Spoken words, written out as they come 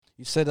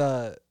You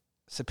said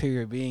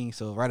superior being,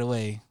 so right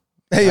away.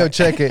 Hey, yo,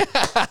 check it.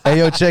 Hey,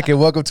 yo, check it.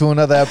 Welcome to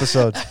another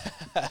episode.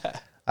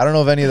 I don't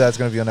know if any of that's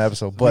going to be on the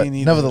episode, but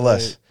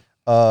nevertheless,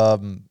 a lot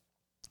to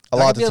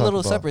talk be a little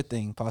about. separate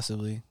thing,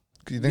 possibly.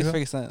 You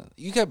think so?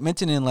 You kept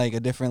mentioning like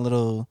a different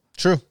little.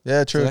 True.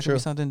 Yeah, true, so that true. Could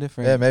be something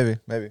different. Yeah, maybe.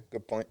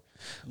 Good point.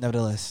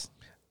 Nevertheless.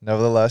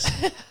 Correcto.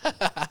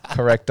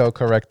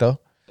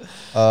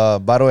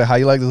 By the way, how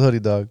you like this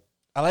hoodie, dog?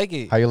 I like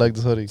it. How you like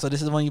this hoodie? So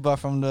this is the one you bought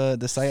from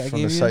the site From I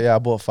gave the you? site, yeah, I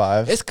bought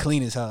 5. It's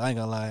clean as hell. I ain't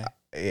gonna lie.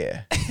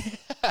 Yeah.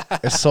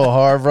 It's so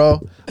hard,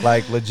 bro.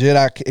 Like, legit,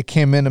 it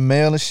came in the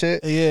mail and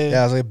shit. Yeah.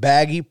 I was like,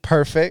 baggy,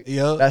 perfect.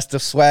 Yup. That's the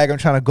swag I'm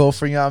trying to go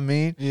for, you know what I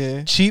mean?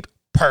 Yeah. Cheap,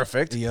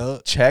 perfect.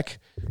 Yup. Check.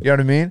 You know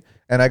what I mean?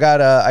 And I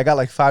got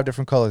like 5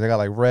 different colors. I got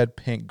like red,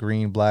 pink,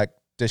 green, black,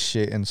 this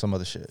shit, and some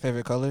other shit.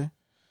 Favorite color?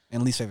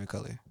 And least favorite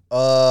color?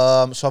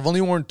 So I've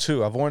only worn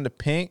 2. I've worn the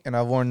pink and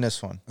I've worn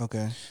this one.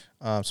 Okay.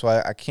 So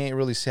I can't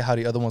really see how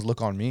the other ones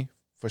look on me.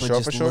 For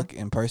sure. Look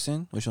in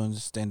person, which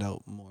ones stand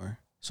out more?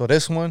 So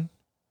this one,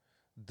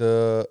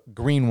 the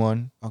green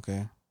one.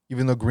 Okay.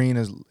 Even though green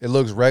it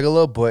looks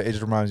regular, but it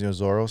just reminds me of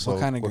Zoro. So what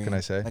kind of green? Can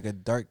I say? Like a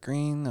dark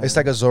green? It's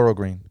like a Zoro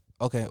green.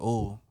 Okay.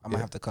 Oh, I might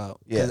have to cop.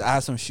 Yeah. Because I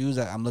have some shoes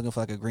that I'm looking for,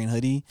 like a green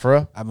hoodie. For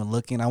real? I've been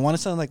looking. I wanted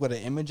something like with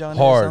an image on it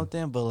Hard. or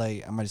something, but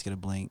like I might just get a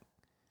blank.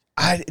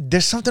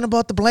 There's something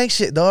about the blank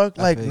shit, dog.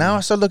 Like now I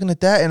start looking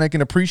at that and I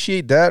can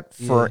appreciate that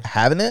for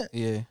having it.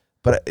 Yeah.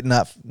 But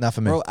not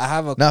for me. Bro,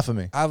 not for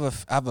me. I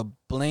have a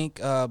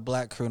blank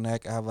black crew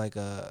neck. I have like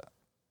a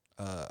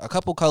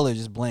couple colors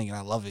just blank, and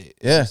I love it.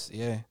 It's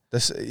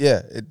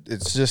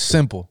It's just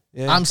simple.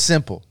 Yeah. I'm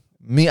simple.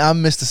 Me,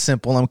 I'm Mr.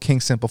 Simple. I'm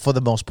King Simple for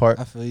the most part.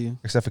 I feel you.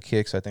 Except for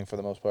kicks, I think for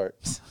the most part.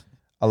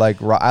 I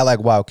like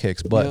wild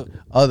kicks, but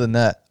other than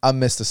that,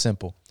 I'm Mr.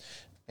 Simple.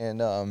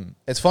 And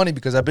it's funny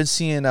because I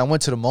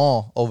went to the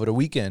mall over the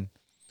weekend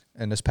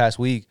and this past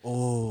week.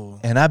 Oh.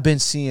 And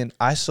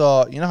I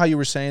saw, you know how you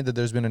were saying that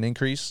there's been an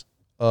increase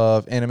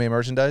of anime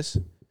merchandise?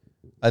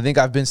 I think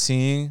I've been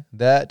seeing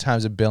that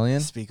times 1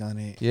 billion. Speak on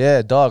it.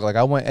 Yeah, dog. Like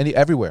I went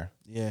everywhere.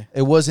 Yeah.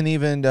 It wasn't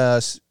even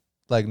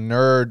like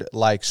nerd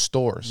like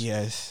stores.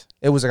 Yes.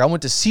 It was like I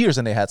went to Sears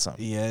and they had some.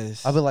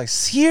 Yes. I've been like,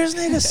 Sears,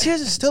 nigga?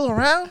 Sears is still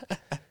around?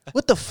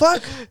 What the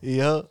fuck?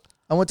 Yep.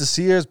 I went to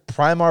Sears,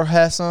 Primark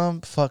had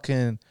some,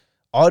 fucking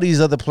all these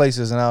other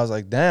places, and I was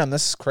like, damn,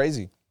 this is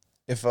crazy.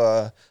 If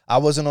I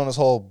wasn't on this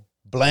whole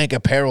blank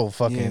apparel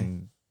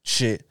fucking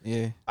shit,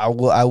 I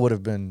would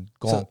have been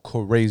going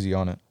crazy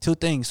on it. 2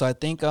 things. So I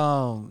think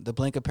the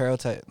Blank Apparel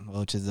type,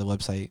 which is the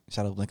website.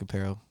 Shout out Blank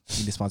Apparel.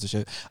 Need a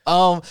sponsorship.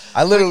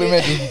 I literally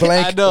meant just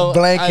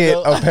blanket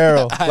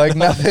apparel. Like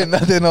nothing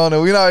on it.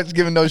 We're not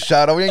giving no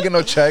shout out. We ain't getting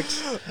no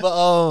checks.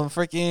 But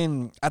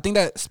freaking, I think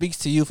that speaks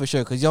to you for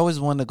sure because you always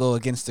want to go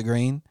against the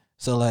grain.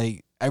 So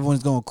like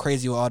everyone's going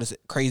crazy with all this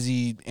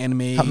crazy anime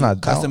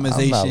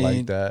customization. I'm not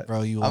like that,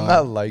 bro. I'm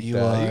not like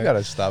that. You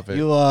gotta stop it.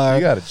 You are.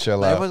 You gotta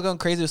chill out. Everyone's going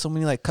crazy with so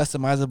many like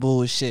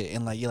customizable shit,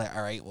 and like you're like,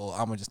 all right, well,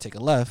 I'm gonna just take a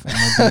left.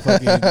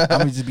 I'm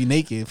gonna just be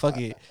naked. Fuck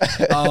it.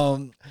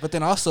 But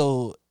then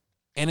also,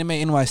 Anime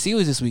NYC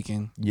was this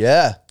weekend.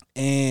 Yeah.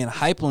 And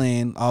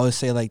Hypeland, I always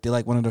say like they're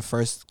like one of the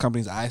first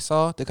companies I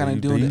saw to kind of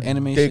do the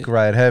anime dick shit.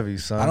 ride heavy,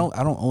 son. I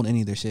don't own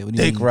any of their shit. What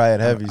do you dick mean? ride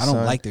heavy, I son.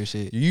 don't like their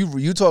shit.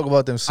 You talk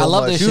about them so I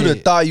love much. Their You'd shit.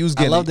 have thought you was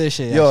getting. I love their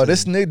shit. Yo, actually.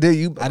 this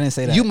nigga, I didn't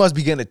say that. You must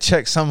be getting a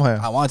check somewhere.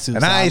 I want to,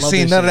 and I ain't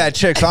seen none of that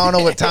check, so I don't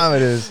know what time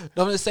it is.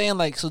 No, I'm just saying,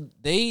 like, so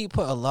they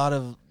do a lot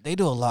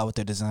with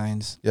their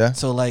designs. Yeah.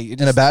 So like,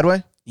 in a bad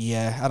way.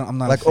 Yeah, I'm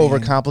not like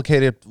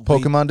overcomplicated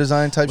Pokemon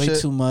design type way shit.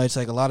 Way too much,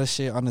 like a lot of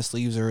shit on the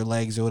sleeves or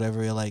legs or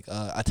whatever. Like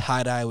a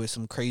tie dye with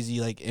some crazy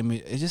like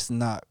image. It's just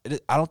not.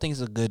 I don't think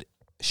it's a good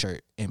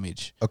shirt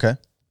image. Okay.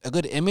 A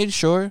good image,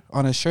 sure,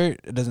 on a shirt,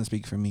 it doesn't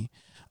speak for me.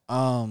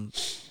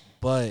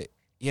 But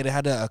yeah, they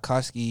had the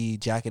Akatsuki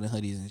jacket and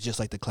hoodies, and it's just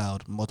like the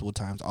Cloud multiple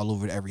times all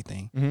over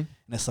everything. Mm-hmm. And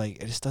it's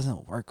like it just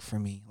doesn't work for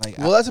me. Like,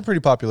 that's a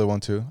pretty popular one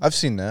too. I've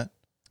seen that.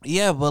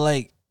 Yeah, but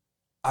like.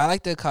 I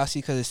like the Akatsuki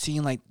because it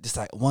seemed like just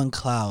like one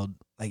cloud,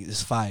 like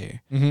it's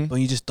fire. Mm-hmm.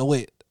 But you just throw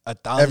it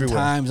 1,000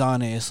 times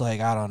on it, it's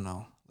like, I don't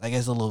know. Like,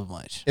 it's a little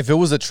much. If it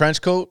was a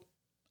trench coat,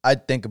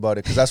 I'd think about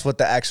it because that's what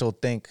the actual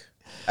thing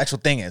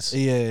is.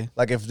 Yeah.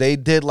 Like, if they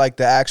did like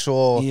the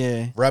actual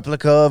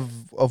replica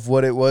of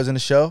what it was in the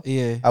show,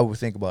 I would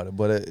think about it.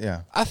 But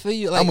I feel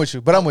you. Like, I'm with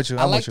you. But I'm with you.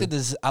 I like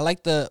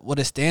the what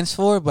it stands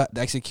for, but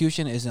the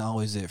execution isn't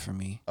always it for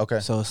me. Okay.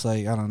 So it's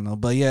like, I don't know.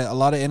 But yeah, a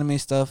lot of anime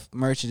stuff,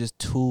 merch is just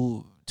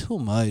too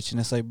much, and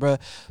it's like, bro,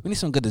 we need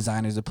some good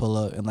designers to pull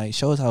up and like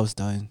show us how it's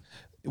done.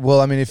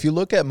 Well, I mean, if you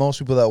look at most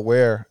people that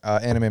wear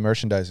anime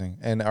merchandising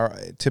and are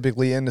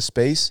typically in the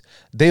space,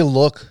 they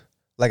look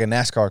like a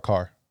NASCAR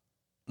car.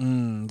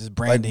 Just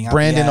branding, like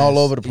branding all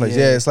over the place.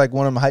 Yeah, it's like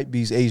one of them hype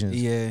beast Asians.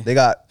 Yeah, they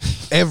got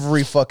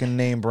every fucking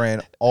name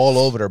brand all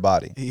over their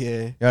body. Yeah,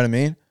 you know what I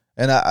mean.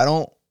 And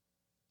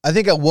I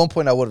think at one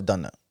point I would have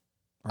done that.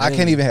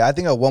 Really? I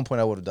think at one point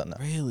I would have done that.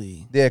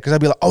 Really? Yeah, because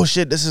I'd be like, oh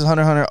shit, this is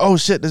Hunter x Hunter. Oh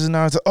shit, this is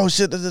Naruto. Oh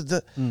shit,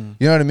 you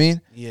know what I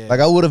mean? Yeah. Like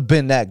I would have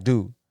been that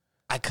dude.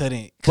 I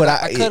couldn't. But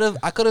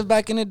I could have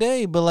back in the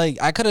day, but like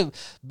I could have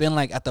been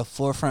like at the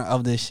forefront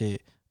of this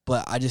shit.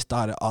 But I just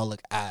thought it all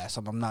looked ass.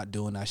 So I'm not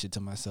doing that shit to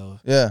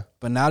myself. Yeah.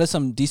 But now there's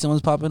some decent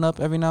ones popping up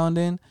every now and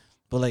then.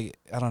 But like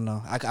I don't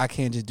know. I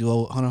can't just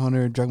do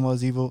Hunter Dragon Ball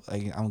Z evil.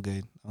 Like I'm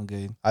good.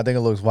 I think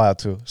it looks wild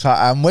too. So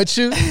I'm with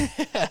you.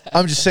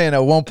 I'm just saying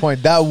at one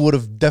point that would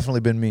have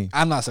definitely been me.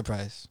 I'm not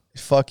surprised.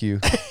 Fuck you.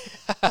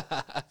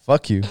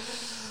 Fuck you.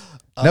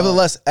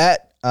 Nevertheless,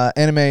 at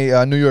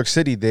Anime New York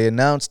City, they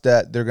announced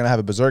that they're gonna have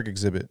a Berserk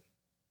exhibit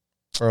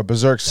or a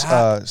Berserk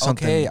something.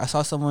 Okay, I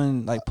saw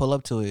someone like pull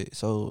up to it.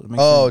 So it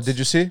makes oh, sense. did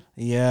you see?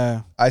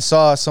 Yeah, I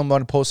saw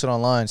someone posted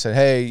online said,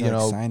 "Hey, you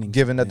know,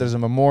 given that there's a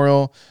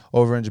memorial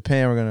over in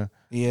Japan, we're gonna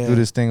do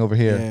this thing over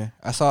here." Yeah,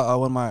 I saw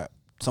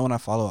someone I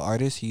follow,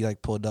 artist. He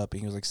like pulled up and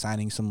he was like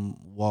signing some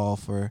wall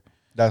for.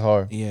 That's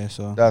hard. Yeah,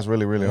 so that's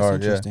really, really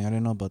hard. Interesting. Yeah, I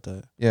didn't know about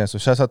that. Yeah, so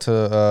shout out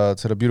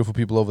to the beautiful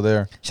people over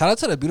there. Shout out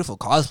to the beautiful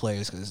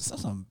cosplayers because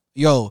some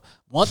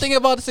one thing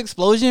about this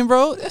explosion,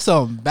 bro, there's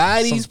some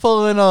baddies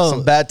pulling up.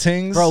 Some bad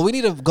things, bro. We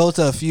need to go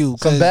to a few.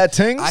 Some bad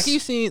things. I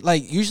keep seeing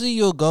like usually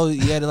you'll go.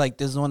 Yeah, like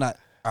there's one that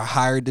are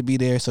hired to be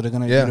there, so they're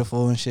gonna be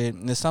beautiful and shit.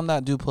 And there's some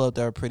that do pull up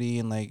that are pretty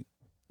and like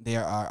they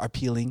are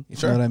appealing.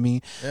 If you know what I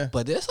mean. Yeah.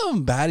 But there's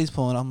some baddies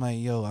pulling. I'm like,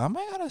 I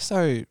might gotta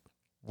start.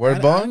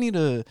 Word bomb. I need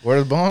to.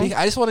 Word bomb.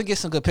 I just want to get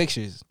some good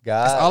pictures. It's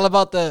all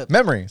about the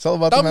memory. It's all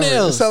about thumbnails. the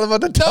memory. It's all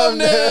about the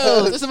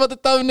thumbnails. It's about the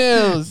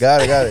thumbnails.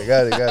 Got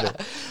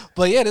it.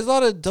 But yeah, there's a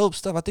lot of dope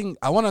stuff. I think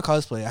I want to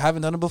cosplay. I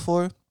haven't done it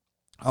before.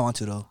 I want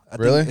to though. I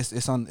really? think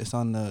it's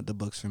on the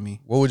books for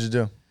me. What would you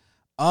do?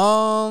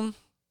 I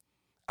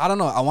don't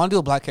know. I want to do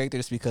a black character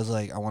just because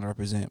like I want to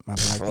represent my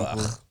black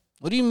people.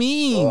 What do you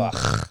mean?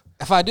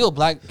 If I do a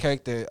black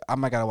character, I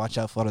might gotta watch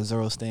out for the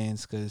Zoro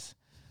stands because.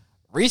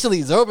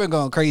 Recently, Zoro been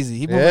going crazy.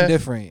 He moving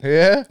different.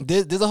 Yeah.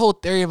 There's a whole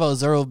theory about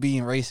Zoro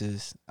being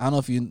racist. I don't know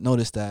if you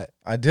noticed that.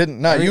 I didn't.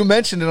 No, you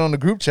mentioned it on the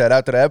group chat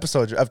after the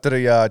episode, after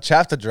the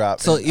chapter drop.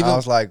 So even I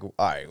was like, all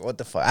right, what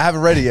the fuck? I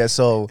haven't read it yet,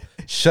 so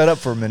shut up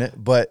for a minute.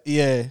 But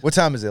yeah, what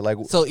time is it? Like,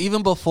 so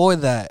even before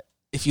that,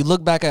 if you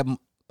look back at,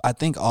 I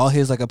think all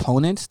his like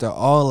opponents, they're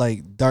all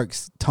like dark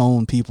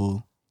tone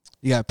people.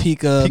 You got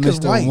Pika's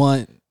Mr. White.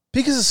 One.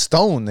 Pika's a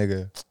stone,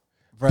 nigga.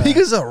 Bruh.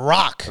 Pika's a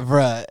rock.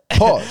 Bruh.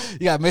 Pause. You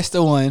got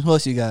Mr. One. Who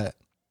else you got?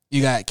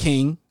 You got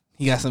King.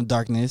 He got some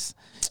darkness.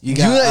 You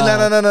got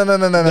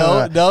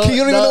no. King, you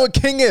don't even know what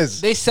King is.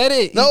 They said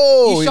it.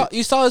 No.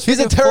 You saw his He's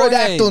a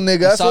pterodactyl, nigga.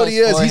 That's what he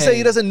is. He said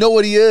he doesn't know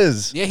what he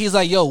is. Yeah, he's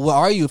like, yo, what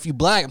are you? If you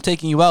black, I'm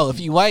taking you out. If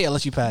you white, I'll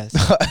let you pass.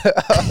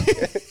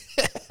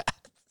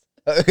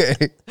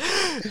 Okay.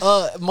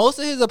 Most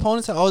of his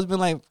opponents have always been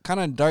like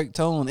kind of dark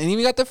tone, and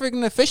even got the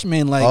freaking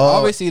fisherman. Like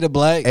obviously the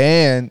black,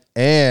 and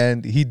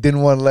he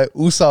didn't want to let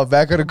Usopp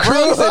back on the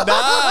crew. He said,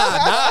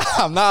 nah,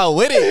 I'm not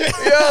with it.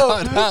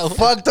 Yo,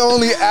 fuck the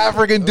only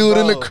African dude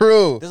in the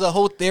crew. There's a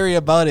whole theory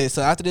about it.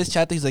 So after this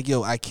chapter, he's like,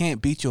 yo, I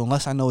can't beat you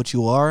unless I know what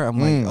you are. I'm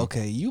like,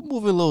 okay, you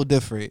moving a little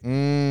different.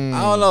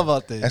 I don't know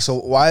about this. And so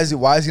why is he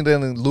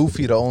letting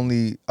Luffy, the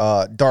only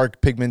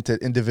dark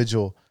pigmented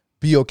individual,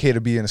 be okay to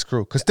be in his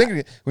crew? Because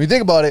when you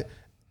think about it,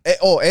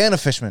 and a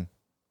fisherman.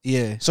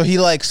 Yeah. So he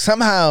like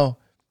somehow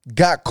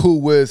got cool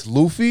with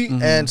Luffy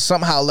and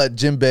somehow let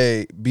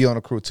Jinbei be on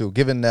the crew too,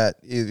 given that,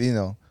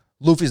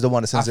 Luffy's the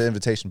one that sends the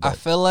invitation back. I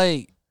feel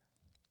like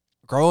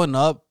growing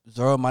up,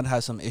 Zoro might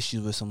have some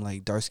issues with some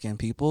like dark skinned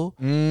people.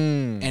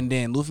 And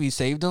then Luffy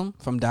saved him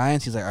from dying.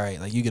 So he's like, all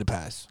right, like you get a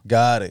pass.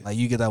 Got it. Like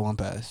you get that one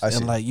pass. I see.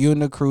 And like you in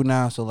the crew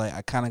now, so like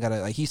I kind of gotta,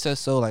 like he says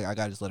so, like I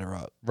gotta just let it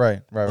rock.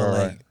 Right.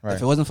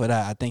 If it wasn't for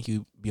that, I think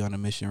you'd be on a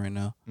mission right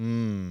now.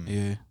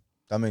 Yeah.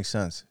 That makes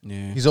sense.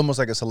 Yeah. He's almost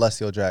like a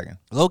celestial dragon.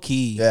 Low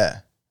key.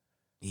 Yeah.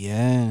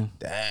 Yeah.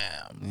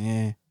 Damn.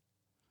 Yeah.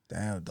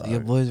 Damn, dog.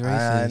 Your boy's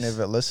racist. I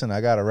never listen. I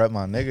gotta rep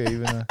my nigga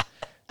even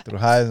through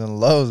highs and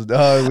lows,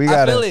 dog. We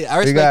gotta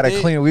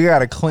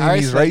clean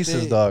these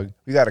races, dog.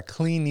 We gotta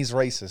clean these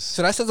races.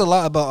 So that says a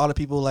lot about all the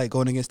people like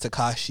going against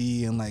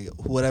Takashi and like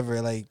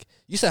whatever. Like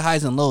you said,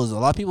 highs and lows. A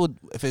lot of people,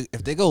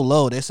 if they go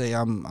low, they say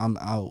I'm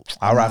out.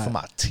 I ride for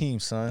my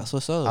team, son. That's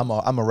what's up.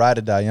 I'm a ride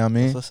or die. You know what I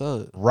mean? That's what's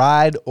up.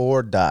 Ride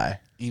or die.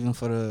 Even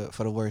for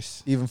the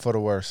worst. Even for the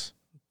worst.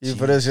 Even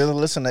for this.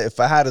 Listen, if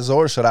I had a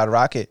Zoro shirt, I'd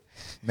rock it.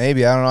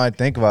 Maybe. I don't know. I'd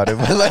think about it.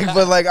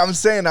 But like I'm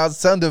saying, I'll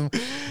send him.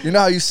 You know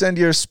how you send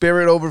your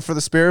spirit over for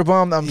the spirit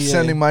bomb? I'm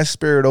sending my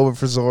spirit over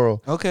for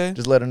Zoro. Okay.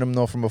 Just letting him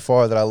know from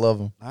afar that I love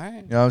him. All right.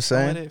 You know what I'm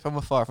saying? From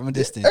afar, from a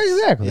distance.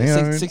 Exactly. Yeah, you know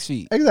what I mean? 6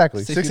 feet.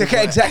 Exactly. 6 feet.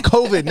 Okay, exact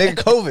COVID, nigga.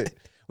 COVID.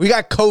 We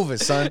got COVID,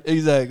 son.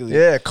 Exactly.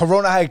 Yeah,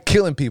 Corona had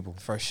killing people.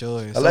 For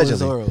sure. Allegedly.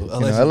 So Zoro.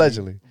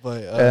 Allegedly.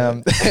 But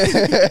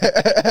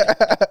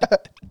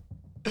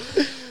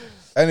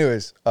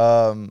anyways,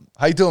 how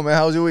you doing, man?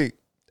 How was your week?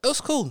 It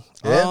was cool.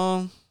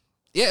 Yeah.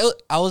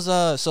 I was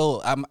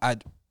so I'm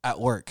at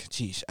work.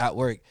 Geez, at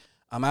work.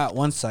 I'm at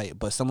one site,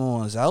 but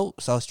someone was out,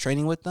 so I was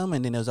training with them,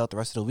 and then it was out the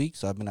rest of the week.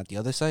 So I've been at the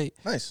other site.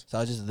 Nice. So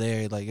I was just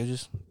there, like it was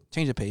just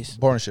change of pace.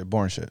 Boring shit.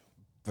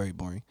 Very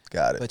boring.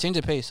 Got it. But change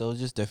of pace, so it was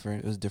just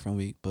different. It was a different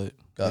week, but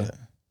got it.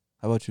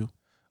 How about you?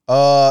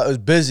 It was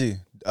busy.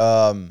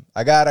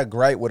 I got a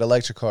gripe with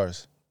electric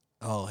cars.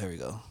 Oh, here we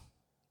go.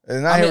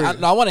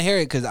 I want to hear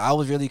it because I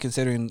was really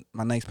considering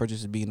my next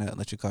purchase to be an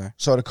electric car.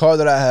 So the car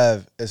that I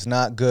have is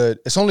not good.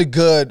 It's only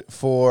good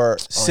for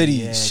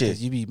city shit.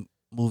 You be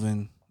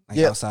moving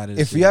outside of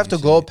the if city you have to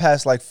shit. go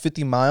past like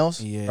 50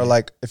 miles, or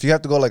like if you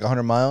have to go like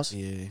 100 miles,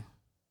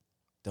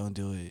 don't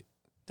do it.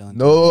 Don't.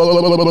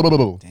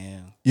 No.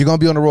 Damn. You're gonna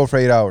be on the road for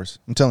 8 hours.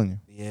 I'm telling you.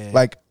 Yeah.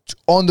 Like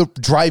on the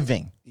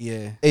driving.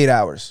 Yeah. 8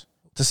 hours.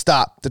 To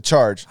stop, to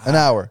charge, an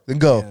hour, then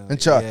go,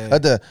 and charge.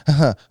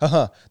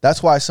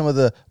 That's why some of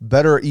the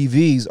better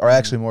EVs are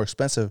actually more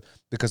expensive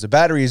because the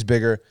battery is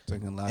bigger. So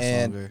it can last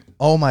and longer.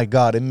 Oh my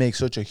God, it makes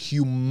such a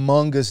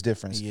humongous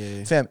difference.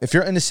 Yeah. Fam, if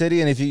you're in the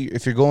city and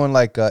if you're going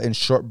like in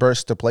short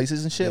bursts to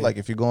places and shit, like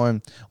if you're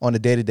going on a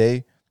day to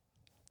day,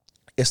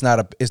 it's not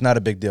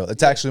a big deal.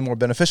 It's actually more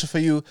beneficial for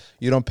you.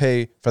 You don't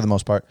pay for the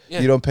most part.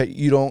 Yeah.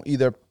 You don't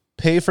either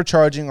pay for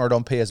charging or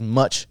don't pay as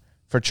much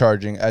for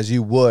charging as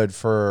you would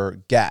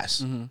for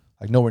gas. Mm-hmm.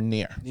 Like nowhere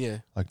near. Yeah.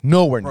 Like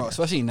nowhere near. Bro,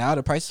 especially now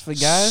the prices for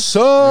gas.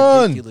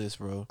 Son, ridiculous,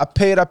 bro. I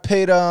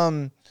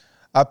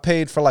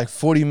paid for like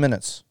 40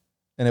 minutes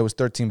and it was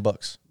 $13.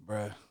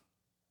 Bruh.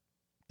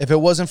 If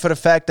it wasn't for the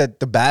fact that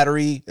the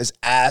battery is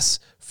ass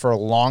for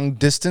long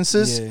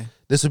distances,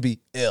 this would be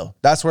ill.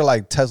 That's where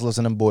like Teslas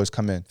and them boys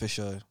come in. For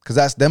sure.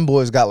 Cause them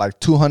boys got like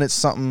 200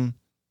 something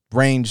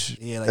range.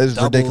 Like it's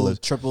double, ridiculous.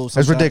 Triple.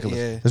 It's ridiculous.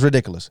 Yeah. It's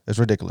ridiculous. It's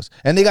ridiculous.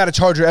 And they got a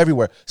charger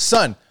everywhere.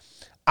 Son,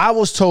 I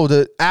was told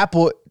that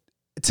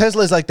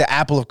Tesla is like the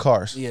Apple of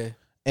cars. Yeah.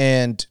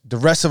 And the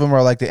rest of them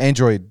are like the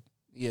Android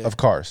of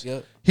cars.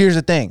 Yep. Here's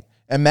the thing.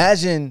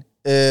 Imagine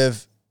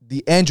if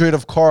the Android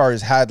of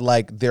cars had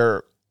like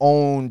their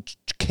own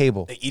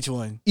cable. Each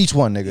one,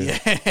 nigga.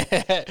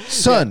 Yeah.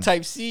 Son.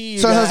 Type C.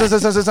 Son.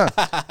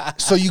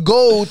 So you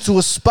go to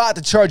a spot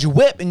to charge your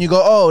whip and you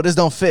go, oh, this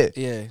don't fit.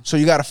 Yeah. So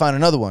you got to find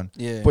another one.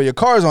 Yeah. But your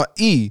car is on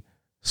E.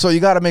 So you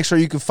got to make sure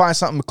you can find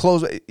something to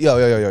close.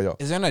 Yo.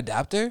 Is there an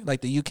adapter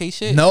like the UK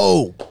shit?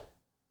 No.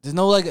 There's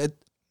no like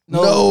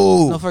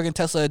no fucking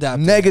Tesla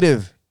adapter.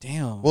 Negative.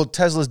 Damn. Well,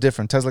 Tesla's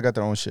different. Tesla got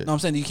their own shit. No, I'm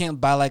saying you can't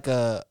buy like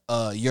a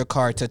your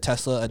car to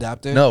Tesla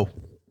adapter. No.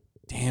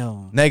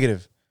 Damn.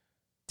 Negative.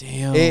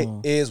 Damn. It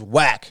is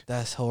whack.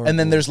 That's horrible. And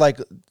then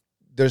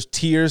there's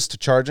tiers to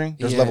charging.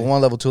 There's level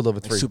 1, level 2, level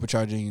 3. Like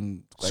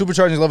supercharging.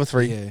 Supercharging is level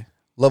 3. Yeah.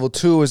 Level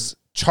 2 is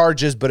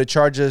charges, but it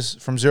charges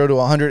from 0 to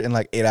 100 in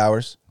like 8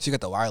 hours. So you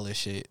got the wireless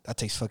shit. That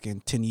takes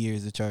fucking 10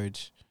 years to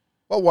charge.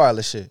 What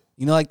wireless shit?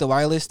 You know, like the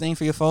wireless thing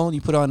for your phone?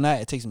 You put on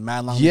that, it takes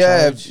mad long to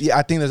charge. Yeah,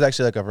 I think there's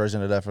actually like a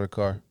version of that for the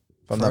car.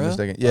 If I'm not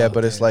mistaken. Yeah,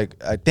 but it's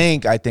like, I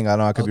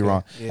know, I could be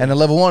wrong. Yeah. And the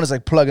level 1 is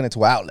like plugging it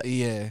to an outlet.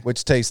 Yeah.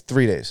 Which takes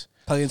 3 days.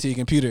 Plug it into your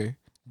computer.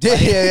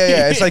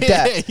 Yeah. It's like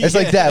that. It's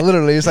like that.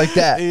 Literally, it's like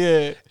that.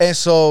 Yeah. And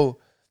so,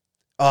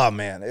 oh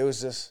man, it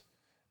was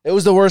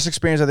the worst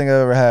experience I think I've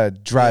ever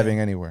had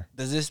driving anywhere.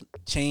 Does this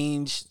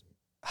change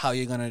how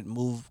you're gonna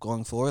move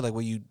going forward? Like,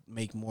 will you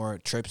make more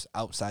trips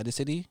outside the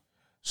city?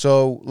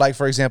 So, like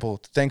for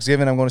example,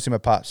 Thanksgiving, I'm going to see my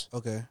pops.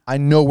 Okay. I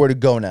know where to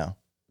go now.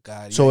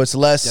 God, so it's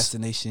less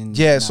destination.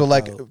 Yeah. So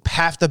like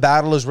half the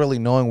battle is really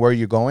knowing where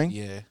you're going.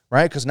 Yeah.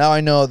 Right. Because now I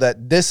know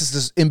that this is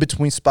this in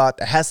between spot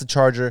that has the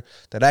charger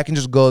that I can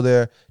just go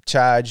there,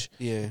 charge,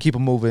 keep it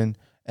moving.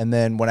 And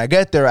then when I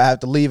get there, I have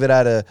to leave it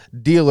at a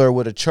dealer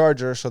with a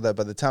charger so that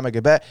by the time I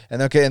get back,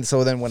 and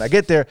so then when I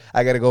get there,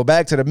 I got to go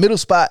back to the middle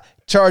spot,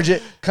 charge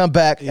it, come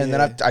back, and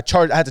then I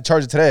had to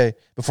charge it today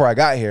before I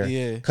got here.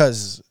 Yeah.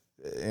 Because,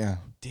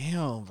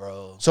 Damn,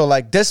 bro. So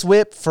like this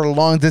whip for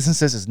long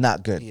distances is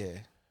not good. Yeah.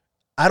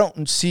 I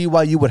don't see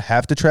why you would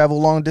have to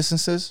travel long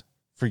distances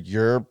for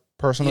your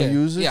personal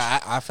usage. Yeah,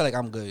 I feel like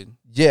I'm good.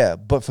 Yeah,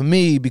 but for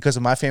me, because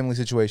of my family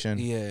situation,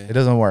 it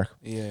doesn't work.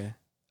 Yeah.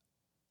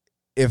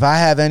 If I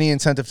have any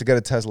incentive to get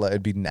a Tesla,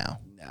 it'd be now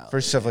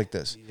for stuff like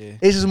this. Yeah.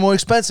 It's just more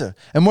expensive.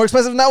 And more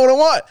expensive is not what I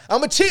want.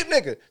 I'm a cheap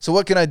nigga. So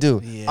what can I do?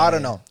 Yeah. I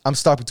don't know. I'm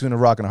stuck between a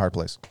rock and a hard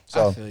place.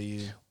 So I feel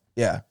you.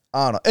 Yeah.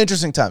 I don't know.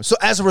 Interesting time. So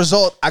as a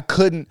result, I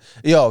couldn't,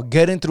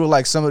 getting through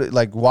like some of the,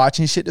 like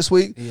watching shit this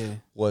week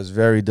was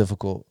very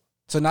difficult.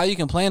 So now you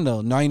can plan though.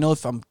 Now you know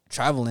if I'm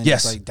traveling,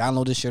 just like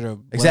download this shit or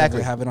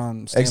exactly have it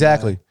on standby.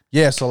 Exactly.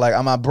 Yeah, so like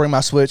I'm gonna bring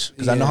my Switch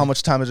because I know how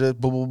much time it is.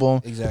 Boom, boom,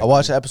 boom. Exactly. I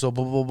watch the episode.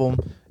 Boom, boom,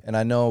 boom, and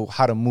I know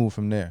how to move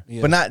from there.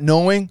 Yeah. But not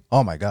knowing,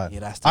 oh my god,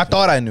 I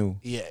thought I knew.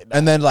 Yeah,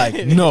 and then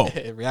like no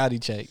reality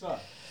check.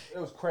 It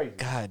was crazy.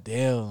 God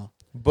damn.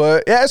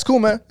 But yeah, it's cool,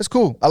 man. It's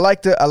cool. I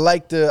like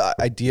the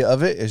idea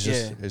of it. It's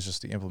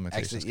just the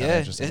implementation.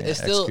 It's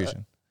still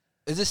execution.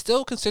 Is it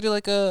still considered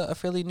like a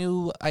fairly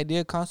new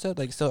idea concept?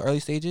 Like still early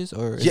stages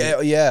or?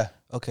 Yeah.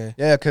 Okay.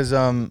 Yeah, because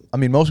I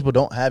mean, most people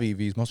don't have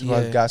EVs. Most people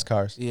have gas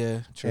cars.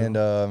 Yeah, true. And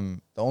the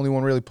only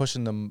one really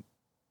pushing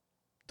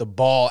the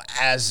ball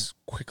as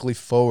quickly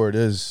forward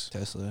is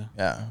Tesla.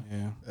 Yeah.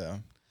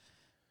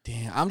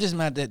 Damn, I'm just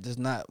mad that there's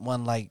not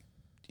one like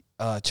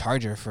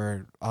charger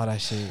for all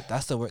that shit.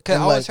 That's the word. Cause I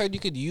always heard you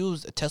could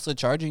use Tesla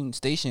charging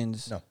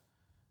stations. No.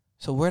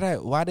 So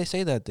why they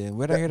say that then?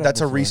 Where did I hear that? That's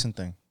before? A recent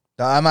thing.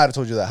 I might have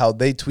told you that how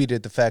they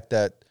tweeted the fact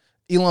that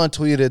Elon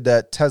tweeted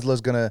that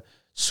Tesla's gonna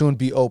soon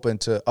be open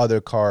to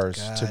other cars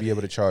to be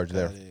able to charge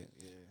there.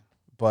 Yeah.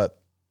 But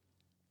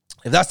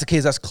if that's the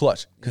case, that's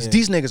clutch. Because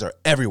these niggas are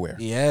everywhere.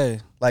 Yeah.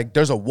 Like,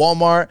 there's a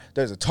Walmart,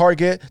 there's a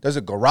Target, there's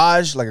a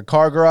garage, like a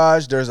car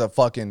garage, there's a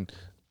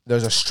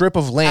strip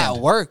of land.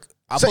 At work.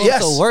 I pull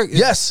up to work.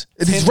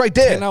 It's right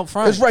there. Out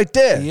front. It's right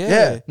there.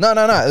 Yeah. No.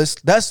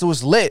 That's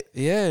what's lit.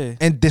 Yeah.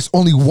 And there's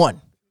only one.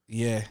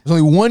 Yeah. There's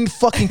only one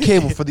fucking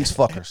cable for these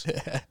fuckers.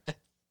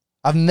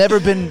 I've never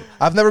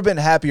been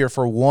happier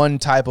for one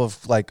type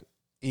of like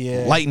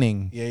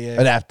lightning.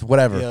 Adapt,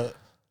 whatever. Yeah.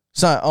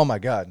 Son, oh my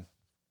God.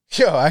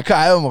 Yo,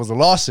 I almost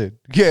lost it.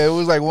 Yeah, it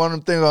was like one of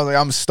them things. I was like,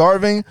 I'm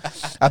starving.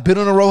 I've been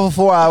on the road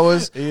for 4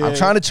 hours. Yeah. I'm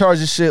trying to charge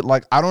this shit.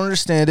 Like, I don't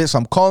understand it. So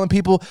I'm calling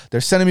people.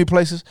 They're sending me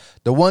places.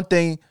 The one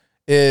thing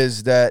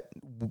is that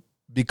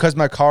because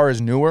my car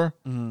is newer,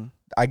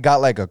 I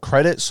got like a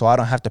credit, so I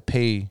don't have to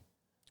pay.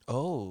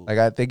 Oh.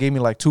 Like, they gave me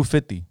like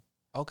 $250.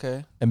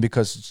 Okay. And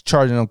because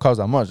charging them costs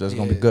that much, that's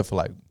going to be good for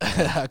like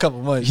a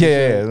couple months.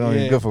 Yeah, it's going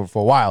to be good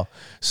for a while.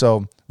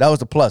 So that was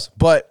the plus.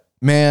 But,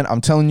 man, I'm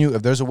telling you,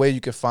 if there's a way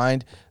you could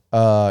find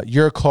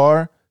your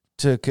car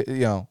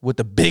to, with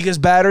the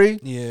biggest battery,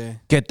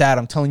 get that.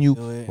 I'm telling you,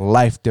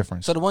 life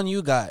difference. So the one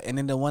you got, and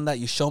then the one that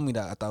you showed me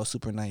that I thought was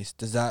super nice,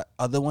 does that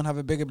other one have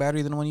a bigger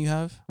battery than the one you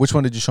have? Which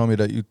one did you show me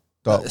that you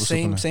thought was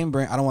same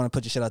brand? I don't want to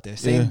put your shit out there.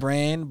 Same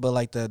brand, but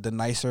like the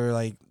nicer,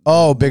 like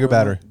bigger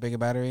battery. Bigger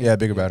battery. Yeah,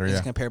 bigger battery. Is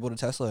it comparable to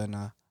Tesla or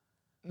not?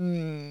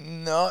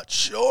 Not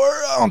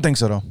sure. I don't think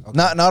so though. Okay.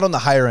 Not on the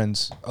higher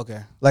ends.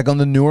 Okay. Like on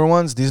the newer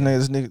ones, these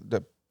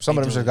niggas, some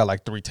of them just got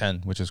like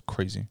 310, which is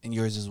crazy. And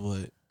yours is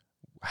what?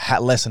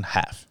 Less than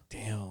half.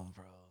 Damn,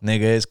 bro.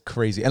 Nigga, it's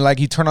crazy. And like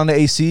you turn on the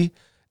AC,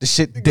 the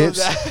shit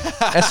dips.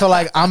 And so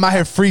like I'm out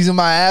here freezing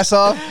my ass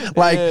off.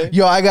 Like,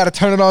 yo, I gotta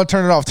turn it on,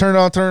 turn it off, turn it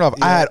on, turn it off.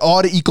 I had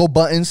all the eco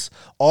buttons,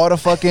 all the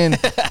fucking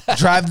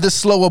drive the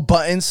slower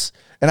buttons,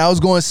 and I was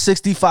going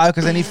 65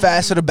 because any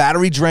faster the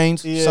battery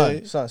drains.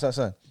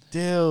 Son.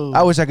 Damn.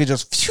 I wish I could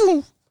just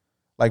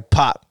like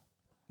pop.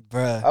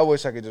 Bruh. I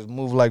wish I could just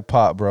move like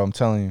pop, bro. I'm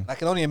telling you. I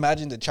can only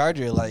imagine the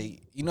charger. Like,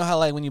 you know how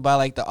like when you buy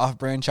like the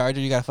off-brand charger,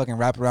 you gotta fucking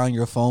wrap around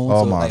your phone.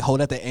 Oh so my like hold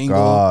at the angle.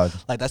 God.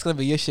 Like that's gonna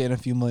be your shit in a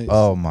few months.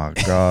 Oh my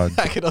God.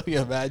 I can only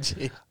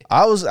imagine.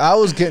 I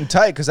was getting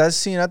tight because I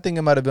think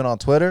it might have been on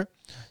Twitter,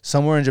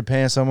 somewhere in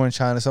Japan, somewhere in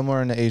China,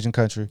 somewhere in the Asian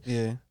country.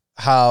 Yeah.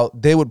 How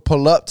they would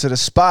pull up to the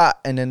spot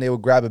and then they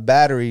would grab a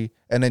battery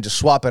and then just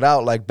swap it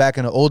out like back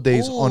in the old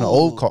days on the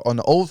old car, on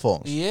the old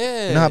phones.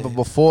 Yeah. You know how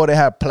before they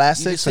had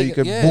plastic so you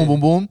could boom, boom,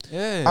 boom.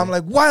 Yeah. I'm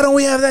like, why don't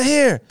we have that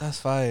here? That's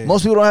fire.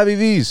 Most people don't have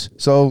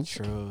EVs. So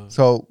true.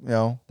 So,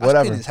 That's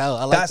whatever. clean as hell.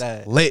 I like That's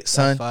that. lit,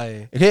 son. That's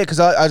fire. Yeah, because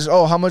I just,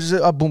 how much is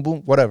it? Boom,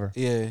 boom, whatever.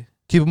 Yeah.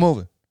 Keep it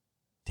moving.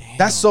 Damn.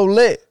 That's so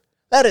lit.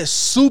 That is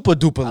super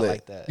duper lit. I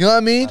like that. You know what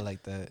I mean? I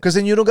like that. Because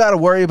then you don't got to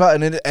worry about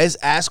it. And it's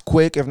as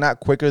quick, if not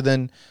quicker,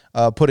 than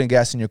putting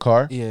gas in your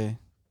car. Yeah.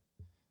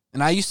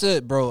 And I used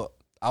to, bro,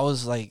 I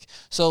was like,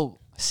 so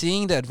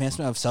seeing the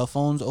advancement of cell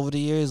phones over the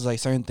years, like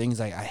certain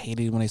things like I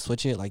hated when they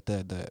switch it, like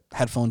the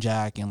headphone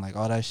jack and like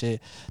all that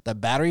shit. The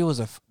battery and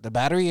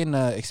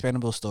the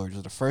expandable storage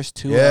was the first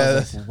two. Yeah. I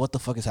was like, what the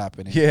fuck is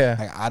happening? Yeah.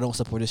 Like I don't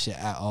support this shit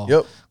at all.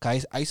 Yep.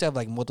 I used to have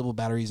like multiple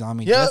batteries on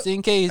me Yep. just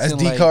in case. SD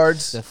and, like,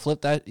 cards. to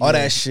flip that. All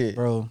that shit.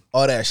 Bro.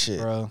 All that shit.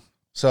 Bro.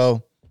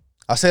 So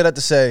I say that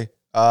to say,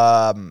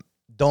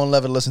 don't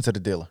ever listen to the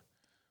dealer.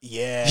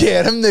 Yeah.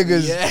 Yeah, them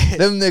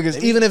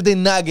niggas, even if they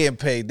not getting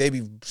paid, they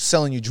be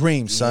selling you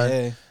dreams, son.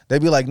 Yeah. They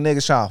be like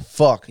niggas trying to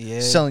fuck,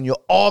 selling you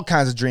all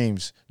kinds of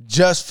dreams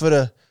just for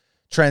the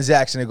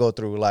transaction to go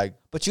through. Like,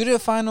 but you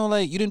didn't find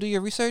you didn't do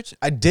your research?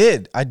 I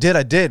did,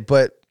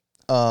 but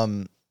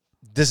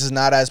this is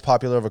not as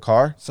popular of a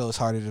car. So it's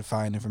harder to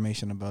find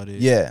information about it.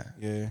 Yeah.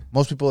 Yeah.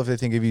 Most people, if they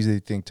think EVs, they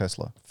think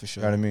Tesla. For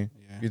sure. You know what I mean?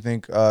 Yeah. You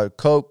think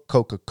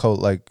Coca-Cola,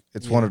 like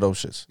it's one of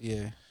those shits.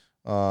 Yeah.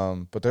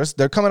 But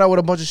they're coming out with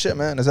a bunch of shit,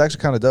 man. It's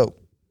actually kind of dope.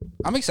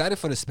 I'm excited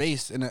for the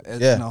space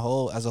as a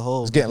whole.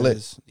 It's getting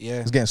lit.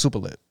 Yeah. It's getting super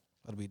lit.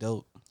 That'll be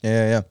dope.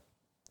 Yeah.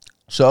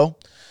 So,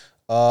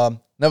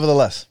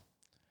 nevertheless,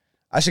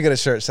 I should get a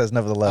shirt that says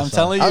nevertheless. I'm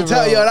telling you,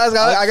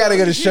 I gotta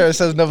get a shirt that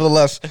says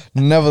nevertheless.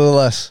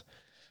 Nevertheless.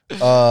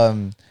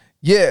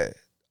 Yeah.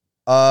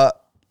 Do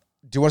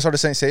you want to start with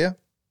Saint Seiya?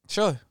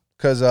 Sure.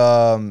 Because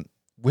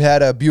we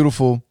had a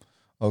beautiful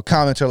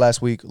commenter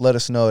last week let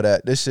us know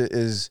that this shit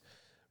is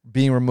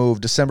being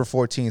removed December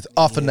 14th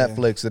off of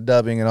Netflix, the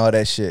dubbing and all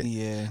that shit.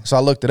 Yeah. So I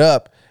looked it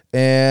up,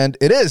 and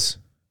it is.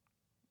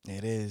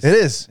 It is. It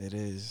is. It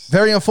is.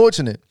 Very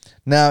unfortunate.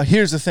 Now,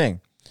 here's the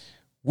thing.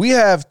 We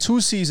have 2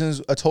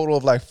 seasons, a total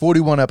of like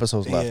 41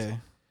 episodes left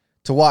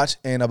to watch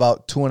in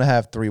about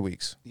 2.5, 3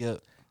 weeks. Yep.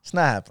 It's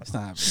not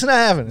happening. It's not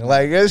happening.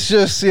 Like, it's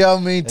just, you know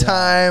what I mean,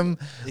 time.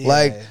 Yeah.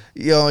 Like,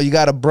 you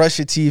got to brush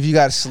your teeth. You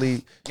got to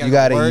sleep. You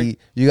got to eat.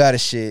 You got to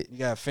shit. You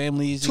got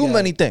families. Too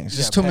many things.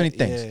 Just too many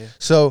things. Yeah.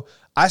 So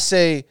I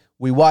say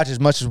we watch as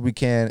much as we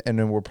can, and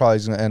then we're probably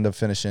going to end up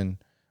finishing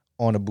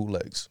on the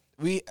bootlegs.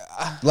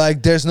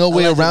 Like, there's no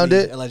way around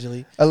it.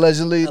 Allegedly.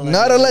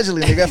 Not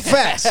allegedly. They got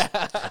facts.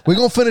 We're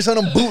gonna finish on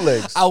them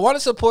bootlegs. I want to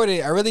support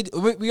it. I really.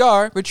 We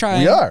are. We're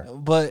trying. We are.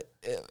 But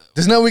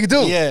there's nothing we can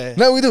do. Yeah.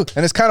 Nothing we can do.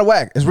 And it's kind of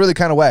whack. It's really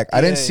kind of whack.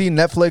 I didn't see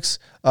Netflix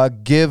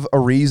give a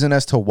reason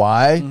as to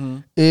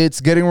why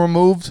it's getting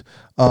removed.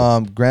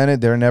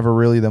 Granted, they're never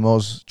really the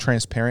most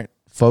transparent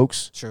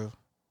folks. True.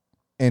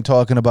 In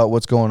talking about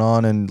what's going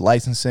on and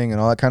licensing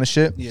and all that kind of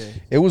shit. Yeah.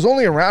 It was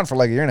only around for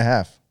like a year and a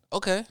half.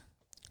 Okay.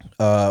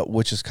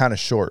 Which is kind of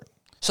short.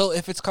 So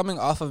if it's coming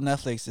off of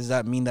Netflix, does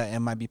that mean that it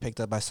might be picked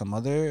up by some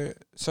other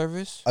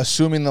service?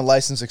 Assuming the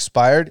license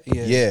expired,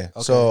 yeah.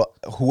 Okay. So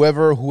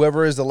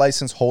whoever is the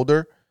license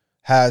holder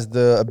has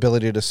the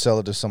ability to sell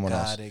it to someone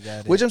else. Got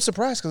it. Which I'm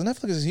surprised because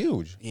Netflix is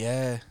huge.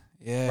 Yeah.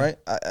 Right?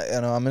 I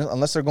know. I mean,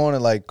 unless they're going to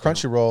like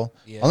Crunchyroll,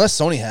 unless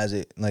Sony has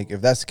it. Like, if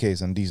that's the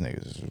case, then these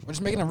niggas. We're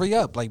just making them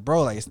re-up. Like,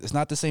 bro, like it's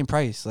not the same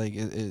price. Like,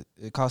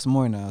 it costs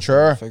more now.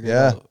 Sure. So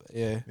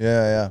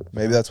Yeah.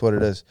 Maybe that's what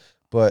it is.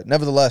 But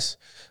nevertheless,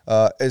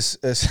 it's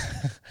I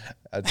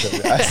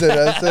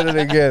said it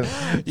again.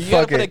 You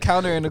gotta put a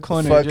counter in the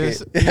corner. Fuck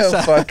it.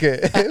 Yeah, fuck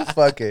it.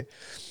 Fuck it.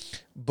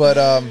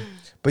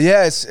 But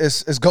yeah,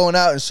 it's going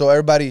out, and so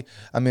everybody.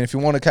 I mean, if you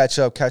want to catch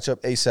up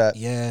ASAP.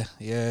 Yeah.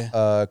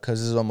 Because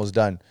this is almost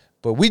done.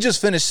 But we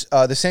just finished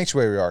the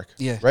Sanctuary arc.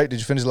 Yeah. Right? Did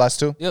you finish the last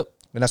two? Yep.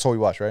 And that's all we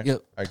watched, right? Yep.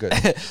 All right, good.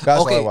 That's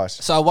all I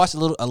watched. So I watched a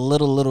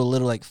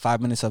little, like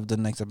 5 minutes of the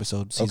next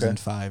episode, season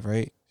 5,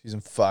 right?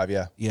 Season 5,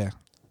 yeah. Yeah.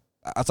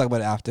 I'll talk about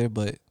it after,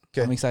 but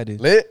I'm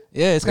excited. Lit?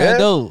 Yeah, it's kind of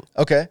dope.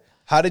 Okay.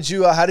 How did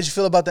you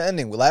feel about the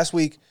ending? Well, last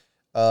week,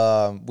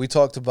 we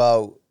talked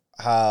about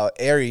how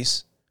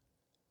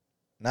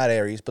not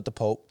Ares, but the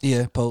Pope.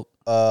 Yeah, Pope.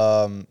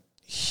 We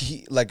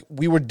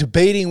were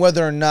debating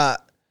whether or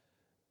not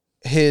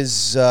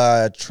his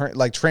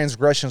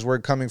transgressions were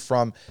coming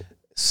from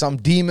some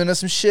demon or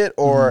some shit,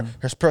 or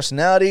his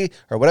personality,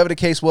 or whatever the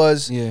case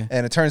was. Yeah.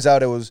 And it turns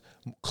out it was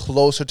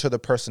closer to the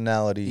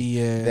personality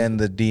than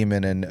the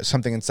demon, and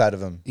something inside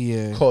of him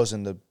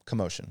causing the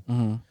commotion.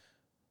 Mm-hmm.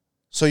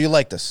 So you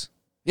like this?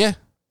 Yeah,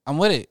 I'm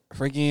with it.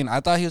 Freaking, I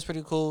thought he was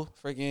pretty cool.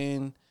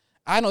 Freaking,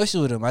 I had no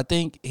issue with him. I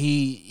think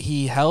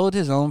he held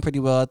his own pretty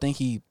well. I think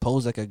he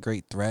posed like a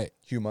great threat.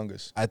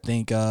 Humongous. I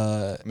think.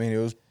 I mean, it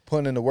was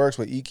putting in the works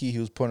with Iki. He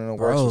was putting in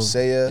the works with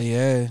Seiya.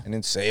 Yeah. And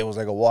then Seiya was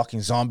like a walking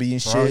zombie and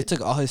shit. He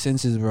took all his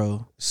senses,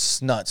 bro. It's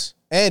nuts.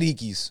 And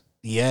Iki's.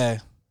 Yeah.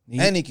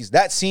 And Iki's.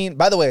 That scene,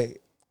 by the way,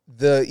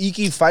 the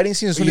Iki fighting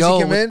scene as soon as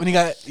he came in. When he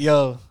got,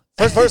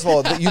 First of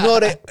all, you know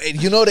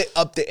they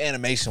upped the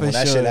animation when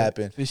that shit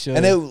happened. For sure.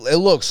 And it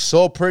looked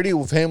so pretty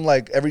with him,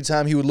 like every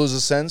time he would lose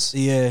a sense.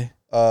 Yeah.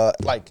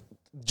 Like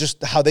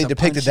just how they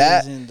depicted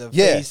that.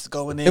 Face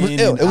going in, it was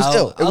ill. It was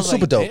ill. It was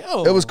super dope.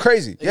 Damn. It was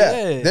crazy.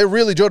 Yeah. They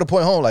really drove the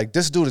point home. Like,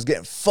 this dude is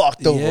getting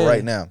fucked over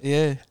right now.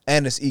 Yeah.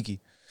 And it's Iki.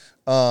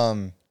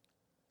 But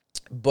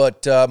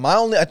my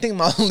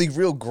only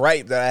real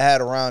gripe that I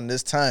had around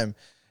this time,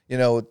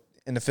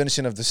 in the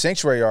finishing of the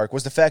Sanctuary arc,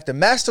 was the fact that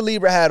Master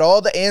Libra had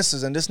all the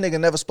answers and this nigga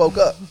never spoke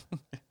up.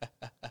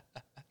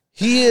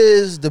 He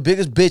is the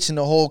biggest bitch in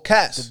the whole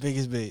cast. The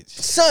biggest bitch.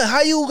 Son,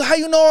 how you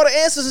know all the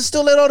answers and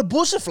still let all the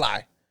bullshit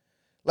fly?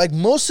 Like,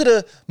 most of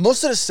the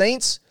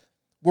saints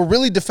were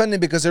really defending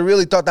because they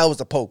really thought that was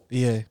the Pope.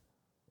 Yeah.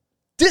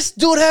 This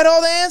dude had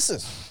all the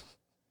answers.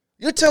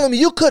 You're telling me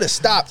you could have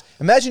stopped.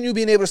 Imagine you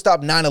being able to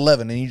stop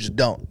 9/11 and you just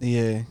don't.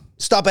 Yeah.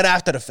 Stop it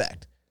after the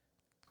fact.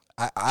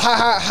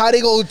 How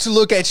they go to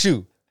look at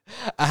you?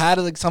 I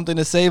had something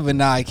to say, but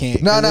now I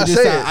can't. No,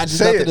 say it. I just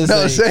say nothing it. to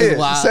No, say it.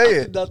 Wow. Say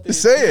it.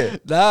 Say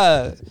it.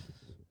 Nah.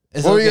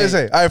 What were you gonna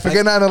say? All right,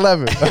 forget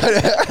 9/11.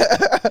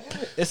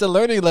 It's a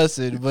learning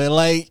lesson, but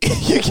like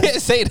you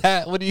can't say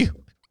that when you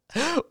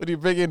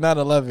bring in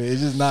 9/11.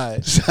 It's just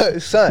not.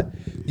 Son,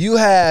 you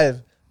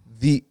have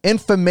the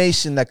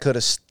information that could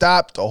have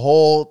stopped the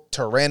whole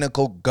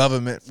tyrannical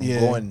government from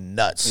going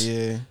nuts.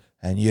 Yeah.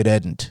 And you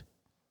didn't.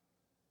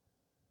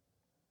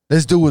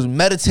 This dude was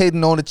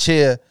meditating on a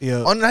chair.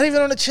 Yeah. Not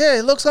even on a chair.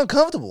 It looks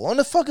uncomfortable. On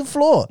the fucking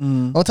floor.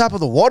 On top of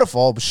the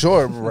waterfall, but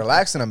sure,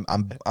 relaxing.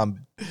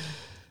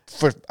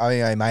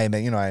 I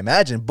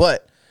imagine,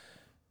 but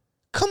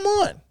come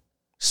on.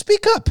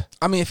 Speak up.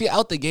 I mean, if you're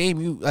out the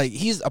game,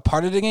 he's a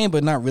part of the game,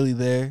 but not really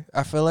there.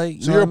 I feel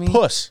like. So you're a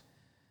puss.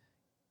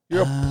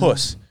 You're a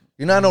puss.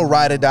 You're not no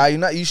ride or die. You're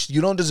not.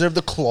 You don't deserve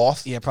the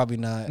cloth. Yeah, probably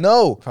not.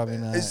 No, probably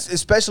not.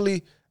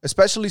 Especially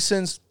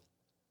since,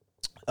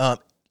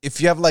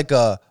 if you have like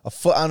a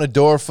foot on the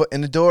door, foot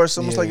in the door, it's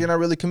almost like you're not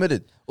really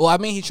committed. Well, I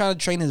mean, he's trying to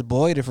train his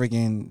boy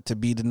to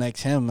be the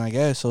next him, I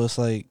guess. So it's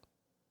like,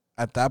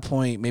 at that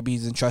point, maybe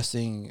he's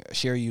entrusting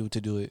Shiryu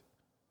to do it.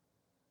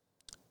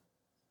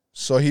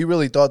 So he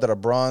really thought that a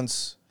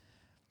bronze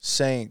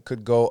saint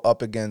could go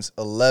up against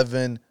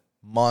 11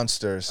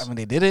 monsters. I mean,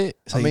 they did it.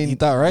 So he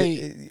thought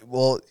right.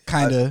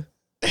 Kind of.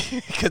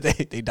 Because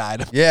they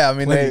died. Yeah, I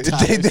mean,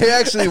 they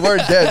actually were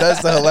dead.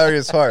 That's the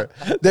hilarious part.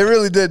 They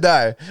really did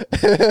die.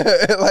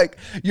 Like,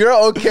 you're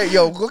okay.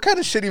 Yo, what kind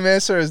of shitty man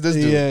sir is this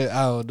dude? Yeah,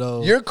 I don't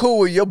know. You're cool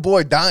with your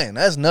boy dying.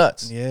 That's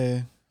nuts.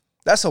 Yeah.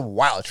 That's a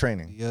wild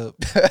training.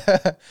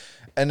 Yep.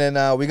 And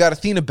then we got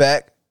Athena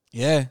back.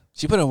 Yeah,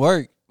 she put in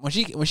work. When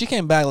she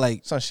came back,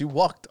 like, son, she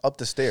walked up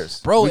the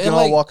stairs. Bro, we can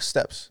all walk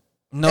steps.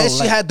 No, and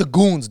she had the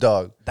goons,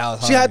 dog. That was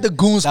hard. She had the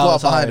goon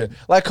squad behind her.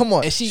 Like, come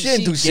on. And she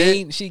didn't do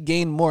shit. She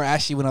gained more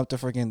as she went up the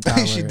freaking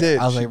tower. She did.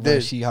 I was like,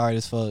 bro, she hard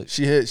as fuck.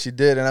 She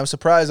did. And I'm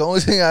surprised. The only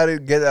thing I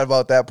didn't get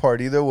about that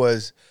part either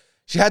was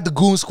she had the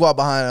goon squad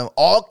behind him,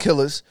 all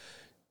killers.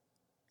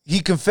 He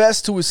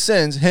confessed to his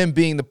sins, him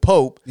being the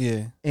Pope.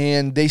 Yeah.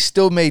 And they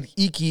still made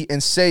Iki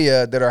and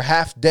Seiya, that are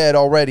half dead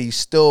already,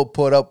 still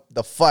put up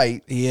the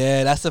fight.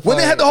 Yeah, that's the when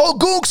they had the whole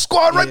goon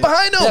squad right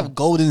behind them. They have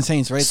Golden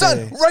Saints right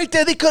there. Son, right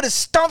there, they could have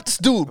stomped this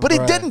dude, but they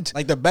didn't.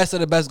 Like the best of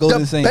the best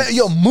Golden Saints.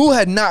 Yo, Mu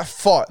had not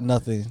fought.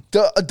 Nothing.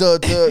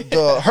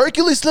 The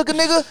Hercules looking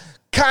nigga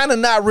kind of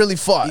not really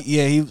fought.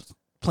 Yeah, he was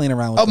playing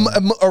around with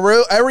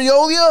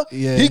Areola,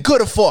 yeah. He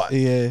could have fought.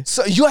 Yeah.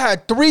 So you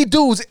had 3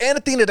 dudes and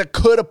Athena that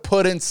could have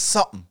put in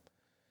something.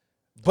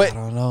 But I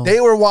don't know.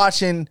 They were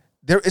watching.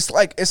 It's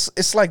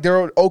like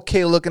they're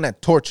okay looking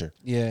at torture.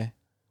 Yeah.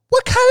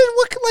 What?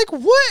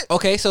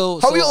 Okay, so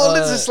how you gonna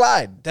let this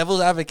slide? Devil's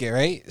advocate,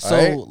 right?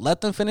 So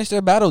let them finish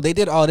their battle. They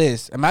did all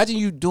this. Imagine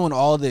you doing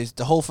all this,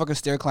 the whole fucking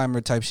stair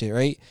climber type shit,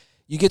 right?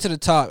 You get to the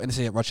top and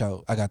say, "Watch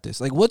out, I got this."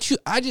 Like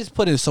I just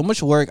put in so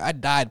much work. I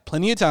died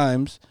plenty of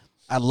times.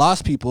 I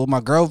lost people.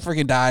 My girl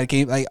freaking died.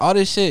 Like all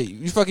this shit.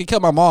 You fucking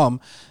killed my mom,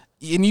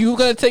 and you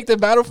gonna take the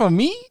battle from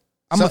me?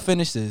 I'm gonna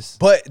finish this.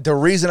 But the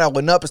reason I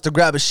went up is to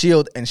grab a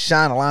shield and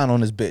shine a line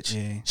on this bitch.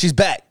 Yeah. She's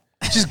back.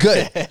 She's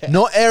good.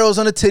 No arrows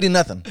on the titty,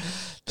 nothing.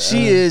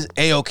 She is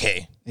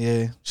A-okay.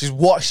 Yeah. She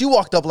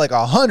walked up like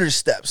 100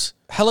 steps.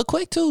 Hella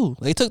quick too.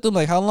 They took them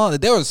like how long?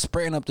 They were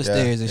sprinting up the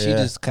stairs and she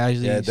just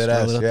casually dead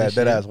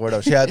ass. Word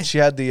up. She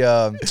had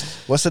the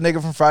what's the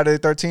nigga from Friday the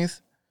 13th?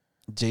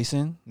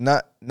 Jason?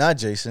 Not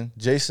Jason.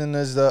 Jason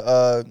is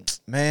the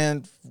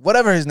man,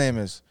 whatever his name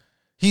is.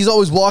 He's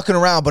always walking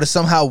around, but it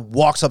somehow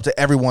walks up to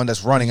everyone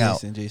that's running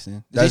out.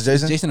 Jason. That's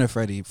Jason? Jason or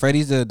Freddy?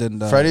 Freddy's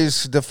the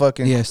Freddy's the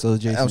fucking... Yeah, so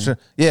Jason. Sure.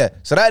 Yeah,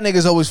 so that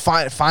nigga's always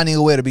finding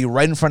a way to be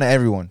right in front of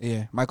everyone.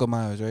 Yeah, Michael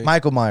Myers, right?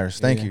 Michael Myers,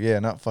 thank you. Yeah,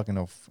 not fucking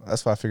no.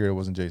 That's why I figured it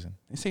wasn't Jason.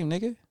 The same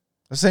nigga?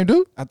 The same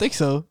dude? I think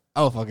so.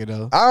 I don't fucking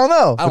know. I don't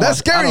know. But that's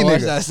scary,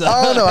 nigga.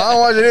 I don't know. I don't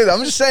watch it either.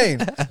 I'm just saying.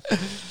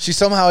 She's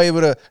somehow able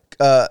to,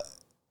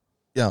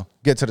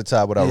 get to the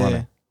top without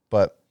running.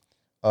 But...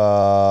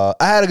 I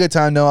had a good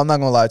time. No, I'm not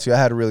gonna lie to you. I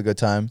had a really good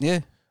time. Yeah.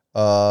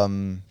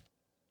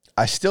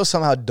 I still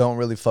somehow don't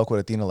really fuck with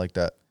Athena like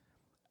that.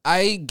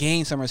 I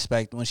gained some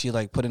respect when she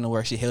like put in the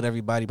work. She healed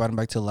everybody, brought him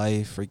back to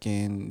life. She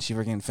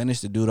freaking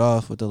finished the dude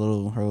off with the her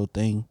little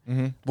thing.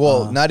 Mm-hmm.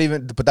 Well, not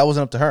even, but that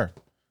wasn't up to her.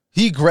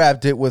 He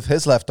grabbed it with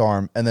his left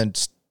arm and then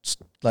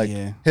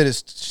hit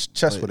his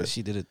chest with it.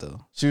 She did it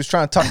though. She was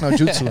trying to tuck no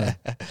jutsu in.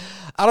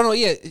 I don't know.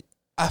 Yeah,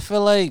 I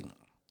feel like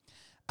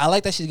I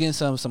like that she's getting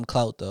some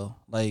clout though.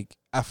 Like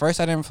at first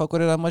I didn't fuck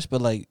with it that much,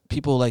 but like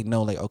people like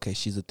know like okay,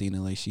 she's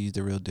Athena, like she's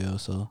the real deal.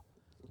 So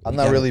I'm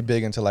not really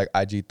big into like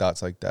IG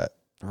thoughts like that.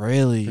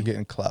 Really, you're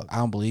getting clout. I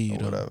don't believe you.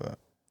 Whatever.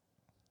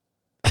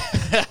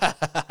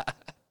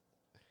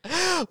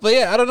 But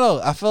yeah, I don't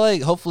know. I feel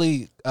like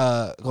hopefully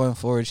going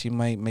forward she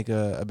might make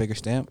a bigger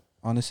stamp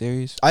on the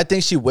series. I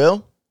think she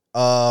will.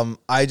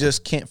 I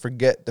just can't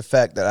forget the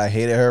fact that I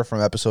hated her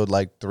from episode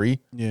like 3.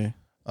 Yeah.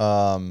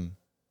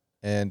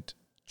 And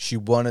she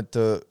wanted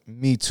to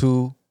Me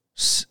Too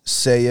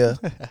Seiya.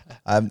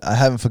 I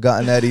haven't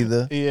forgotten that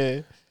either.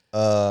 Yeah.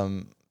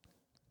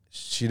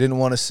 She didn't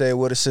want to say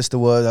what her sister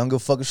was. I don't give a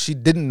fuck if she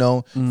didn't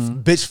know.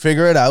 Bitch,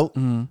 figure it out.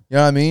 You know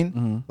what I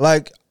mean?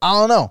 Like, I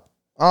don't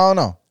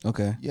know.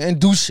 Okay. You didn't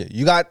do shit.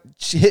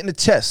 She hit in the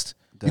chest.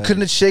 You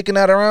couldn't have shaken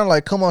that around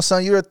like, come on,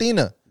 son, you're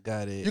Athena.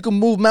 Got it. You can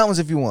move mountains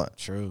if you want.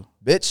 True.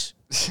 Bitch.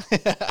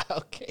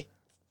 Okay.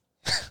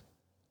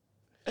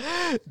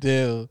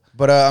 Dude.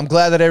 But I'm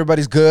glad that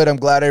everybody's good. I'm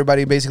glad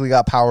everybody basically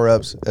got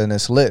power-ups, and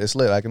it's lit. It's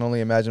lit. I can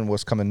only imagine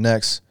what's coming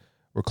next.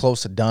 We're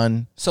close to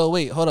done. So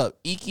wait, hold up.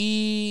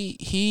 Iki,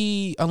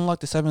 he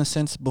unlocked the 7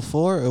 sense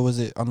before, or was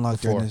it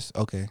unlocked during this?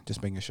 Okay,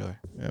 just making sure.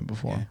 Yeah,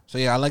 before. Yeah. So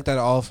yeah, I like that it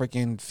all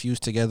freaking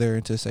fused together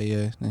into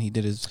Seiya, and he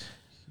did his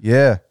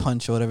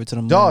punch or whatever to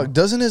the moon. Dog,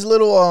 doesn't his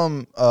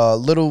little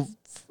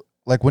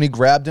like when he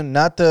grabbed him,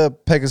 not the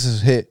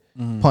Pegasus hit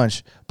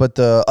punch, but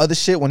the other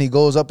shit when he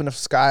goes up in the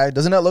sky,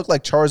 doesn't that look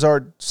like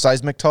Charizard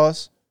seismic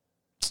toss?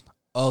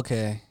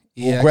 Okay.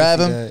 Yeah, we'll grab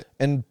him,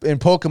 and in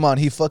Pokemon,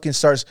 he fucking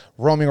starts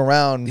roaming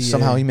around. And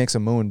somehow he makes a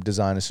moon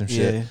design or some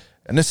shit.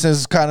 And this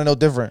is kind of no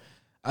different.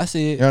 I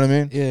see it. You know what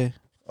I mean?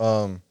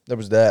 Yeah. There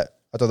was that.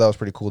 I thought that was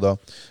pretty cool, though.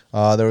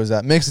 There was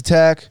that mixed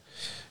attack,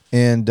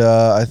 and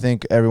I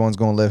think everyone's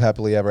going to live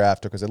happily ever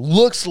after because it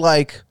looks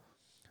like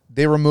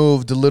they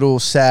removed the little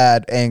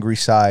sad, angry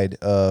side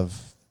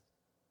of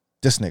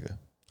this nigga.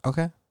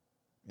 Okay.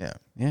 Yeah.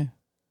 Yeah.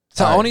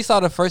 So I only saw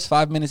the first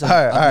 5 minutes of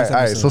all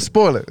right. So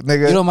spoil it,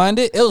 nigga. You don't mind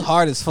it? It was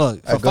hard as fuck.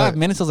 For 5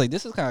 minutes, I was like,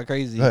 this is kind of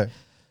crazy.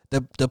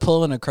 The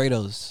pull in of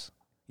Kratos.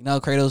 You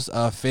know,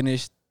 Kratos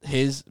finished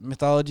his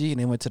mythology and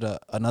they went to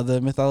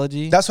another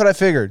mythology. That's what I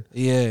figured.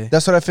 Yeah.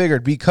 That's what I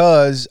figured,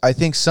 because I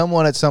think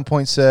someone at some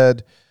point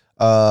said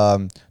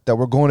that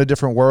we're going to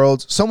different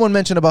worlds. Someone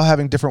mentioned about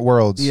having different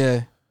worlds.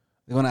 Yeah.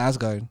 They're going to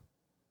Asgard.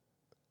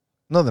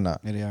 No, they're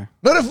not. Yeah, they are.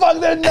 No, the fuck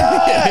they're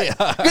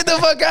not. Get the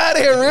fuck out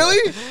of here.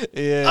 Really?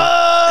 Yeah.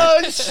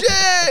 Oh,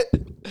 shit.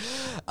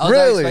 I was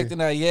Really? not expecting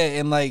that, yeah.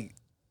 And like,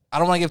 I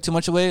don't want to give too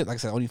much away. Like I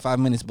said, only 5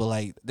 minutes, but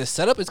like the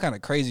setup is kind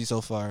of crazy so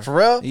far. For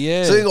real?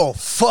 Yeah. So you gonna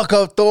fuck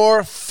up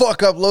Thor,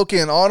 fuck up Loki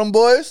and all them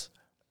boys?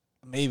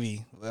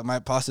 Maybe. That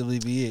might possibly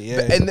be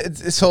it, yeah. And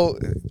so,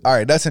 all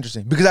right, that's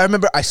interesting. Because I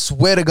remember, I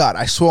swear to God,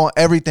 I swore on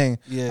everything.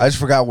 Yeah. I just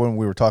forgot when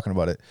we were talking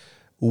about it.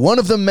 One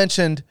of them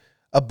mentioned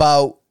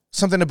about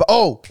something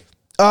about,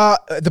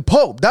 the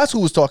Pope. That's who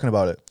was talking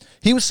about it.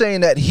 He was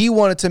saying that he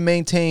wanted to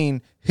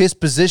maintain his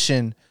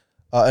position,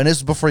 and this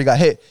was before he got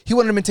hit. He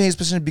wanted to maintain his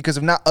position because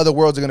if not, other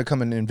worlds are going to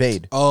come and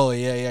invade. Oh,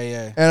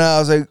 yeah. And I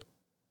was like,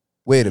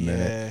 wait a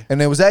minute.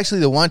 And it was actually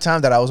the one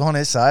time that I was on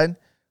his side.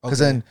 Because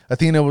then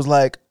Athena was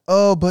like,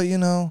 oh, but you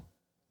know,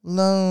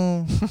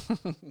 no,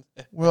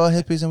 we're all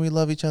hippies and we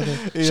love each other.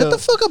 Yeah. Shut the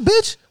fuck up,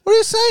 bitch. What are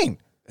you saying?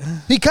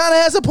 He kind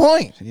of has a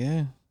point.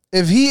 Yeah.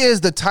 If he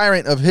is the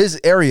tyrant of his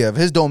area, of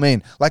his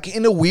domain, like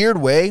in a weird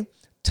way,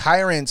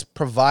 tyrants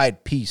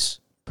provide peace.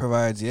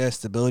 Provides,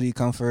 stability,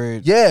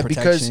 comfort, yeah,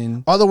 protection.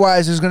 Because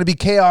otherwise there's going to be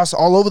chaos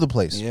all over the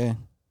place. Yeah.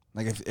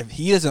 Like if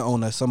he doesn't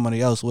own us,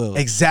 somebody else will.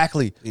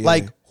 Exactly. Yeah.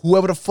 Like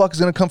whoever the fuck is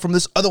going to come from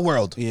this other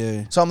world.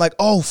 Yeah. So I'm like,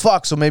 oh,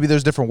 fuck. So maybe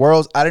there's different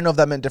worlds. I didn't know if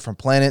that meant different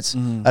planets.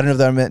 Mm-hmm. I didn't know if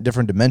that meant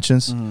different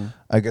dimensions. Mm-hmm.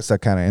 I guess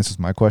that kind of answers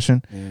my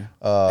question.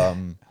 Yeah.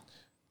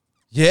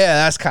 Yeah,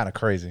 that's kind of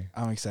crazy.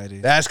 I'm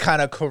excited. That's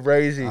kind of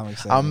crazy. I'm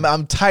excited.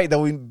 I'm tight that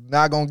we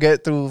not going to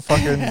get through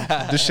fucking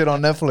this shit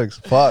on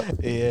Netflix. Fuck.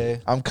 Yeah.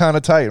 I'm kind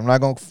of tight. I'm not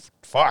going to...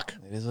 Fuck.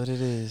 It is what it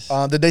is.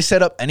 Did they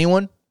set up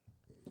anyone?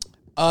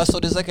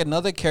 So there's like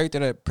another character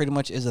that pretty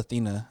much is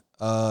Athena.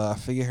 I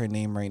forget her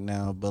name right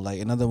now, but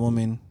like another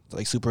woman,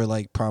 like super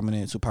like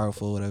prominent, super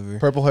powerful, whatever.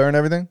 Purple hair and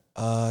everything?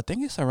 I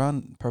think it's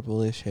around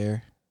purplish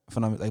hair. If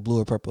I'm not, like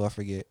blue or purple, I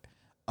forget.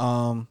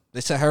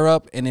 They set her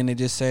up, and then they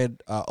just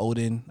said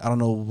Odin. I don't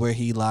know where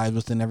he lies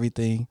within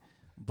everything,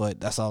 but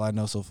that's all I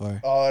know so far.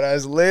 Oh,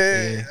 that's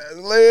lit. Yeah. That's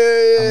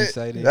lit. I'm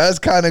excited. That's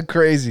kind of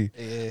crazy.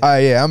 Yeah. All right,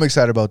 yeah, I'm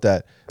excited about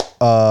that.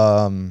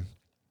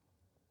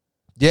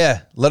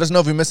 Yeah, let us know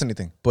if we missed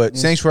anything. But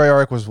Sanctuary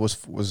arc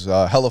was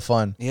hella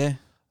fun. Yeah.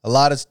 A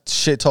lot of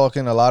shit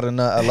talking, a lot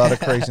of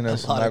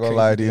craziness. I'm not gonna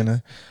lie to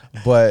you,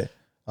 but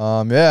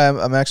yeah,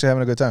 I'm actually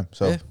having a good time.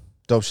 So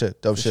dope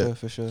shit.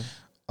 For sure.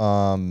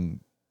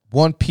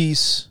 One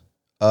Piece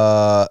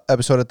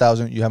episode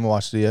 1000. You haven't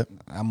watched it yet?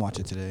 I'm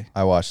watching today.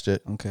 I watched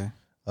it. Okay.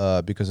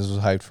 Because this was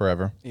hyped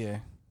forever. Yeah.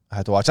 I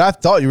had to watch it. I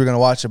thought you were gonna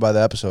watch it by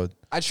the episode.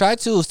 I tried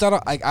to start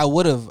off, like I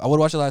would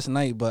watch it last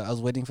night, but I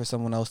was waiting for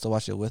someone else to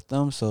watch it with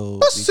them. So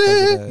That's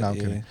it. No, I'm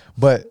kidding.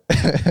 But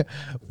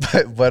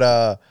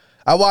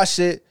I watched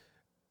it,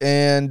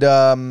 and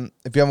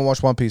if you haven't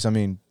watched One Piece, I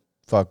mean,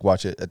 fuck,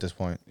 watch it at this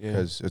point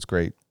because it's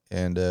great.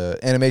 And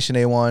animation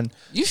A1.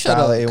 You shut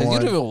up, because you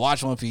didn't even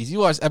watch One Piece. You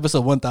watched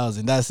episode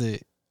 1000. That's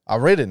it. I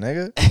read it,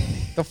 nigga.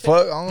 The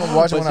fuck? I'm gonna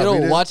watch it when I read it. You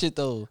don't watch it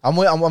though. I'm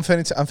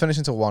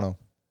finishing till Wano.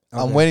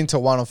 Okay. I'm waiting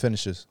till Wano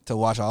finishes to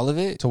watch all of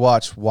it. To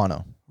watch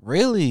Wano.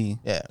 Really?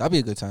 Yeah, that'd be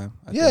a good time.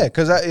 Yeah,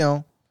 because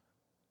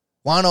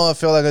Wano, I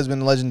feel like has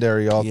been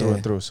legendary all through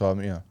and through. So I'm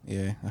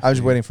I'm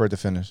just waiting for it to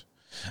finish.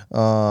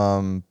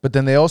 But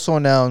then they also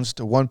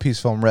announced a One Piece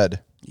film Red.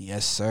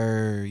 Yes,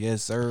 sir.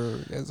 Yes, sir.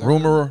 Yes, sir.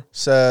 Rumor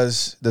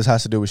says this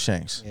has to do with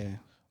Shanks. Yeah.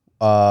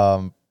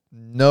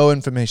 No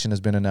information has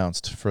been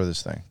announced for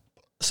this thing.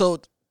 So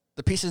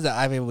the pieces that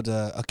I've been able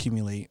to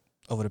accumulate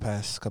over the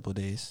past couple of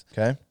days.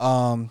 Okay.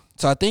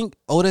 So I think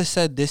Oda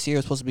said this year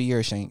was supposed to be year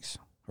of Shanks,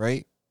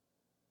 right?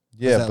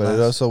 Yeah, but it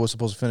also was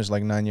supposed to finish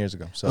like 9 years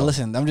ago. So but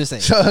listen, I'm just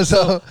saying.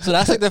 So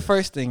that's like the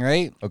first thing,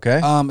 right? Okay.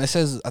 I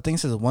think it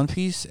says One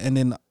Piece, and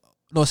then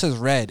it says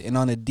Red, and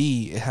on the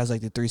D it has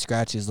like the 3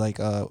 scratches like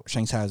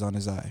Shanks has on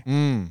his eye.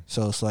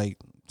 So it's like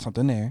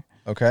something there.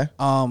 Okay.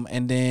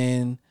 And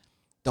then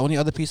the only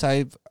other piece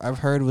I've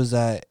heard was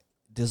that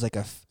there's like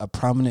a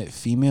prominent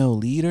female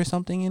lead or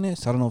something in it.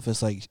 So I don't know if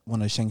it's like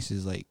one of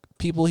Shanks's like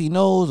people he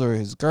knows or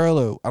his girl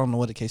or I don't know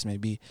what the case may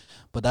be.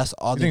 But that's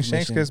all. You think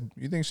Shanks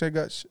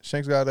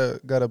got a?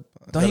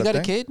 Don't he got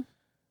a kid?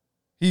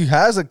 He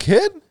has a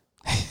kid.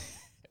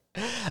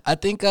 I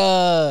think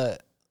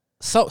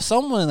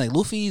someone like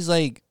Luffy's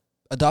like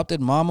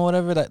adopted mom or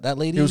whatever that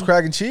lady. He was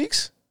cracking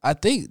cheeks. I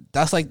think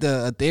that's like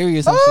the theory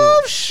or some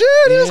shit.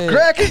 He's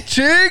cracking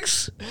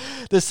cheeks.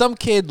 There's some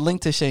kid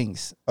linked to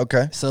Shanks.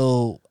 Okay.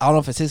 So I don't know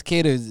if it's his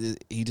kid or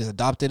he just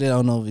adopted it. I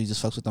don't know if he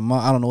just fucks with the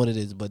mom. I don't know what it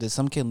is, but there's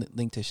some kid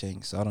linked to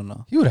Shanks. So I don't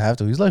know. He would have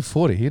to. He's like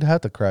 40. He'd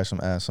have to crack some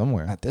ass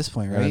somewhere. At this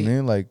point, right? You know what I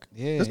mean? Like,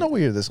 there's no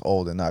way you're this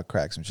old and not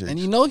crack some shit. And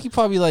he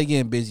probably like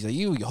getting busy. Like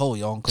you hold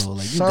your uncle.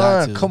 Like you son,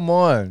 got to. Come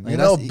on. Like, you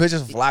know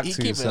bitches flock to you.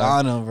 Keep son. it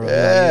on him, bro.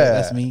 Yeah.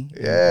 That's me.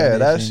 Yeah,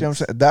 that's what I'm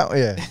saying.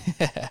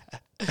 Yeah.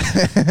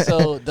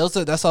 So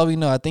that's all we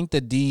know. I think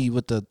the D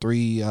with the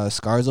 3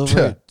 scars over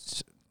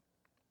it.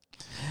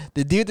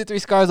 The dude with the 3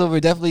 scars over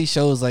definitely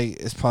shows like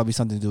it's probably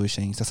something to do with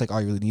Shanks. That's like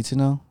all you really need to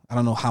know. I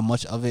don't know how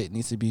much of it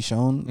needs to be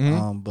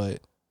shown,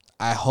 but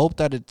I hope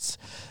that it's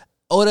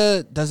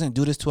Oda doesn't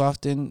do this too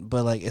often,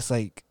 but like it's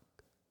like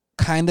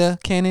kinda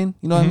canon.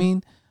 You know what I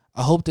mean?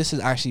 I hope this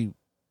is actually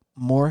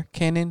more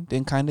canon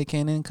than kinda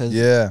canon, because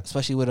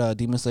especially with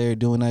Demon Slayer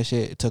doing that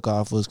shit, it took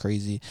off, it was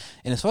crazy,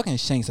 and it's fucking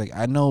Shanks. Like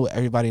I know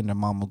everybody and their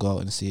mom will go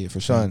out and see it for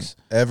Shanks.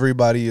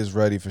 Everybody is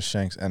ready for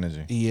Shanks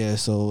energy. Yeah,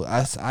 so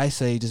I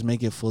say just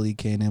make it fully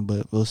canon,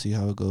 but we'll see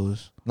how it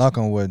goes. Knock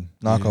on wood.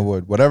 Knock on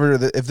wood. Whatever.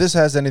 If this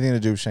has anything to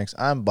do with Shanks,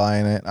 I'm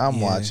buying it.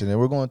 I'm watching it.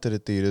 We're going to the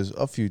theaters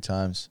a few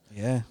times.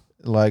 Yeah.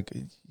 Like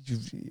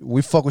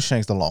we fuck with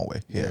Shanks the long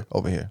way here,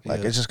 over here. Like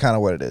it's just kind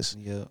of what it is.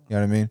 Yeah. You know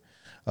what I mean?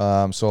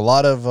 So a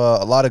lot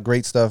of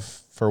great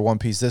stuff for One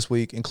Piece this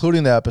week,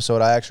 including the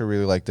episode. I actually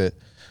really liked it.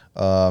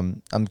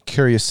 I'm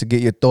curious to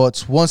get your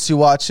thoughts. Once you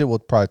watch it, we'll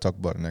probably talk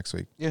about it next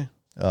week. Yeah.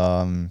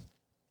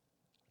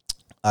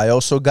 I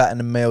also got in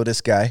the mail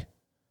this guy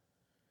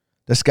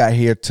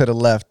here to the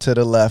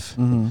left.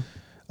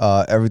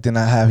 Everything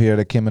I have here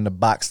that came in the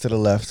box to the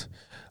left.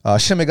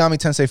 Shin Megami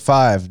Tensei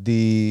 5,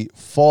 the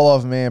Fall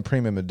of Man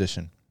Premium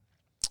Edition.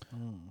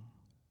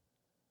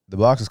 The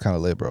box is kind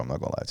of lit, bro. I'm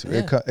not gonna lie to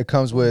you. It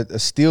comes with a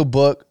steel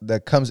book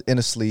that comes in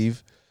a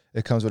sleeve.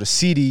 It comes with a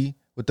CD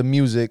with the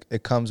music.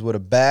 It comes with a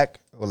back,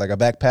 or like a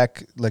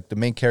backpack. Like the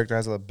main character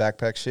has a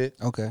backpack shit.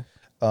 Okay. You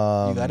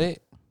got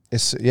it?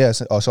 It's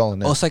all in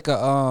there. Oh, it's like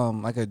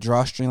a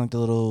drawstring, like the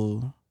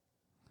little.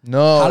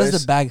 No. How does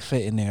the bag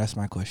fit in there? That's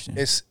my question.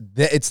 It's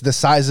the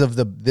size of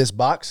this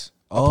box.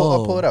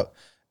 I'll pull it out.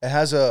 It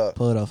has a.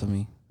 Pull it out for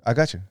me. I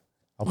got you.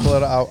 I'll pull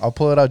it out. I'll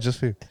pull it out just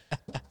for you.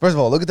 First of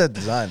all, look at that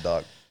design,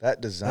 dog. That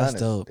design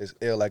is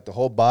ill. Like the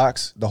whole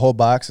box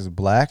is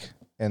black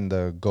and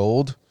the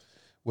gold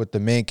with the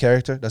main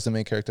character. That's the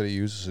main character they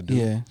use as a dude.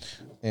 Yeah.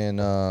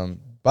 And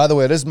by the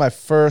way, this is my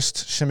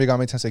first Shin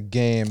Megami Tensei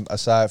game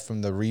aside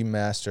from the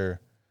remaster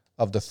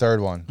of the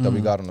third one that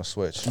we got on the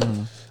Switch,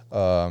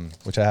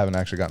 which I haven't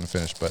actually gotten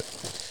finished. But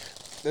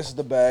this is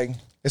the bag.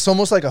 It's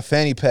almost like a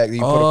fanny pack that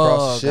you put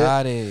across the shit.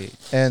 Got it.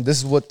 And this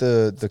is what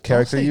the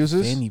character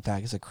uses. Fanny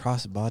pack. It's a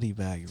cross-body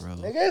bag, bro.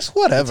 I guess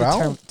whatever.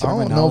 I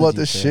don't know about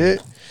this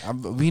shit.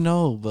 We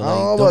know, but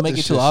like, don't make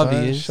it too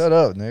obvious. Shut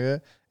up,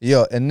 nigga.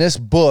 Yo, in this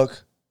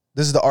book,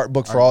 this is the art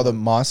book for all the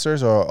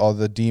monsters or all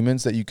the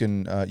demons that you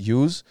can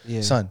use.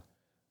 Yeah. Son,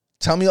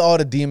 tell me all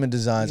the demon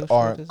designs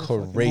aren't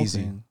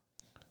crazy.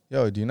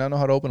 Yo, do you not know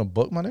how to open a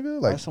book, my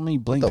nigga? Like, so many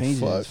blank pages.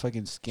 It's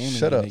fucking scamming.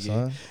 Shut up,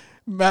 son.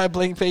 Mad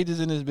blank pages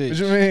in this bitch. What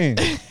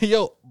you mean?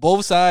 Yo,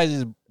 both sides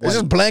is white. It's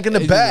just blank in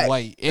the back.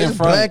 White. It's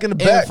blank in the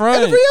back. What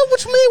you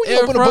mean? When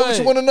you open a book, what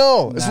you want to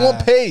know? It's one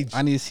page.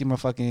 I need to see my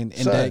fucking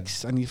index.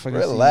 Son, I need to fucking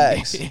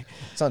relax.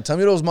 Son, tell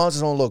me those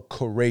monsters don't look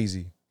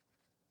crazy.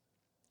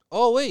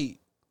 Oh, wait.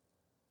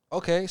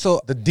 Okay,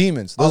 so the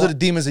demons. Those are the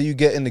demons that you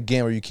get in the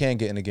game or you can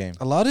get in the game.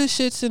 A lot of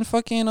shit's in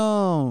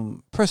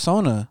fucking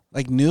Persona.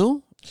 Like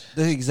new.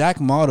 The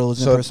exact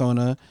models in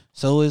Persona.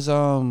 So is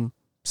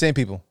same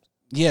people.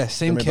 Yeah,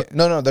 same.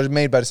 No, they're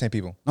made by the same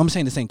people. I'm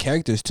saying the same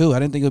characters too. I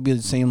didn't think it would be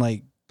the same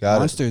like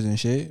monsters and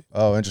shit.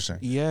 Oh, interesting.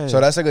 Yeah. So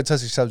that's like a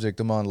touchy subject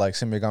among like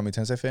Shin Megami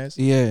Tensei fans.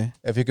 Yeah.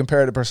 If you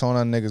compare it to Persona,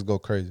 niggas go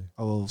crazy.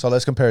 Oh. So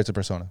let's compare it to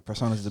Persona.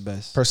 Persona's the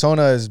best.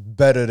 Persona is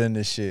better than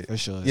this shit. For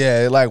sure.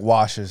 Yeah, it like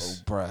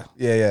washes. Oh, bruh.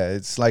 Yeah.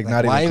 It's like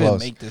not even close. Why even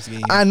make this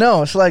game? I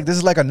know. It's like this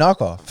is like a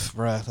knockoff.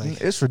 Bruh.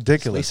 Like, it's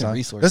ridiculous.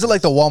 This is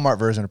like the Walmart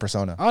version of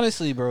Persona.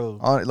 Honestly, bro.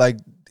 Like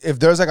if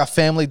there's like a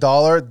Family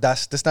Dollar,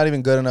 that's not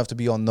even good enough to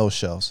be on those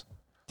shelves.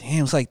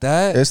 Damn, it's like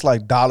that. It's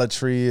like Dollar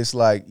Tree. It's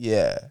like,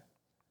 yeah.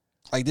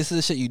 Like this is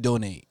the shit you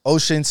donate.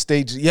 Ocean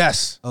Stage.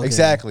 Yes,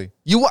 exactly.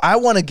 I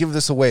want to give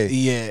this away.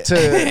 Yeah. To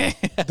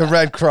the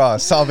Red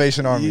Cross,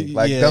 Salvation Army.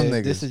 Like them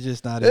niggas. This is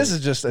just not. This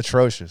is just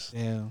atrocious.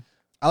 Yeah.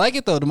 I like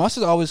it though. The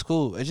monsters are always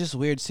cool. It's just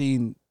weird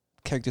seeing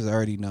characters I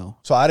already know.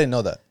 So I didn't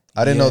know that.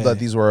 I didn't know that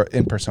these were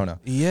in Persona.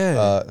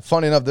 Yeah.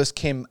 Funny enough, this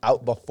came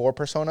out before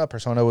Persona.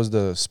 Persona was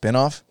the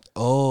spinoff.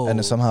 Oh. And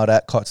then somehow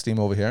that caught steam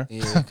over here.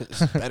 Yeah,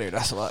 it's better.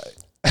 That's why.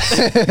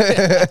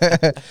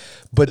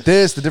 But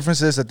the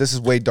difference is that this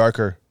is way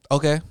darker.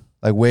 Okay.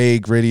 Like way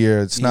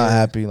grittier. It's not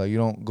happy. Like you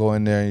don't go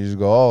in there and you just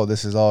go, oh,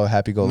 this is all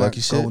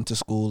happy-go-lucky shit. Going to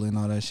school and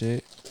all that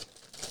shit.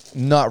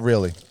 Not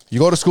really. You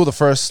go to school the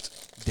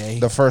first day,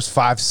 the first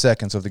 5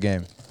 seconds of the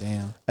game.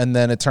 Damn. And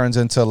then it turns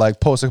into like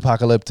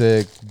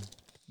post-apocalyptic,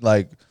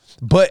 like,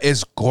 but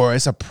it's gore.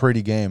 It's a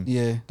pretty game.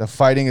 Yeah. The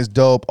fighting is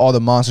dope. All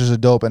the monsters are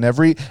dope. And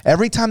every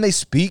time they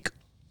speak,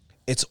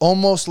 it's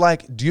almost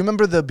like, do you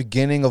remember the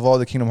beginning of all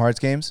the Kingdom Hearts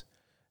games?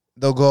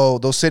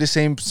 They'll say the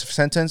same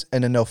sentence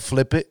and then they'll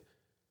flip it,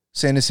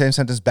 saying the same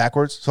sentence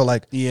backwards. So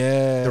like,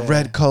 the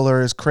red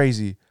color is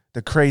crazy.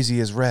 The crazy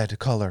is red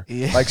color.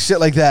 Yeah. Like shit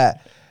like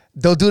that.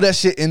 They'll do that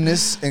shit in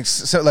this,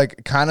 so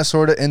like kind of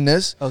sort of in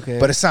this. Okay.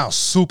 But it sounds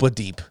super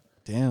deep.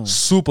 Damn.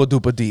 Super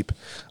duper deep.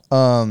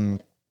 And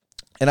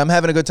I'm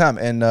having a good time.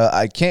 And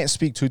I can't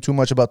speak too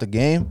much about the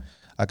game.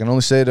 I can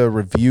only say the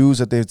reviews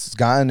that it's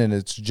gotten, and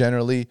it's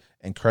generally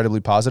incredibly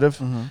positive,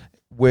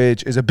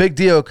 which is a big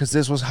deal because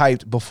this was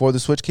hyped before the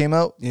Switch came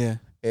out. Yeah.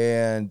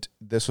 and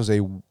this was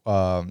a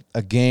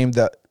game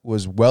that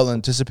was well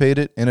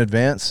anticipated in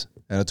advance,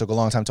 and it took a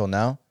long time till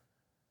now.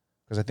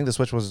 Because I think the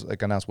Switch was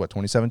like announced,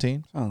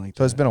 2017?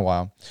 So it's been a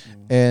while.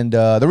 And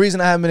the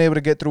reason I haven't been able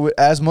to get through it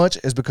as much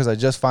is because I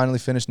just finally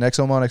finished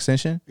Nexomon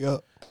Extension.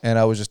 Yep. And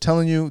I was just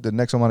telling you, the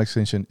Nexomon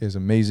Extension is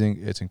amazing.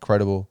 It's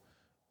incredible.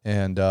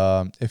 And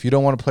if you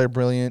don't want to play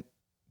Brilliant,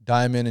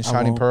 Diamond, and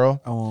Shining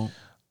Pearl. I won't.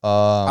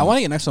 I want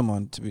to get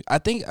Nexomon to be. I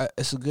think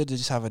it's good to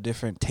just have a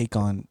different take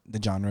on the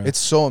genre. It's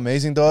so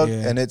amazing, dog.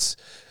 Yeah. And it's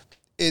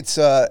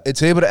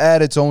able to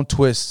add its own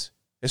twist.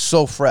 It's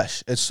so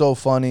fresh. It's so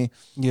funny.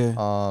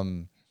 Yeah.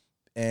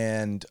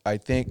 And I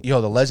think, the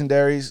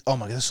legendaries, oh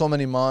my God, there's so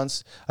many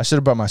mons. I should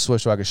have brought my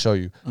Switch so I could show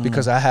you.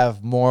 Because I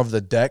have more of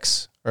the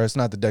decks, or it's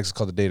not the decks, it's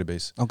called the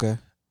database. Okay.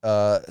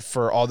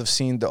 For all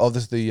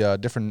the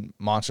different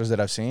monsters that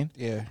I've seen.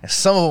 Yeah. And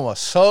some of them are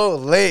so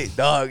late,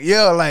 dog.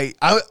 Like,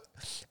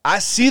 I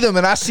see them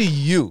and I see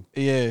you.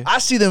 Yeah. I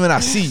see them and I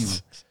see you.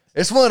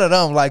 It's one of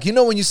them. Like,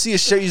 when you see a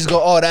shirt, you just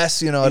go, oh, that's,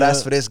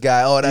 that's for this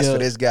guy. Oh, that's for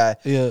this guy.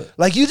 Yeah.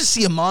 Like, you just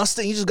see a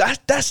monster and you just go,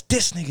 that's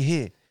this nigga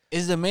here.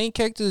 Is the main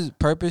character's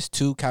purpose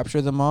to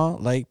capture them all,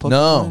 like Pokemon?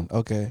 No.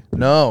 Okay.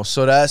 No.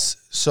 So it's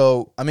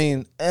so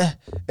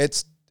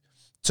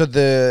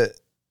the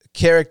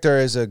character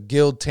is a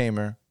guild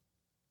tamer,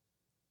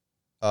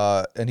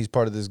 and he's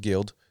part of this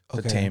guild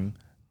to tame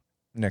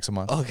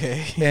Nexomon.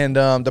 Okay. And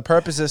the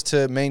purpose is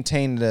to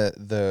maintain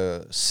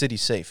the city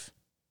safe.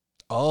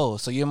 Oh,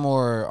 so you're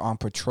more on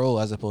patrol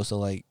as opposed to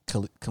like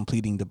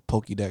completing the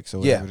Pokédex or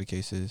whatever the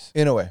case is.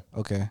 In a way.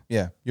 Okay.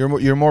 Yeah.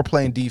 You're more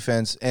playing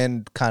defense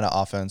and kind of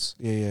offense.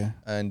 Yeah.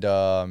 And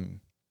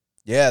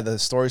the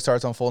story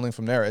starts unfolding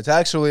from there. It's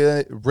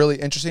actually really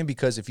interesting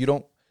because if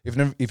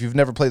you've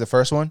never played the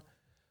first one,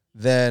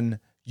 then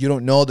you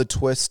don't know the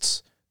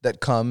twists that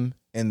come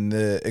in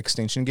the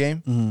Extinction game.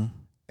 Mm-hmm.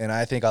 And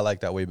I think I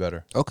like that way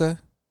better. Okay.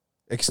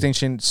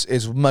 Extinction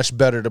is much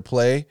better to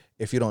play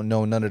if you don't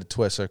know none of the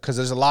twists. Because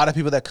there's a lot of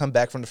people that come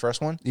back from the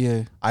first one.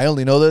 Yeah. I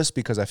only know this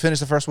because I finished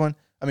the first one.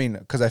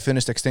 Because I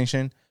finished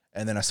Extinction,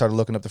 and then I started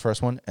looking up the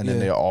first one, and then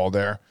they're all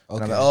there. Okay.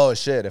 And I'm like, oh,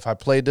 shit, if I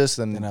played this,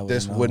 then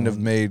this wouldn't have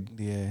made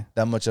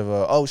that much of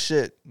a, oh,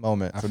 shit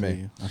moment for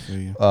me. I feel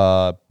you.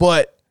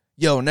 But,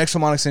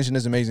 Nexomon Extinction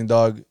is amazing,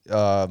 dog.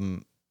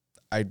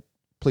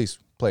 Please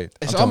play it.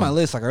 It's on my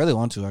list. Like, I really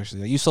want to,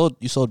 actually. Like, you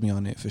sold me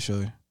on it, for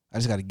sure. I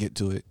just got to get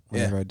to it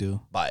whenever I do.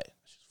 Buy it.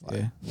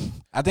 Yeah.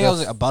 I think I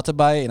was about to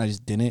buy it and I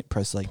just didn't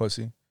press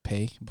pussy.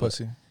 Pay.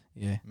 Pussy.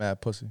 Yeah.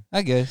 Mad pussy.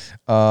 I guess.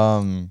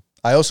 I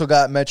also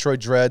got Metroid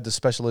Dread, the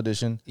special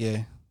edition.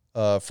 Yeah.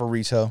 For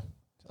retail.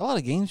 A lot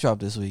of games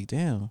dropped this week.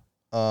 Damn.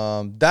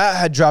 That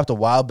had dropped a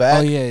while back.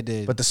 Oh yeah, it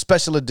did. But the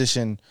special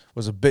edition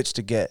was a bitch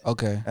to get.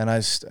 Okay. And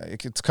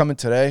it's coming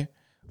today.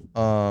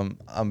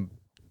 I'm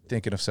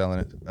thinking of selling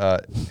it.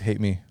 Hate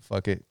me.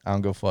 Fuck it. I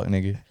don't go fuck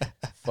nigga.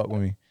 Fuck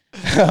with me.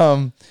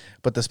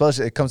 But the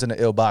special, it comes in the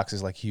ill box.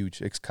 It's like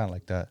huge. It's kind of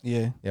like that.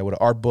 Yeah. Yeah, with an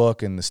art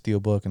book and the steel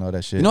book and all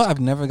that shit. You know,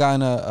 I've never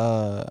gotten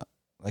a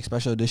like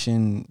special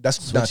edition.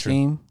 That's Switch not true.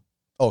 Game.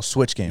 Oh,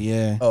 Switch game.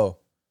 Yeah. Oh,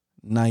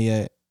 not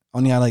yet.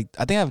 Only I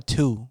think I have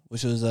two,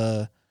 which was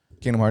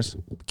Kingdom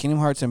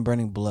Hearts and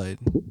Burning Blood.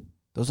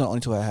 Those are the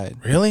only two I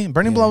had. Really?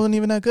 Burning Blood wasn't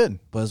even that good.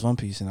 But it's One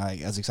Piece, and I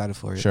was excited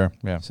for it. Sure.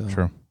 Yeah. So,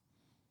 true.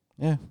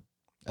 Yeah.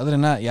 Other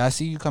than that, I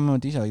see you coming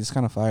with these. Like, it's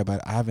kind of fire,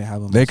 but I haven't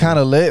had them. They kind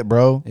of lit,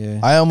 bro.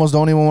 Yeah. I almost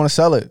don't even want to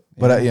sell it,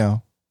 but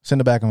it's in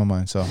the back of my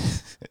mind. So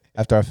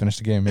after I finish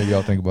the game, maybe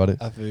I'll think about it.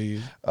 I feel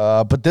you.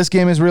 But this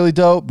game is really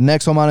dope.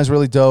 Nexomon is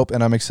really dope,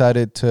 and I'm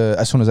excited to,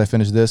 as soon as I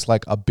finish this,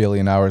 like a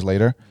billion hours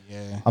later,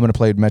 I'm gonna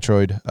play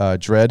Metroid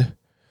Dread,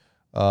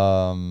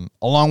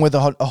 along with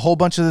a whole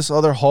bunch of this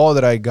other haul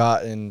that I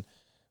got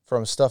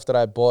from stuff that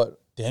I bought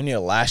damn near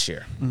last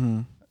year.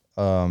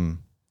 Mm-hmm.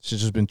 It's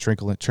just been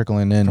trickling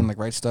in from like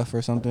Right Stuff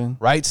or something.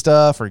 Right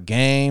Stuff or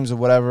games or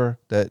whatever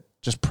that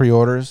just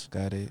pre-orders.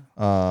 Got it.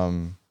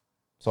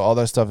 So all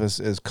that stuff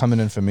is coming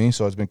in for me.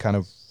 So it's kind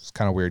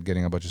of weird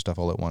getting a bunch of stuff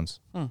all at once.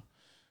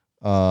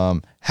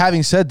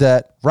 Having said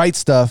that, Right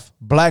Stuff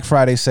Black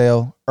Friday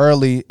sale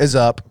early is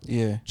up.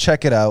 Yeah,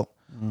 check it out.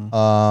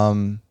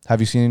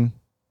 Have you seen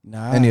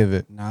any of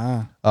it?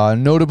 Nah.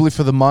 Notably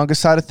for the manga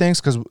side of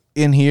things, because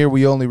in here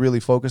we only really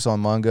focus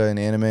on manga and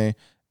anime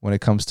when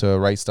it comes to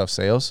Right Stuff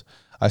sales.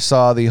 I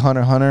saw the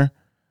Hunter x Hunter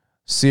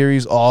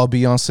series all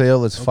be on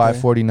sale. It's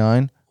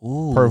 $5.49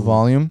 per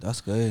volume.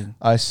 That's good.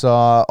 I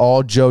saw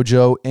all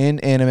JoJo in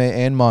anime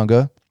and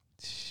manga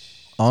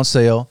on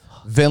sale.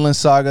 Vinland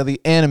Saga,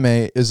 the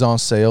anime, is on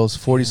sale. It's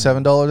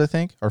 $47, I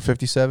think, or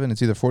 $57.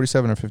 It's either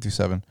 $47 or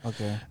 $57.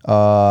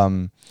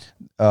 Okay.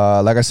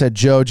 Like I said,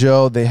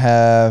 JoJo, they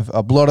have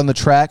Blood on the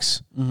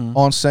Tracks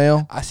on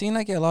sale. I seen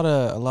like a lot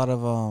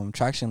of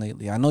traction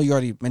lately. I know you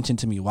already mentioned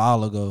to me a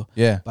while ago.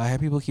 Yeah. But I heard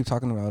people keep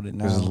talking about it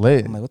now. It's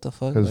lit. I'm like, what the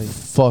fuck? It's like,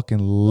 fucking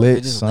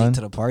lit, just son. late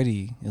to the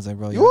party. It's like,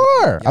 bro, you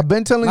are. I've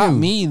been telling you. Not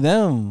me,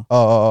 them.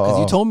 Oh. Because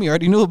you told me, I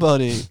already knew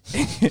about it.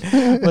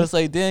 But it's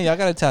like, damn, y'all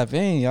gotta tap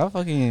in. Y'all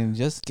fucking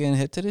just getting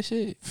hit to this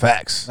shit.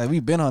 Facts. Like,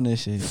 we've been on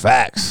this shit.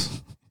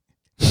 Facts.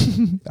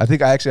 I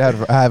think I actually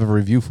have a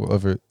review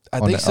of it. I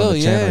think so.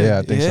 Yeah,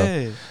 I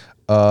think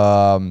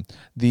so.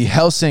 The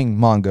Hellsing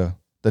manga,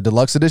 the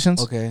deluxe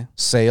editions. Okay.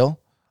 Sale.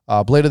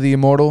 Blade of the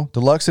Immortal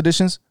deluxe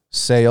editions.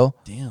 Sale.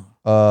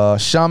 Damn.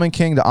 Shaman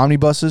King, the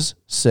omnibuses.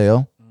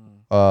 Sale.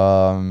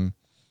 Let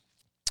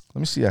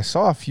me see. I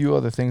saw a few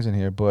other things in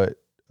here, but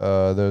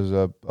there's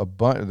a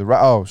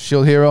bunch.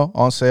 Shield Hero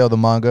on sale. The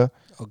manga.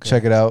 Okay.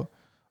 Check it out.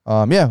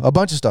 A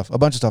bunch of stuff.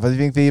 I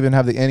think they even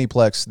have the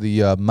Aniplex,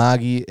 the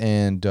Magi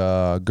and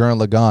Gurren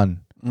Lagann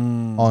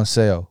on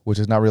sale, which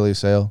is not really a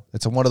sale.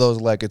 It's one of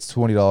those like it's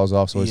 $20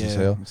 off, so it's a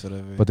sale.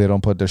 But they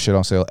don't put their shit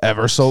on sale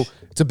ever, so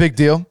it's a big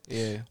deal.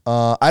 Yeah.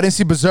 I didn't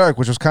see Berserk,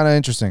 which was kind of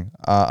interesting.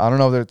 I don't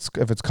know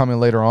if it's coming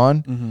later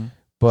on,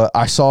 but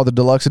I saw the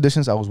deluxe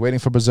editions. I was waiting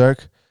for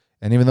Berserk,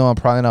 and even though I'm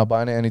probably not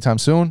buying it anytime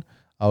soon,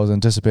 I was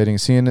anticipating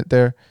seeing it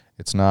there.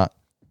 It's not,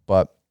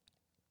 but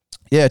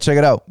yeah, check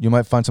it out. You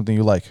might find something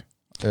you like.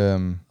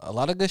 A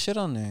lot of good shit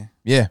on there.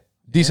 Yeah.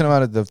 Decent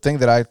amount of the thing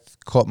that I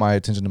caught my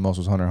attention the most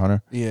was Hunter x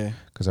Hunter. Yeah.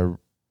 Because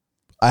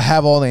I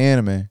have all the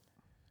anime. And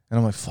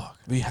I'm like, fuck.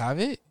 We have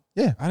it?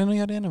 Yeah. I didn't know you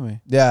had anime.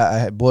 Yeah, I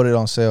had bought it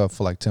on sale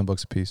for like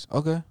 $10 a piece.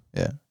 Okay.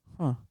 Yeah.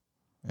 Huh.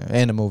 Yeah.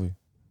 And the movie.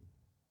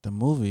 The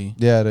movie?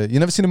 Yeah. You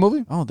never seen the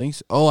movie? I don't think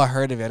so. Oh, I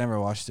heard of it. I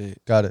never watched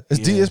it. Got it.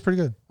 It's pretty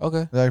good.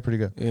 Okay. It's actually pretty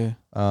good. Yeah.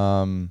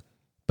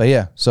 But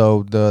yeah,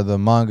 so the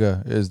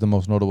manga is the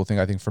most notable thing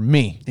I think for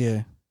me.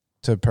 Yeah.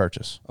 To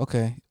purchase.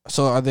 Okay.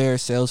 So are there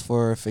sales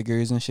for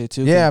figures and shit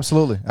too? Yeah,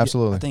 absolutely.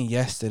 Absolutely. I think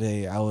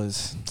yesterday I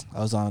was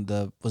on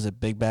was it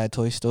Big Bad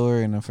Toy Store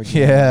and I forget.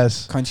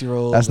 Yes.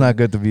 Crunchyroll. That's not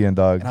good to be in,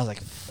 dog. And I was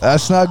like, fuck.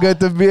 That's not good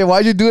to be in.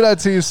 Why'd you do that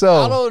to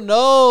yourself? I don't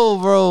know,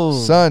 bro.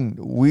 Son,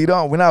 we're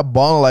not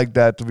balling like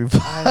that to be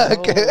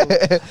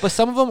But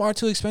some of them are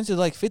too expensive,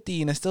 like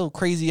 50, and it's still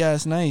crazy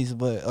ass nice,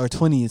 or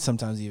 20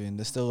 sometimes even.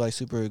 They're still like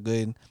super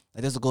good.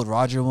 Like there's a Gold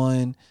Roger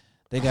one.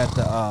 They got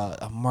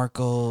the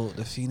Marco,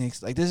 the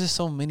Phoenix. Like there's just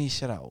so many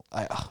shit out.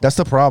 That's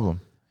the problem.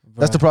 Bruh.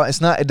 That's the problem.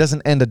 It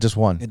doesn't end at just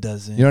one. It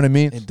doesn't. You know what I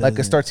mean? Like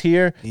it starts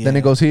here, then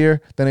it goes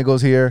here, then it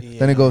goes here,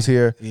 then it goes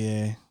here.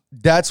 Yeah.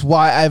 That's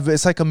why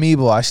it's like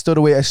Amiibo. I stood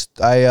away.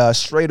 I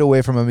strayed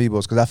away from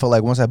Amiibos because I felt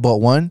like once I bought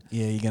one,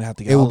 you're gonna have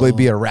to get it would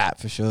be a wrap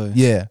for sure.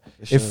 Yeah.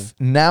 For sure. If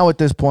now at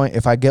this point,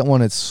 if I get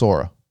one, it's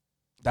Sora.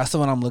 That's the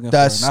one I'm looking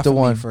That's for. Not the for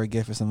one me, for a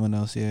gift for someone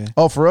else. Yeah.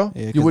 Oh, for real?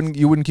 Yeah, you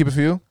wouldn't keep it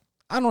for you?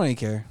 I don't really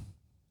care.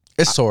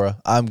 It's Sora.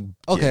 I'm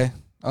okay.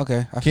 Yeah.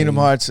 Okay. Kingdom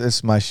Hearts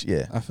is my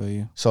I feel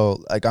you.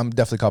 So like I'm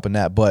definitely copping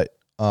that, but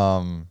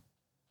I'm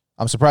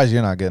surprised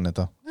you're not getting it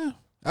though. Yeah.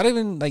 I don't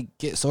even like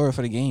get Sora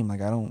for the game.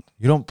 Like I don't.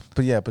 You don't.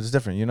 But yeah, but it's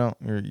different. You're not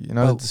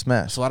into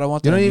Smash. So I don't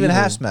want. You don't even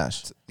have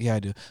Smash. Yeah, I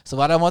do. So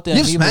I don't want the. You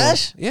have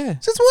Smash? Yeah.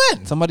 Since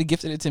when? Somebody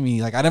gifted it to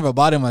me. Like I never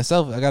bought it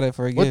myself. I got it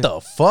for a gift. What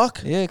the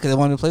fuck? Yeah, because they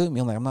wanted to play with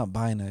me. I'm like, I'm not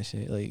buying that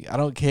shit. Like I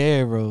don't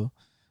care, bro.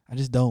 I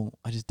just don't.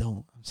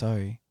 I'm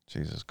sorry.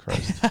 Jesus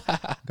Christ.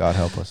 God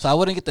help us. So I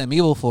wouldn't get the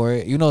amiibo for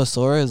it. You know,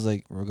 Sora is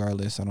like,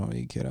 regardless, I don't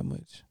really care that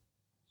much.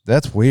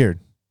 That's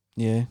weird.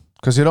 Yeah.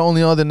 Because you're the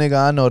only other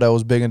nigga I know that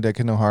was big into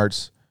Kingdom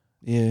Hearts.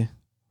 Yeah.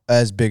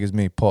 As big as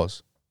me.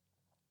 Pause.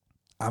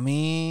 I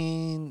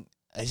mean,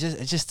 it's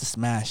just the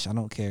Smash. I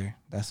don't care.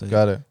 That's what.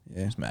 Got it.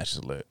 Yeah. Smash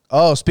is lit.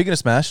 Oh, speaking of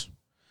Smash,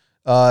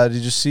 did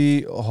you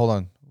see? Oh, hold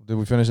on. Did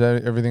we finish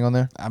everything on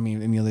there? I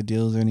mean, any other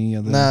deals or any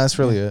other? Nah, that's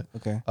really it.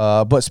 Okay.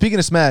 But speaking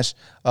of Smash,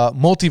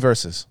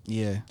 Multiversus.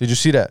 Yeah. Did you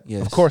see that?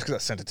 Yes. Of course, because I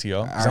sent it to you.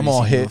 I'm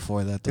all hit.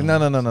 Before that,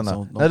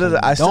 no.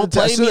 I sent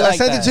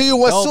it to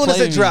you as soon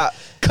as it dropped.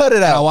 Cut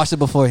it out. I watched it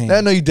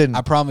beforehand. No, you didn't.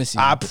 I promise you.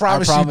 I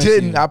promise you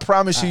didn't. I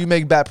promise you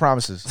make bad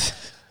promises.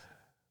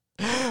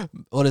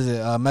 What is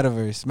it?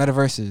 Metaversus.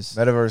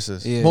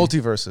 Yeah.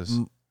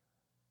 Multiversus.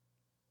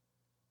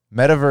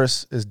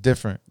 Metaverse is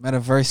different.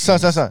 Metaverse.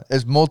 Son.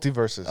 It's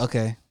multiverses.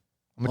 Okay.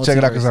 I'm gonna check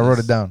it out because I wrote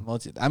it down.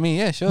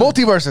 Yeah, sure.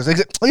 Multiverses.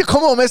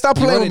 Come on, man. Stop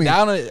playing with me.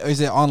 Down or is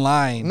it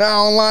online? No,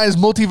 online is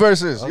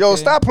multiverses. Okay. Yo,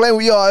 stop playing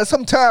with y'all.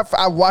 Sometimes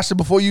I watched it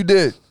before you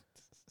did.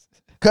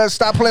 Cause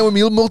stop playing with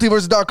me.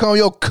 Multiverse.com.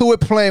 Yo, quit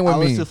playing with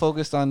me. I was too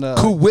focused on the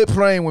quit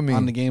playing with me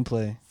on the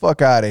gameplay.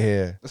 Fuck out of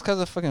here. It's because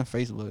of fucking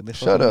Facebook. They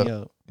shut up. Me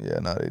up. Yeah,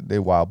 no, they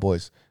wild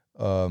boys.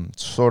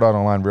 Sword Art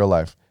Online, real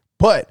life.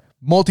 But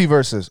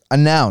Multiverses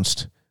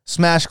announced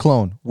Smash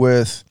clone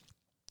with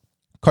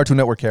Cartoon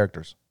Network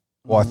characters.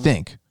 Well, I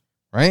think,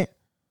 right?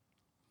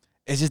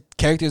 It's just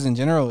characters in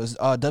general. It's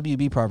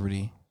WB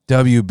property.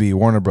 WB,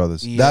 Warner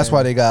Brothers. Yeah. That's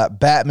why they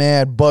got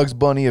Batman, Bugs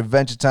Bunny,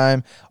 Adventure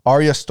Time,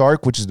 Arya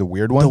Stark, which is the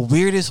weird one. The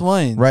weirdest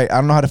one. Right. I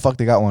don't know how the fuck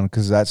they got one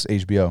because that's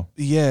HBO.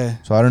 Yeah.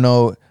 So I don't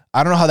know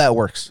how that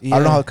works. Yeah. I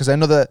don't know how, because I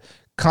know that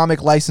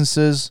comic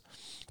licenses,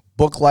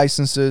 book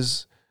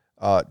licenses,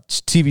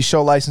 TV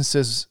show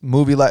licenses,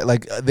 movie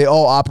like they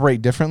all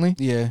operate differently.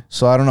 Yeah.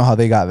 So I don't know how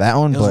they got that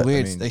one. It was but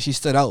weird. I mean, like she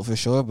stood out for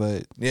sure,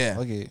 but yeah.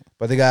 Okay.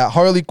 But they got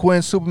Harley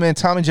Quinn, Superman,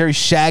 Tom and Jerry,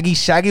 Shaggy.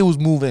 Shaggy was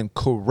moving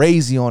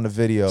crazy on the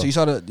video. So you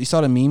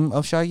saw the meme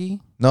of Shaggy?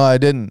 No, I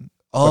didn't.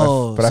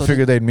 Oh, but I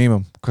figured they'd meme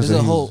him because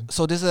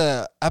there's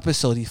a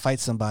episode he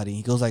fights somebody.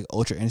 He goes like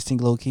Ultra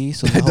Instinct low key.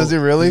 So does it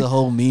really? There's a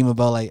whole meme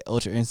about like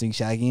Ultra Instinct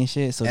Shaggy and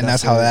shit. So and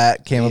that's how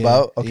that came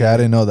about. Okay, I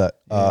didn't know that.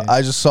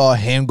 I just saw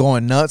him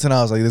going nuts, and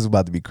I was like, "This is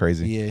about to be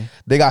crazy." Yeah,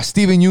 they got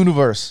Steven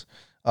Universe.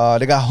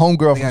 They got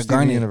Homegirl from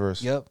Steven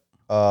Universe. Yep.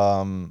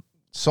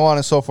 So on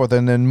and so forth,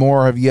 and then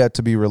more have yet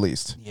to be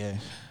released. Yeah.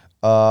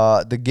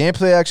 The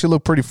gameplay actually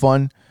looked pretty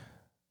fun,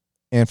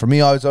 and for me,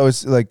 I was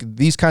always like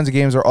these kinds of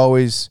games are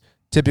always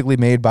typically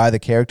made by the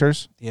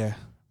characters. Yeah.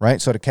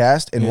 Right? So the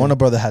cast, and Warner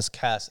Brother has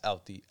cast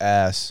out the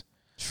ass.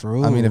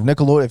 True. I mean,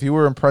 if you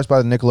were impressed by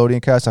the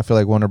Nickelodeon cast, I feel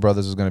like Warner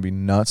Brothers is going to be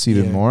nuts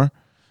even more,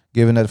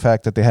 given the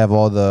fact that they have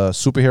all the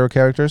superhero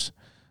characters.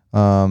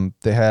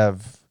 They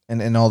have,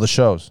 and all the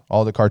shows,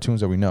 all the cartoons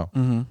that we know.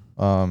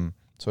 Mm-hmm.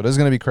 So this is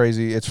going to be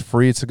crazy. It's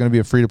free. It's going to be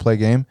a free-to-play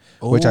game,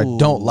 which I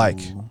don't like.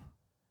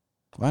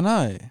 Why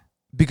not?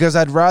 Because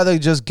I'd rather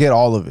just get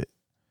all of it.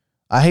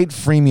 I hate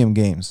freemium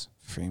games.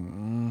 You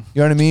know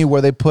what I mean?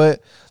 Where they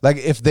put, like,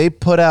 if they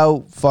put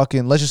out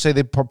fucking, let's just say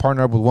they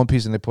partner up with One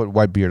Piece and they put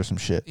Whitebeard or some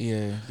shit.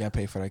 Yeah, you gotta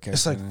pay for that character.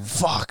 It's like,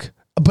 fuck.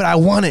 But I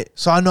want it,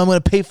 so I know I'm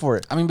gonna pay for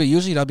it. I mean, but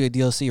usually that'll be a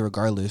DLC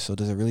regardless. So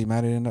does it really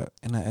matter in that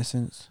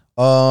essence?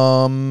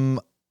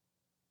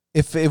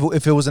 If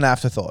it was an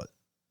afterthought,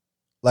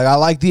 like I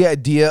like the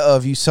idea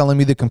of you selling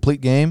me the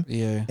complete game.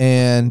 Yeah.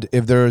 And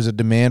if there is a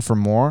demand for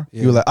more,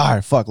 you're like, all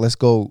right, fuck, let's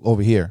go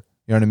over here.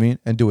 You know what I mean?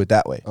 And do it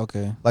that way.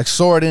 Okay. Like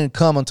Sora didn't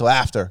come until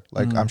after,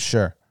 like I'm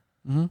sure,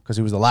 because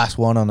he was the last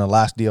one on the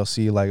last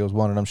DLC. Like it was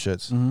one of them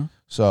shits.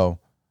 So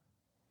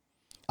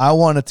I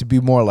want it to be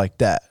more like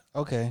that.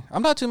 Okay,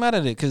 I'm not too mad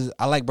at it because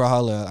I like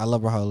Brawlhalla. I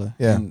love Brawlhalla.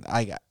 Yeah. And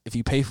if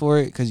you pay for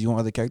it because you want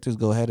other characters,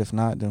 go ahead. If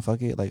not, then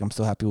fuck it. Like I'm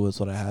still happy with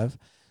what I have.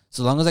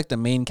 So long as like the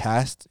main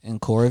cast and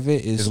core of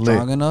it is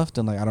strong enough,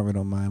 then like I don't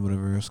really mind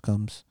whatever else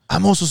comes.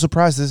 I'm also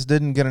surprised this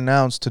didn't get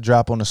announced to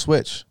drop on the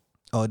Switch.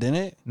 Oh, didn't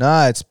it?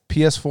 Nah, it's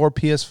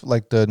PS4,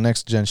 like the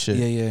next gen shit.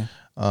 Yeah.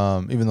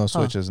 Even though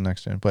Switch is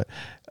next gen, but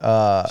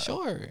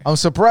sure. I'm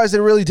surprised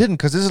it really didn't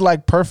because this is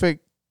like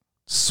perfect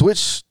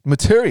Switch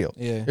material.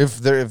 Yeah. If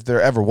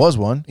there ever was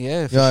one.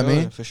 Yeah, for you know sure. What I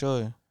mean? For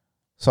sure.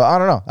 So I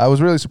don't know. I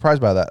was really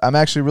surprised by that. I'm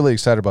actually really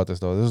excited about this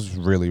though. This is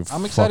really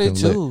I'm excited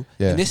too. Lit.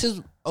 Yeah. And this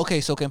is okay,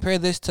 so compare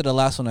this to the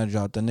last one I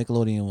dropped, the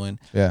Nickelodeon one.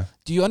 Yeah.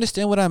 Do you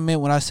understand what I meant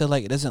when I said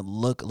like it doesn't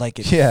look like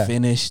it's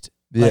finished?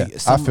 Yeah,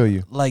 like I feel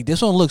you. Like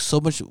this one looks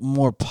so much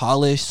more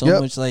polished, so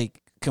much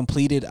like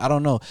completed. I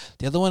don't know.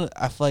 The other one,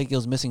 I feel like it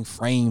was missing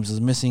frames, it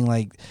was missing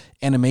like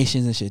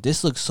animations and shit.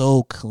 This looks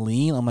so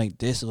clean. I'm like,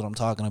 this is what I'm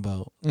talking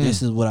about.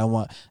 This is what I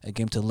want a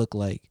game to look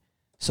like.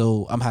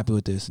 So I'm happy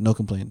with this. No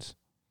complaints.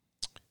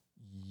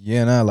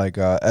 Yeah, nah, like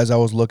as I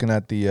was looking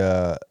at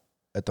the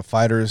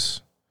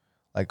fighters,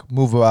 like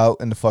move out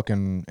in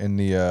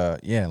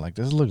the like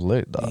this look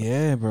lit, dog.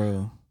 Yeah,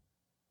 bro.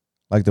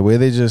 Like the way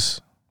they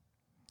just.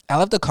 I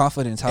love the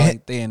confidence how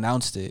like they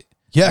announced it.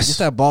 Yes, like, just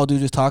that bald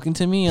dude just talking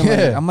to me, and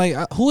I'm like,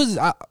 who is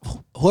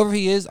whoever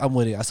he is? I'm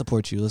with it. I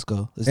support you. Let's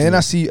go. I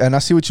see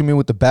what you mean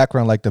with the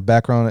background. Like the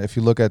background, if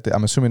you look at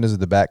I'm assuming this is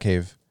the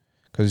Batcave,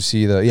 because you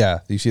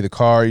see the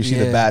car, you see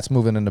the bats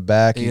moving in the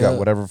back. You got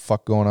whatever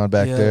fuck going on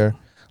back there.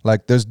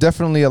 Like there's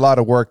definitely a lot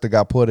of work that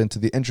got put into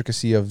the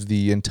intricacy of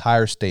the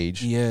entire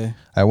stage. Yeah,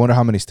 I wonder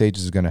how many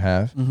stages it's gonna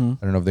have. I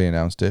don't know if they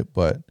announced it,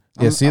 but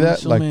I'm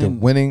like the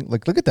winning.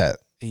 Like look at that.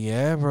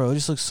 Yeah, bro. It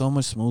just looks so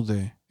much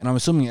smoother. And I'm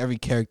assuming every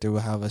character will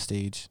have a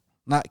stage.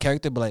 Not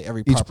character, but like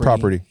every property. Each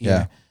property,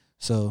 yeah.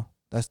 So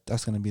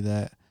that's gonna be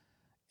that.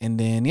 And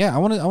then I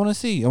wanna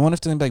see. I wonder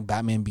if there's like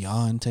Batman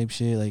Beyond type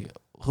shit. Like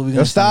who we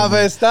gonna Stop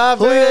it. Stop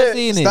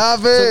it.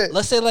 So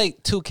let's say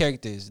like two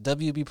characters.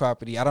 WB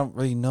property. I don't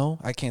really know.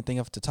 I can't think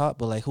off the top,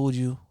 but like who would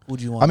you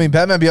want? I mean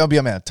Batman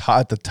Beyond at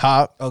the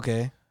top.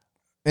 Okay.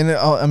 And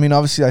I mean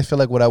obviously I feel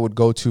like what I would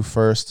go to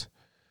first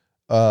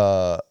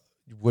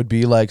would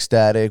be like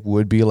Static,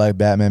 would be like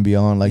Batman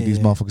Beyond, like these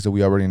motherfuckers that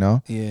we already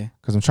know. Yeah.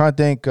 Because I'm trying to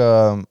think,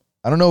 I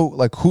don't know,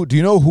 like do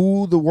you know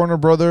who the Warner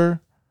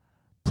Brother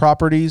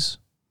properties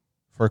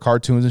for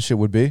cartoons and shit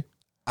would be?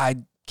 I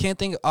can't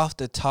think off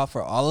the top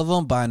for all of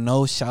them, but I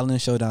know Shaolin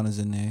Showdown is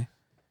in there.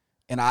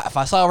 And if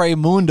I saw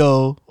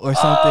Raymundo or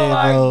something,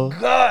 bro,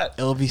 God,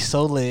 it would be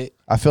so lit.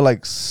 I feel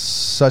like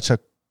such a,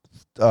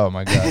 oh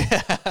my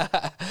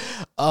God.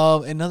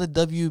 Another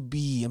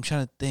WB. I'm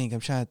trying to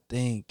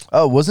think.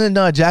 Oh, wasn't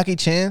Jackie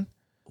Chan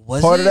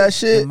part of that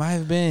shit? It might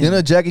have been. You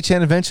know Jackie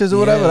Chan Adventures or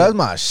whatever? That was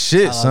my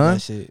shit, son.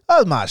 That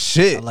was my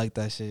shit. I like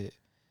that shit.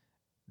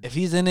 If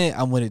he's in it,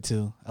 I'm with it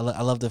too. I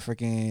love the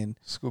freaking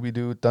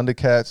Scooby-Doo,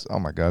 Thundercats. Oh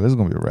my God, this is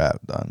gonna be a rap,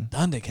 done.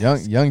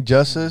 Thundercats. Young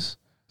Justice.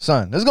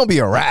 Son, this is gonna be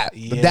a rap.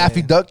 Yeah. The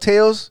Daffy Duck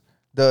Tales.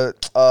 The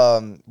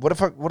what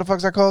the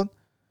fuck's that called?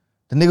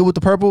 The nigga with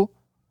the purple?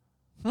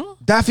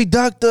 Daffy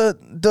Duck,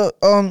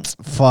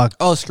 fuck.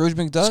 Oh, Scrooge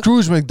McDuck?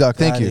 Scrooge McDuck,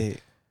 thank you.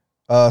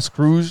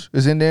 Scrooge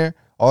is in there.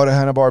 All the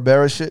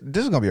Hanna-Barbera shit.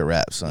 This is going to be a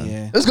rap, son.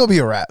 Yeah. This is going to be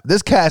a rap.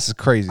 This cast is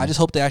crazy. I just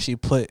hope they actually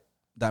put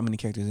that many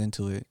characters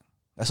into it.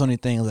 That's the only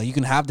thing. Like, you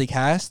can have the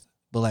cast,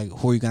 but, like,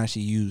 who are you going to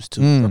actually use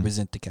to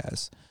represent the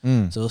cast?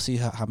 So we'll see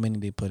how many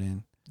they put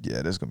in.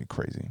 Yeah, this is gonna be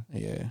crazy.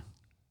 Yeah,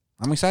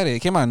 I'm excited. It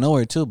came out of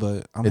nowhere too,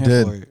 but I'm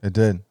here for it. It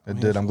did.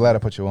 I'm glad I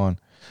put you on.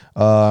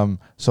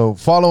 So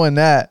following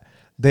that,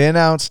 they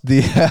announced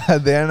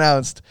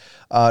Ninjala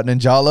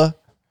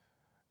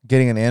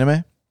getting an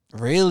anime.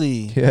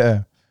 Really?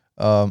 Yeah.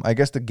 I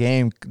guess the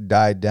game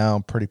died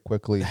down pretty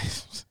quickly.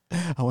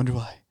 I wonder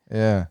why.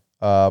 Yeah.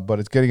 But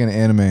it's getting an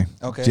anime.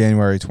 Okay.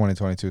 January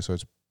 2022, so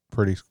it's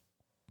pretty,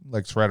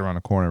 like, it's right around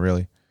the corner,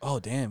 really. Oh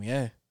damn,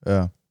 yeah.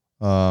 Yeah.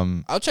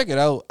 I'll check it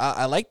out.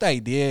 I like the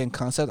idea and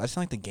concept. I just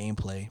like the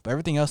gameplay, but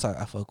everything else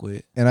I fuck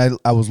with. And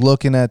I was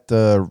looking at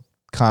the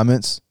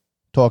comments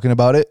talking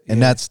about it,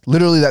 and that's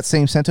literally that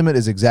same sentiment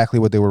is exactly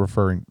what they were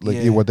referring,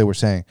 what they were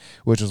saying,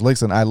 which was,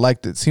 listen, I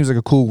liked it. Seems like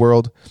a cool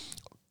world,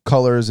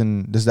 colors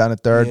and this, that, and the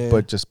third,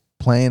 but just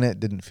playing it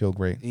didn't feel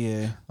great.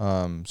 Yeah.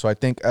 So I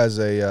think as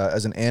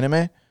an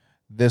anime,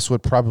 this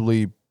would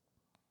probably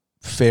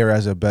fare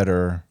as a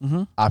better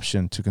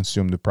option to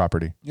consume the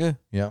property. Yeah.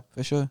 Yeah.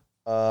 For sure.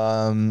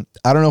 I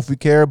don't know if we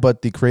care,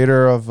 but the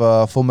creator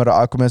of Full Metal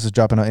Alchemist is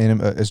dropping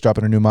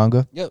a new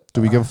manga. Yep.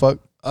 Do we give a fuck?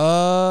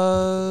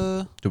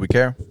 Do we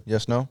care?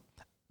 Yes, no?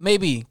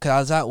 Maybe, because I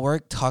was at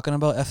work talking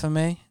about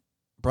FMA,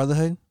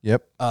 Brotherhood.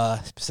 Yep.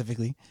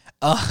 Specifically.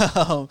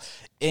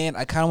 And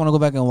I kind of want to go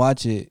back and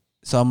watch it.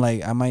 So I'm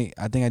like, I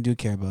think I do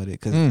care about it,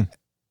 because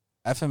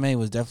FMA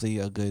was definitely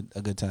a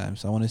good time.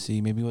 So I want to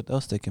see maybe what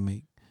else they can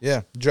make.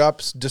 Yeah.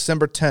 Drops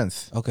December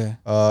 10th. Okay.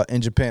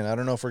 In Japan. I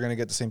don't know if we're going to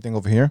get the same thing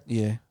over here.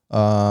 Yeah.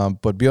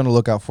 But be on the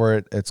lookout for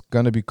it. It's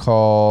going to be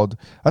called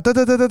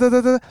Yomi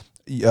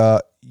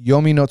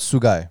no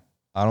Tsugai.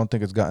 I don't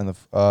think it's gotten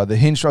the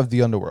Hinge of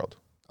the Underworld.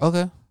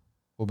 Okay.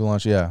 Will be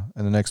launched, in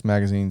the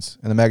magazine's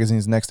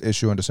next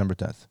issue on December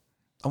 10th.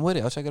 I'm with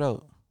it. I'll check it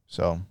out.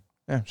 So,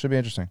 yeah, should be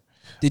interesting.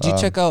 Did you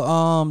check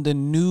out the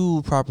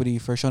new property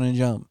for Shonen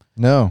Jump?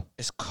 No.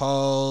 It's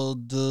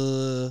called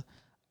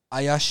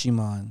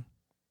Ayashiman.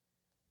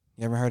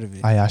 You ever heard of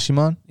it?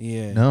 Ayashiman?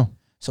 Yeah. No.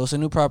 So it's a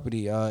new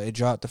property. It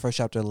dropped the first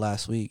chapter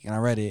last week, and I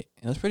read it,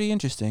 and it was pretty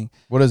interesting.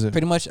 What is it?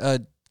 Pretty much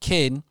a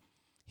kid.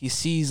 He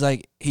sees,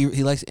 like, he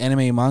likes anime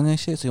and manga and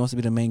shit, so he wants to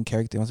be the main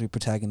character. He wants to be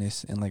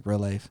protagonist in, like, real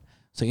life.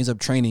 So he ends up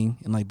training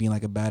and, like, being,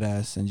 like, a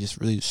badass and just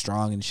really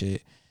strong and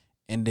shit.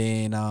 And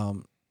then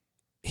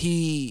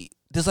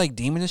there's, like,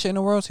 demons and shit in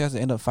the world, so he has to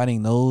end up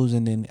fighting those.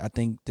 And then I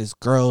think this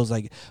girl's,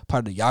 like,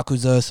 part of the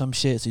Yakuza or some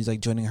shit, so he's, like,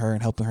 joining her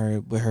and helping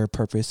her with her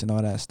purpose and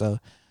all that stuff.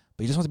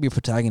 But he just wants to be a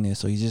protagonist,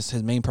 so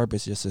his main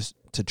purpose is just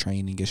to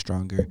train and get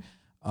stronger.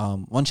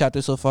 One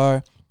chapter so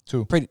far.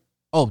 Two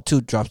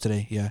drops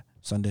today. Yeah,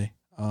 Sunday.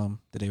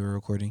 The day we're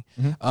recording.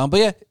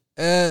 But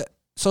yeah,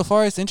 so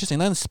far it's interesting.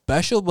 Nothing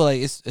special, but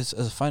like it's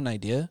a fun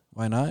idea.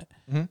 Why not?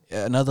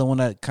 Another one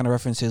that kind of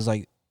references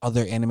like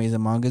other animes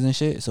and mangas and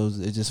shit. So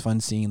it's just fun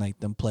seeing like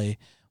them play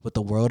with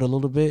the world a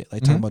little bit.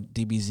 Like talking about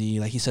DBZ.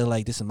 Like he said,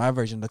 like this is my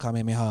version of the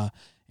Kamehameha,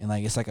 and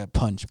like it's like a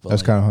punch. But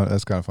that's kind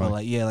of fun. But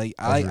like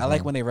I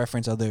like when they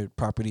reference other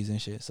properties and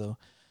shit. So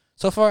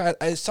far,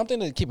 it's something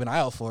to keep an eye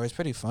out for. It's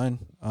pretty fun.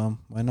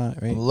 Why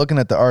not, right? I'm looking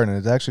at the art, and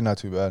it's actually not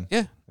too bad.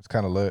 Yeah. It's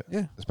kind of lit.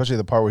 Yeah. Especially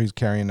the part where he's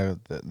carrying the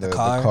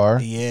car.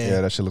 Yeah.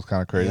 Yeah, that shit looks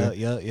kind of crazy.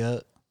 Yeah.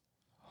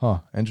 Huh.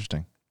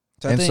 Interesting.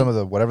 So and some of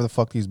the, whatever the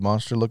fuck these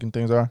monster-looking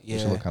things are, they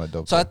should look kind of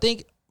dope. So I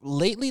think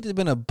lately there's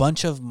been a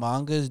bunch of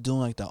mangas doing,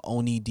 like, the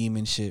Oni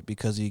demon shit,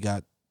 because you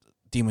got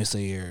Demon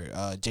Slayer,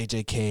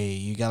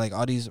 JJK. You got, like,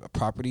 all these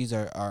properties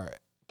are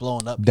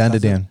blowing up.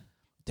 Dan,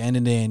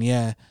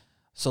 yeah.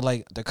 So,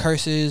 like, the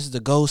curses, the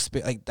ghost,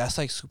 like, that's,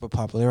 like, super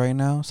popular right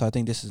now. So I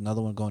think this is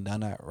another one going down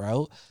that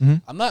route.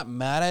 I'm not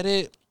mad at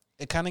it.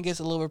 It kind of gets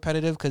a little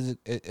repetitive because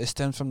it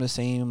stems from the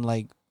same,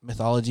 like,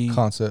 mythology.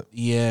 Concept.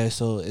 Yeah,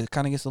 so it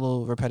kind of gets a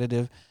little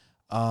repetitive.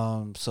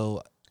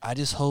 So I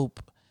just hope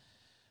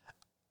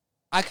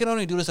I can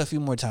only do this a few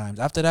more times.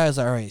 After that, it's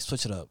like, all right,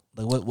 switch it up.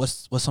 Like,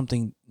 what's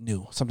something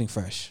new, something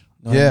fresh?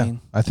 Know what I mean?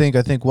 I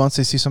think once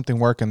they see something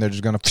working, they're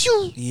just gonna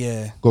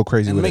go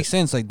crazy with it. It makes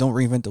sense. Like, don't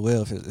reinvent the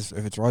wheel. If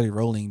it's already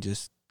rolling,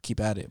 just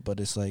keep at it. But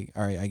it's like,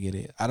 all right, I get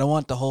it. I don't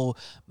want the whole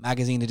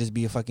magazine to just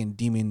be a fucking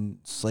demon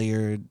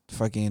slayer,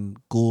 fucking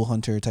ghoul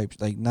hunter type.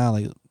 Like, nah,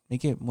 like,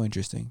 make it more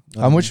interesting. You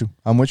know I'm with you.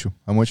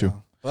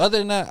 But other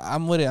than that,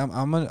 I'm with it. I'm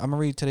gonna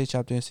read today's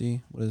chapter and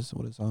see what is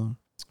on.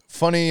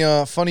 Funny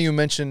you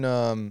mentioned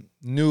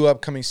new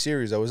upcoming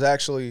series. I was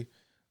actually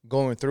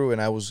going through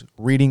and I was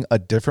reading a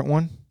different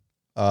one.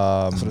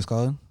 That's what it's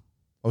called?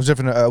 I was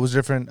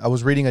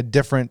reading a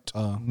different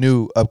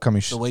new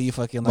upcoming the way you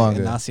fucking like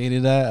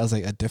enunciated that, I was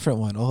like, a different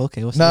one. Oh,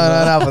 okay. No,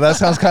 but that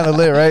sounds kind of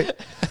lit,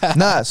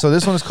 right? So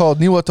this one is called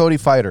Niwatori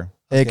Fighter,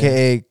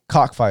 aka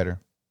Cockfighter.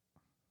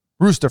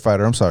 Rooster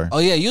Fighter, I'm sorry. Oh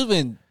yeah, you've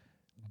been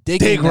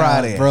digging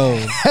riding, bro.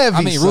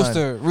 Heavy,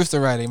 rooster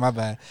riding, my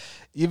bad.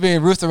 You've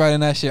been rooster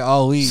riding that shit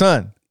all week.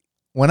 Son,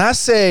 when I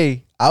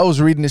say I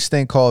was reading this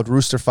thing called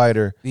Rooster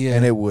Fighter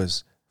and it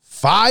was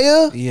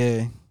fire,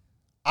 yeah,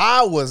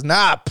 I was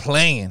not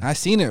playing. I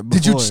seen it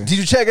before. Did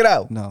you check it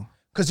out? No.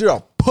 Because you're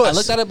a puss. I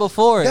looked at it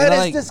before. That is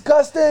like,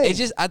 disgusting. It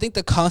just, I think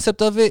the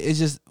concept of it is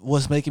just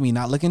what's making me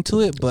not look into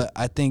it. But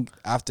I think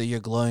after your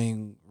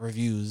glowing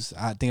reviews,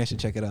 I think I should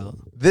check it out.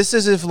 This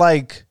is if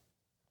like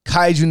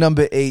Kaiju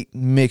number 8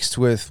 mixed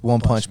with One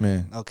Punch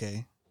Man.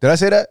 Okay. Did I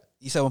say that?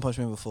 You said One Punch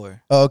Man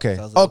before. Oh, okay.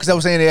 So because I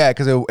was saying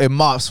because it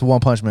mops One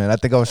Punch Man. I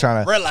think I was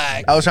trying to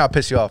relax. I was trying to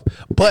piss you off.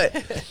 But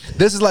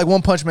this is like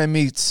One Punch Man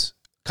meets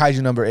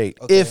Kaiju number 8.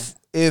 Okay.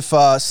 If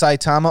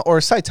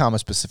Saitama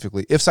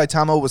specifically, if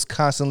Saitama was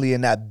constantly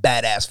in that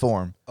badass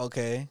form.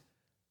 Okay.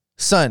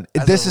 Son,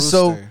 this is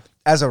so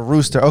as a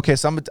rooster. Okay,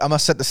 so I'm gonna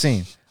set the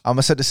scene.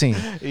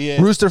 Yeah.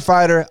 Rooster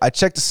fighter. I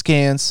checked the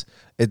scans.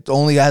 It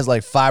only has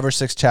like 5 or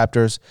 6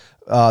 chapters.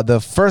 The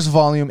first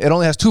volume, it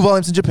only has 2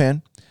 volumes in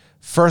Japan.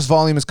 First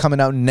volume is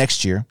coming out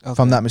next year, if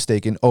I'm not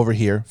mistaken, over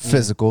here,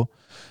 physical.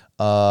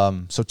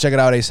 So check it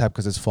out ASAP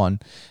because it's fun.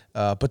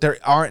 But there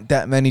aren't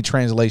that many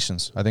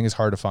translations. I think it's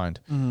hard to find.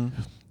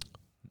 Mm-hmm.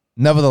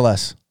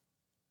 Nevertheless,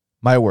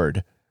 my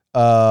word.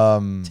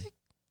 What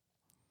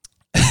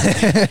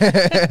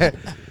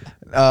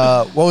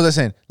was I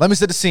saying? Let me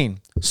set the scene.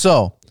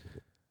 So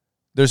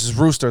there's this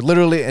rooster,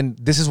 literally, and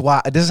this is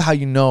how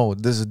you know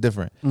this is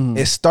different. Mm.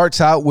 It starts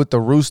out with the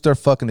rooster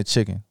fucking the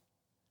chicken.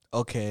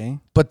 Okay.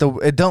 But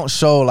it don't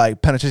show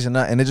like penetration,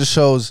 nothing. It just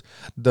shows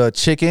the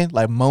chicken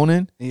like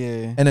moaning.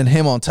 Yeah. And then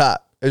him on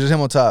top. It's just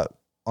him on top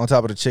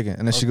of the chicken.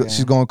 And then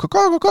she's going,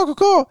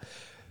 caw.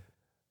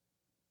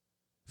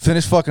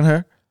 Finish fucking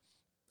her.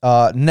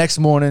 Next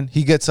morning,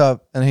 he gets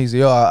up and he's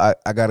yo, I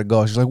gotta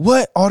go. She's like,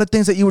 what? All the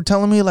things that you were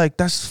telling me, like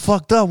that's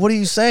fucked up. What are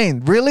you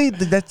saying? Really?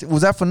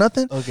 Was that for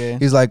nothing? Okay.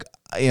 He's like,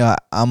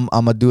 I'm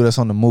gonna do this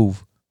on the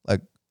move.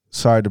 Like,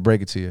 sorry to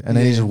break it to you. And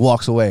then he just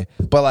walks away.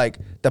 But like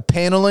the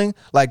paneling,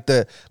 like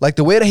the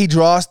way that he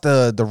draws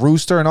the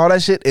rooster and all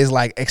that shit is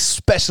like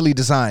especially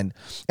designed.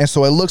 And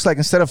so it looks like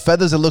instead of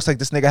feathers, it looks like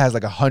this nigga has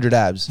like 100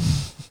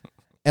 abs.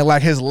 And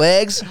like his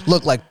legs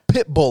look like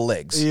pit bull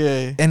legs.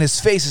 Yeah. And his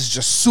face is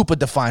just super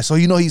defined. So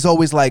he's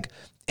always like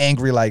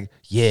angry, like,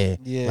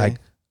 like,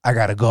 I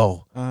gotta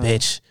go,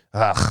 bitch.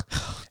 Ugh.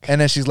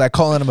 And then she's like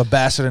calling him a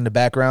bastard in the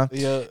background.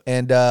 Yeah.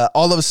 And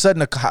all of a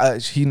sudden,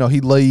 he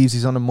leaves,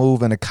 he's on the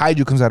move, and a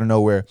kaiju comes out of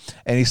nowhere,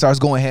 and he starts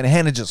going hand in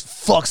hand and just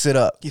fucks it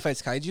up. He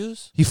fights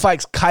kaijus? He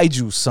fights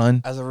kaiju,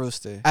 son. As a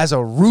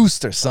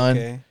rooster, son.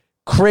 Okay.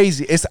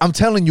 Crazy. I'm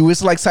telling you,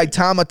 it's like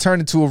Saitama turned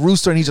into a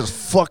rooster and he just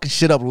fucking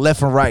shit up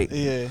left and right.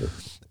 Yeah.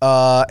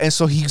 And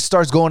so he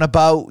starts going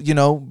about,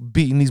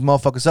 beating these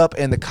motherfuckers up.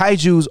 And the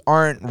kaijus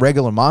aren't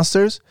regular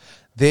monsters.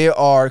 They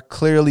are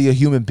clearly a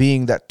human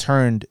being that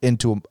turned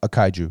into a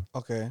kaiju.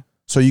 Okay.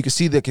 So you can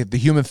see the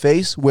human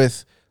face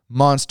with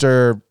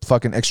monster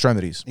fucking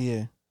extremities.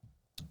 Yeah.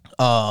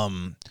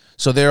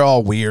 So they're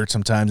all weird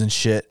sometimes and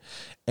shit.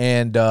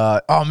 And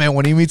oh man,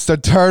 when he meets the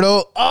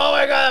turtle, oh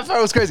my god, that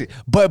part was crazy.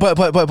 But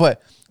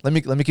let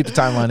me keep the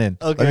timeline in.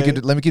 Okay.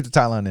 Let me keep the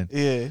timeline in.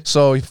 Yeah.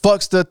 So he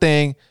fucks the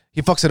thing,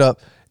 he fucks it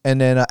up,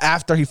 and then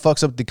after he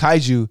fucks up the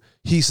kaiju,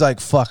 he's like,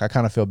 "Fuck, I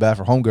kind of feel bad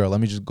for homegirl.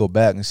 Let me just go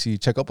back and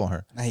check up on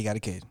her." Now he got a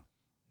kid.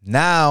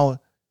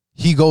 Now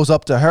he goes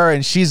up to her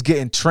and she's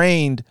getting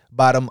trained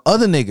by them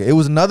other nigga. It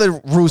was another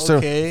rooster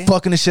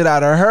fucking the shit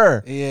out of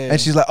her. Yeah. And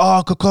she's like,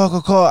 oh,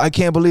 I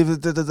can't believe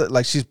it.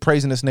 Like she's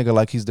praising this nigga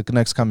like he's the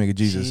next coming of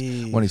Jesus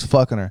when he's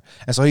fucking her.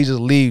 And so he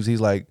just leaves.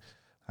 He's like,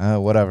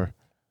 whatever.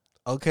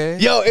 Okay.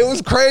 Yo, it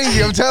was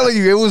crazy. I'm telling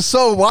you, it was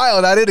so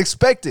wild. I didn't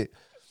expect it.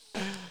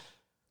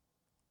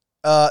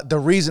 The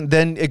reason,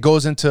 then it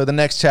goes into the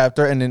next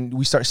chapter and then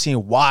we start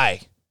seeing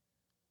why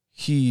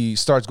he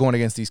starts going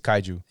against these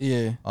kaiju.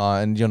 Yeah.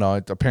 And,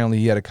 apparently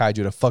he had a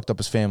kaiju that fucked up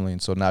his family.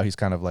 And so now he's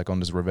kind of like on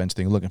this revenge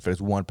thing, looking for this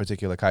one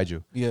particular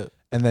kaiju. Yeah.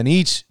 And then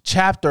each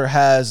chapter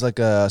has like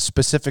a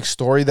specific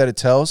story that it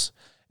tells.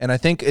 And I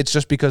think it's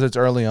just because it's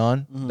early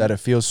on that it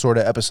feels sort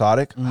of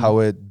episodic, how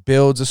it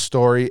builds a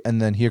story.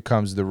 And then here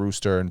comes the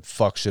rooster and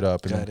fucks shit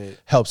up and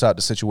helps out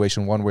the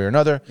situation one way or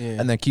another. Yeah.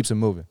 And then keeps it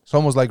moving. It's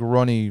almost like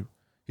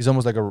he's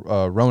almost like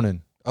a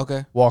Ronin.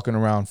 Okay. Walking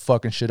around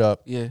fucking shit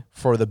up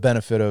for the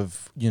benefit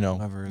of,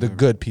 the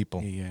good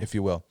people, if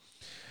you will.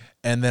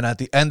 And then at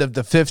the end of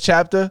the 5th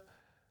chapter,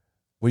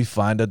 we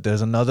find that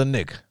there's another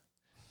nigga.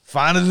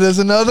 Finally, there's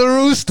another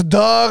rooster,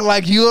 dog. I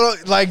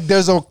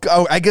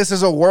guess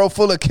there's a world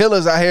full of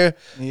killers out here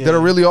that are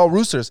really all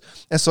roosters.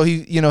 And so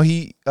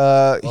he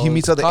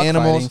meets other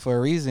animals for a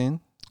reason.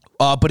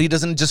 But he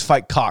doesn't just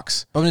fight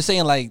cocks. I'm just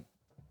saying, like,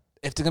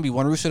 if there's gonna be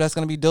one rooster that's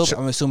gonna be dope,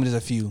 I'm assuming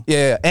there's a few.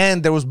 Yeah,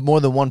 and there was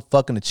more than one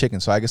fucking a chicken,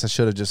 so I guess I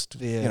should have just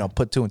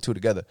put 2 and 2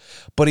 together.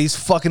 But he's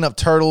fucking up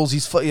turtles.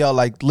 He's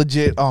like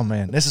legit. Oh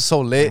man, this is so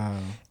lit.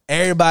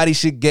 Everybody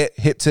should get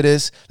hip to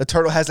this. The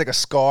turtle has like a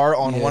scar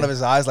on one of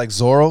his eyes, like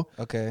Zoro.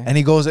 Okay, and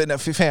he goes in.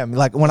 Fam,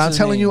 like when I'm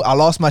telling you, I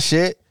lost my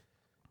shit.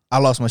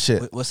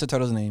 What's the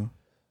turtle's name?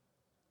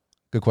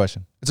 Good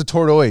question. It's a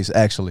tortoise,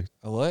 actually.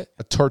 A what?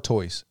 A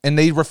tortoise, and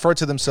they refer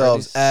to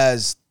themselves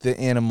as the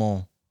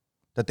animal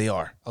that they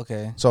are.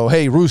 Okay. So,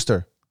 hey,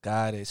 rooster.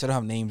 Got it. So they don't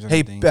have names or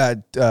anything. Hey,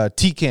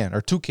 Toucan or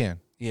Toucan.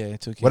 Yeah,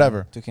 Toucan.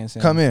 Whatever. Toucan.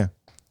 Come in.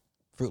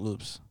 Fruit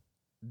Loops.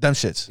 Them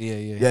shits.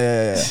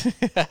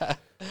 Yeah.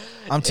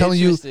 I'm telling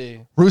you,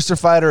 Rooster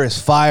Fighter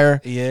is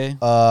fire. Yeah.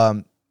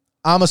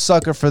 I'm a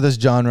sucker for this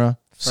genre.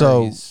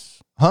 Furries.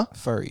 So, huh?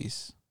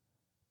 Furries.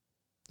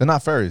 They're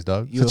not furries,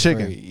 dog. You're it's a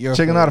chicken. You're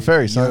chicken, not a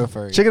furry, son.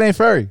 Chicken ain't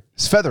furry.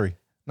 It's feathery,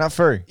 not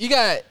furry. You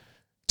got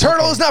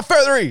turtle is not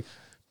feathery.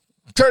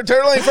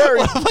 Turtle ain't furry.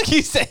 What the fuck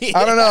you saying?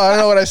 I don't know. I don't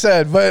know what I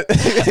said, but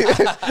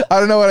I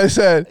don't know what I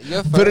said.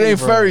 Furry, but it ain't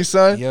furry,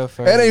 son.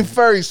 Furry. It ain't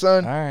furry,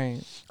 son. All right.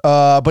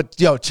 But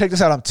yo, check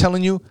this out. I'm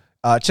telling you,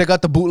 check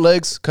out the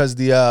bootlegs because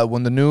the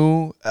when the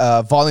new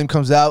volume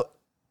comes out,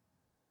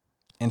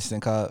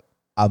 instant cop.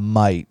 I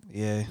might.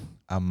 Yeah.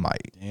 I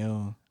might.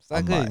 Ew. It's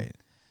not good. Might.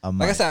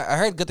 Like I said, I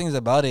heard good things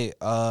about it.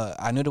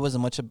 I knew there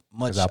wasn't much. I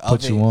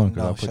put you on.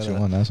 Because I put you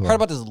on. That's why. I heard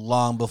about this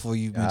long before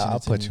you mentioned it. I'll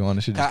put you on.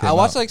 It should just I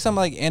watched like some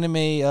like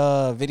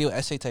anime video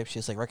essay type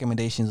shit, like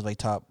recommendations of like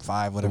top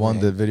 5, whatever.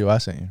 The video I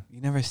sent you.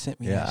 You never sent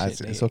me that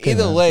shit. It's okay.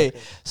 Either man. way,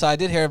 so I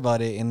did hear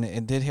about it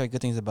and did hear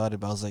good things about it,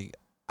 but I was like,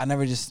 I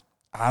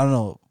don't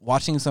know.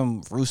 Watching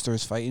some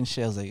roosters fighting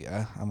shit, I was like,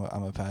 I'm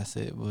gonna pass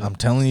it. But I'm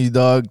telling you,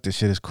 dog, this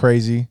shit is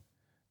crazy.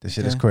 This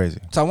shit is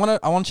crazy. So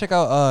I wanna check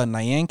out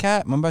Nyan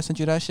Cat. Remember I sent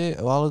you that shit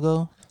a while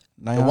ago?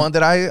 Nyan? The one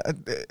that I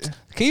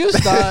can you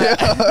stop?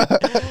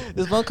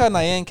 There's one called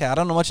Nyan Cat. I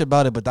don't know much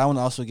about it, but that one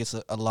also gets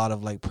a lot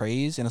of like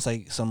praise, and it's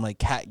like some like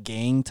cat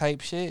gang type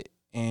shit.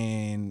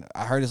 And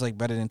I heard it's like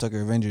better than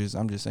Tokyo Revengers.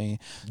 I'm just saying.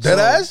 Dead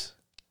ass?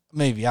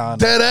 Maybe, I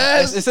don't know. Dead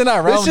ass? It's in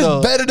that realm,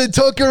 though. This is better than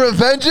Tokyo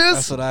Revengers?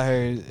 That's what I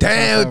heard.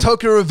 Damn,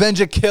 Tokyo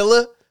Revenger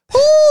killer.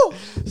 Woo!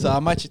 So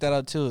I might check that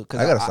out too.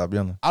 I gotta stop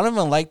yelling. I don't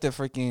even like the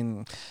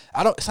freaking.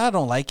 It's not I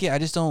don't like it. I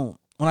just don't.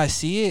 When I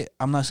see it,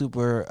 I'm not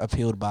super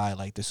appealed by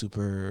like the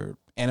super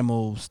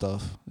animal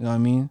stuff. You know what I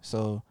mean?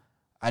 So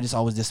I just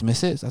always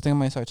dismiss it. So I think I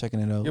might start checking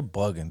it out. You're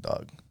bugging,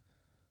 dog.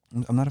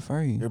 I'm not a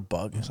furry. You're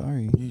bugging. I'm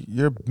sorry.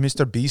 You're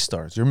Mr.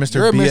 B-Stars. You're Mr.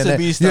 You're BNA. Mr.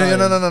 B-Stars. Yeah,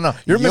 no.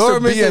 You're Mr.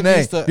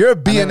 BNA. You're a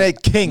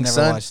BNA king,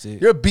 son. Watched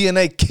it. You're a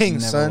BNA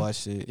king, son. Never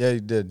watched it. Yeah, you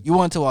did. You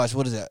wanted to watch,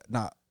 what is it?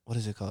 What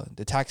is it called?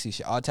 The taxi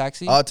shit. Odd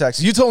Taxi? Odd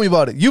Taxi. You told me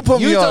about it. You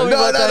put me on.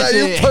 No,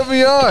 you put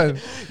me on.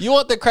 You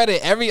want the credit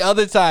every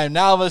other time.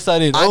 Now all of a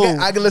sudden,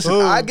 I can listen.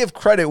 I give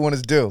credit when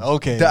it's due.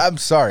 Okay. I'm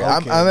sorry.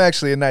 Okay. I'm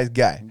actually a nice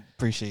guy.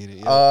 Appreciate it.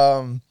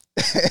 Yeah.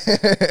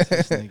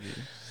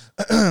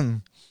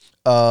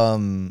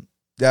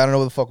 Yeah, I don't know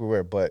what the fuck we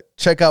were, but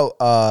check out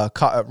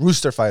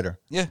Rooster Fighter.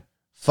 Yeah.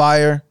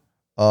 Fire.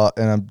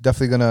 And I'm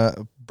definitely gonna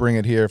bring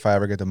it here if I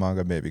ever get the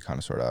manga, maybe kind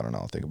of sort of. I don't know.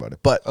 I'll think about it.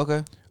 But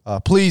okay.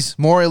 Please,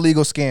 more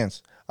illegal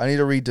scans. I need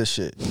to read this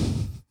shit.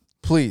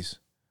 Please.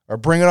 Or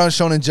bring it on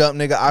Shonen Jump,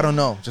 nigga. I don't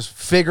know. Just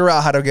figure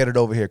out how to get it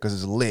over here because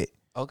it's lit.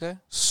 Okay.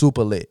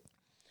 Super lit.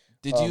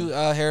 Did you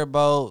hear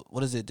about,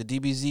 what is it, the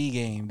DBZ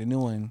game, the new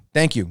one?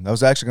 Thank you. I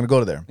was actually going to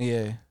go there.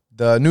 Yeah.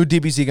 The new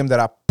DBZ game that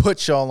I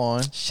put y'all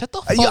on. Shut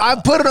the fuck I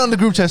put it on the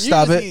group chat.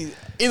 Stop it.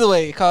 Either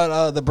way, it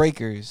called The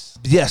Breakers.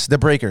 Yes, The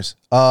Breakers.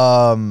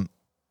 I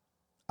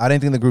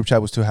didn't think the group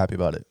chat was too happy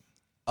about it.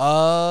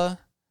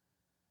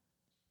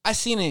 I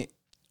seen it.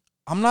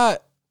 I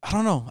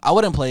don't know. I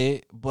wouldn't play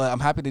it, but I'm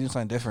happy to do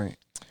something different.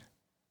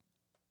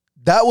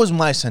 That was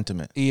my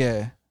sentiment.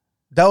 Yeah.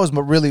 That was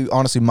really,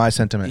 honestly, my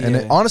sentiment. Yeah.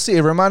 And honestly,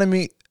 it reminded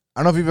me, I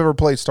don't know if you've ever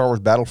played Star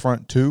Wars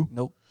Battlefront 2.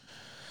 Nope.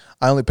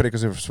 I only played it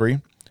because it was free.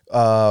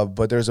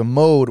 But there's a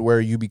mode where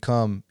you're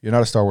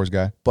not a Star Wars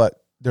guy,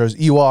 but there's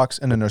Ewoks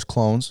and then there's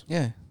clones.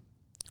 Yeah.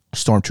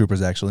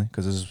 Stormtroopers, actually,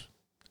 because this is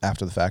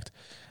after the fact.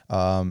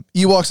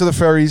 Ewoks are the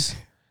furries.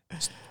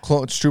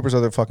 Troopers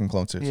are the fucking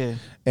clones. Yeah.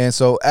 And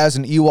so as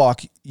an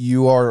Ewok,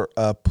 you are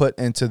put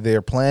into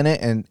their planet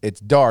and it's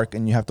dark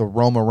and you have to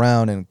roam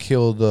around and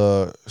kill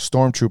the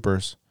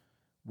stormtroopers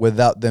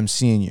without them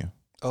seeing you.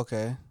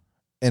 Okay.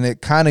 And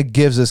it kind of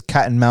gives this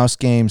cat and mouse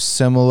game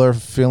similar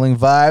feeling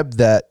vibe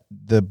that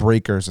the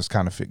Breakers is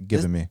kind of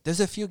giving me. There's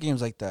a few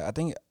games like that.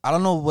 I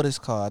don't know what it's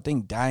called. I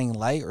think Dying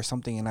Light or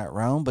something in that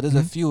realm. But there's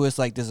a few. It's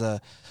like there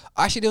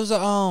was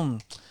a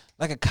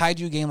like a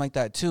kaiju game like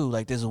that too.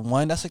 Like there's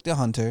one that's like the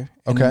hunter,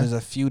 and then there's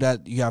a few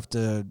that you have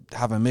to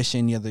have a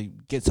mission. You have to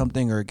get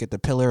something or get the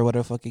pillar or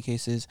whatever fucking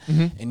case is,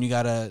 and you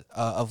gotta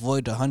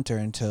avoid the hunter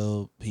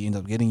until he ends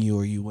up getting you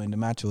or you win the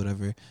match or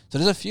whatever. So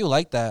there's a few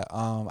like that.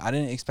 I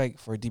didn't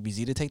expect for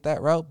DBZ to take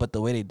that route, but the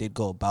way they did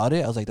go about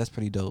it, I was like, that's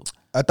pretty dope.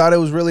 I thought it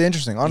was really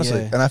interesting, honestly,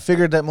 and I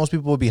figured that most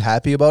people would be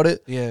happy about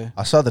it. Yeah,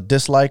 I saw the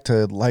dislike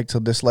to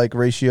dislike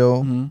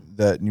ratio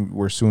that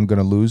we're soon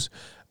gonna lose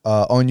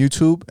on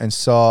YouTube, and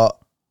saw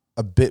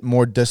a bit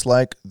more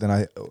dislike than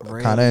I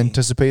kind of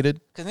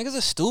anticipated. Because niggas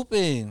are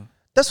stupid.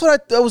 That's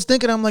what I was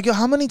thinking. I'm like, yo,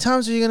 how many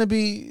times are you going to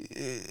be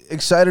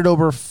excited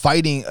over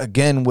fighting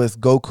again with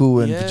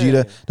Goku and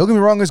Vegeta? Don't get me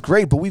wrong, it's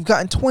great, but we've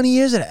gotten 20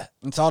 years of that.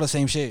 It's all the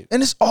same shit.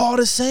 And it's all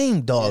the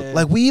same, dog. Yeah.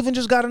 Like, we even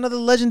just got another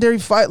legendary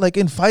fight, like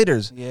in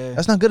Fighters. Yeah.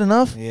 That's not good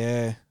enough.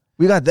 Yeah.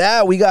 We got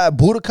that. We got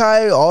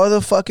Budokai, all the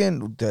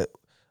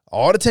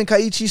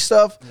Tenkaichi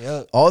stuff,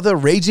 all the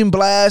Raging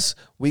Blast.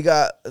 We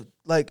got...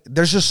 Like,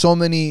 there's just so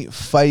many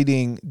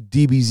fighting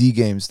DBZ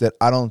games that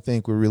I don't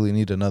think we really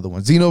need another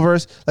one.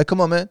 Xenoverse, like,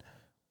 come on, man.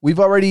 We've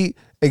already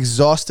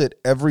exhausted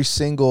every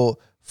single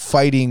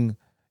fighting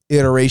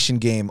iteration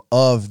game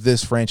of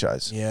this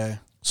franchise. Yeah.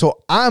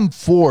 So I'm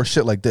for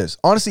shit like this.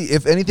 Honestly,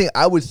 if anything,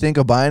 I would think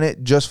of buying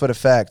it just for the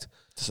fact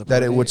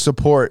that it would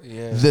support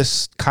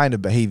this kind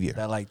of behavior.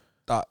 That like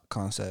thought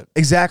concept.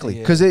 Exactly.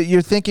 Because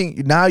you're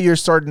thinking, now you're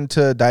starting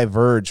to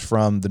diverge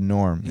from the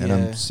norm. And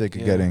I'm sick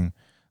of getting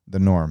the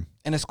norm.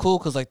 And it's cool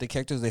because like the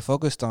characters they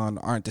focused on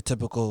aren't the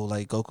typical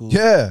like Goku,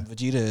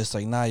 Vegeta. It's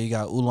like you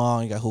got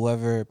Oolong, you got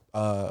whoever,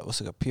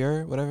 what's it, a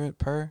Pure, whatever,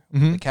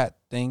 the cat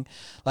thing.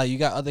 Like you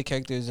got other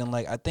characters, and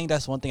like I think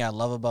that's one thing I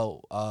love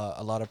about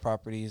a lot of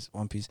properties,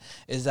 One Piece,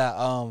 is that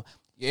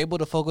you're able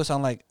to focus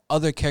on like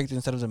other characters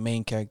instead of the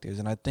main characters.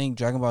 And I think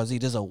Dragon Ball Z,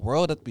 there's a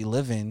world that we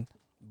live in,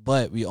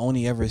 but we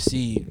only ever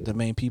see the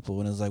main people.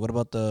 And it's like, what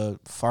about the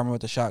farmer with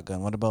the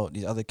shotgun? What about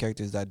these other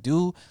characters that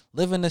do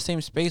live in the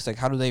same space? Like,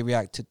 how do they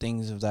react to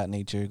things of that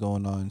nature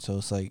going on? So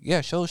it's like,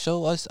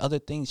 show us other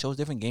things. Show us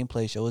different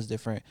gameplay. Show us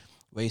different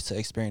ways to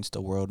experience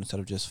the world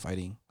instead of just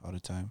fighting all the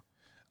time.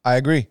 I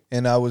agree.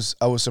 And I was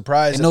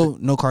surprised.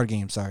 And no card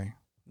games, sorry.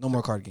 No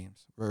more card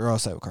games. We're all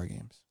set with card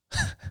games.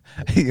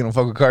 You gonna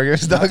fuck with card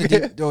games, dog?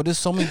 Yo, there's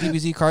so many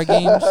DBZ card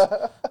games.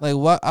 Like,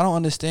 what? I don't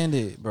understand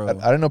it, bro. I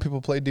didn't know people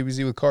play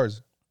DBZ with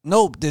cards.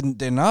 No,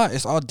 they're not.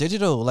 It's all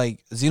digital.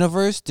 Like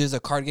Xenoverse, there's a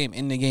card game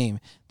in the game.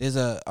 There's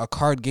a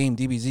card game,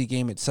 DBZ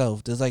game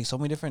itself. There's like so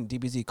many different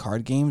DBZ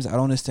card games. I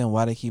don't understand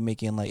why they keep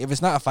making like, if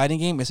it's not a fighting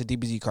game, it's a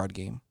DBZ card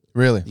game.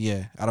 Really?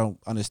 Yeah, I don't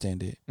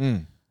understand it.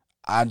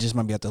 I just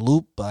might be at the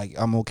loop, but like,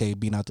 I'm okay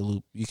being out the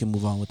loop. You can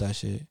move on with that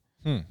shit.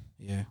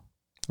 Yeah.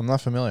 I'm not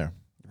familiar.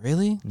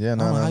 Really? Yeah, I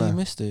don't know how you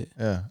missed it.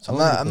 Yeah.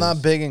 I'm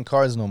not big in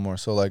cards no more,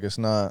 so like it's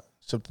not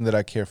something that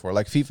I care for.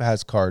 Like FIFA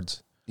has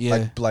cards.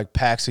 Yeah. Like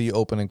packs that you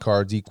open and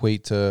cards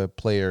equate to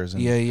players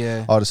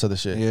and all this other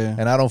shit. Yeah.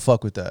 And I don't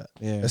fuck with that.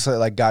 Yeah. It's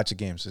like gotcha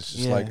games. It's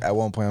just like at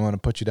one point I'm gonna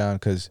put you down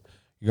because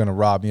you're gonna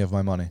rob me of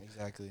my money.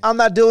 Exactly. I'm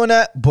not doing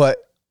that, but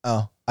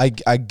I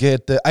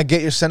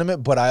get your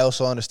sentiment, but I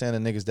also understand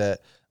the niggas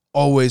that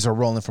always are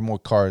rolling for more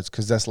cards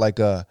because that's like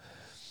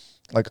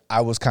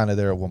I was kind of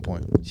there at one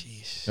point.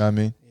 Jeez. You know what I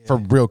mean? Yeah. For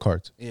real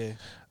cards. Yeah.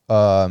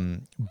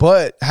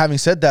 But having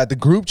said that, the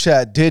group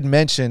chat did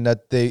mention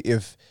that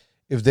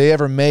if they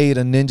ever made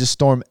a Ninja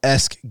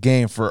Storm-esque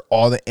game for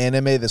all the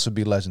anime, this would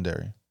be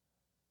legendary.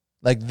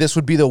 Like, this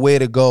would be the way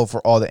to go for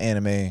all the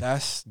anime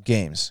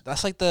games.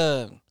 That's like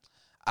I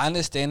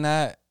understand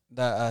that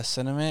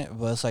sentiment,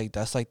 but it's like,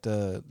 that's like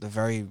that's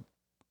very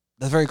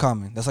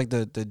common. That's like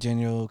the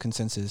general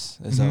consensus.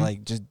 Is that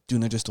like, just do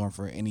Ninja Storm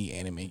for any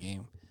anime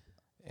game.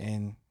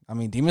 And, I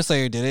mean, Demon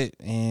Slayer did it,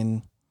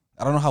 and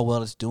I don't know how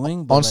well it's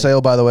doing. But on sale,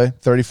 by the way,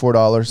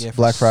 $34,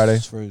 Black Friday.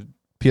 For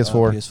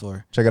PS4.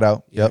 PS4. Check it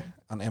out. Yeah. Yep.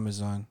 On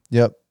Amazon.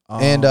 Yep.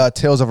 And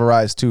Tales of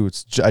Arise too.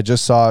 I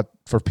just saw it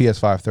for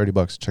PS5,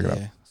 $30. Check it out.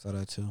 Yeah, saw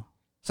that too.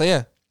 So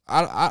yeah,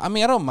 I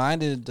mean I don't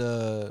mind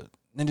the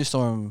Ninja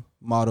Storm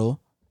model.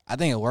 I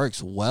think it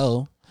works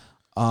well.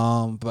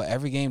 But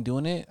every game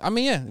doing it. I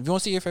mean, yeah, if you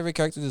want to see your favorite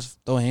character, just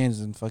throw hands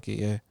and fuck it,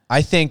 yeah.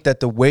 I think that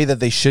the way that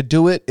they should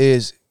do it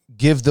is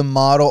give the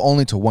model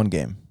only to one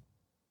game.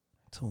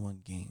 To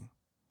one game.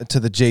 To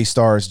the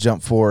J-Stars,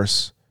 Jump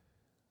Force.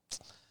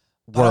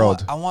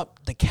 World. I want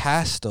the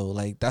cast though.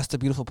 Like that's the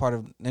beautiful part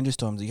of Ninja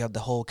Storms. You have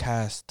the whole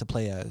cast to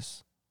play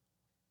as.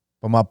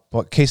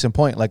 But case in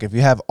point, like if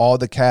you have all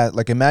the cast,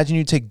 like imagine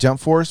you take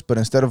Jump Force, but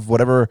instead of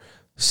whatever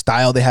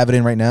style they have it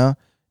in right now,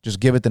 just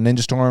give it the Ninja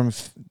Storm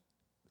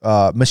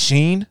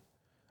machine.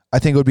 I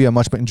think it would be a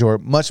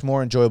much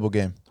more enjoyable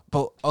game.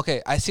 But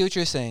okay, I see what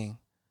you're saying.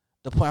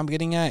 The point I'm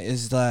getting at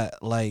is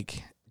that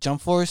like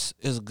Jump Force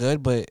is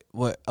good, but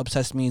what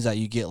upsets me is that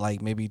you get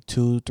like maybe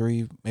 2,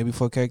 3, maybe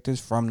 4 characters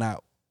from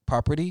that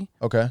property.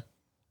 Okay.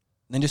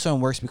 Ninja Storm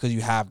works because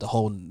you have the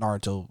whole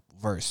Naruto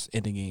verse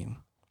in the game.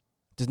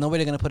 There's no way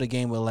they're gonna put a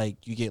game where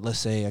like you get, let's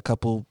say, a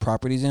couple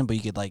properties in, but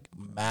you get like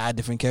mad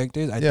different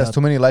characters. It's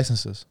too many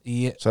licenses.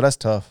 Yeah. So that's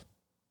tough.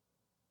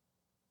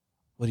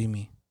 What do you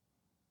mean?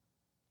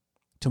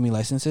 Too many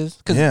licenses?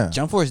 Because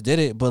Jump Force did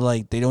it, but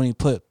like they only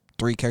put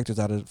 3 characters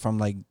out from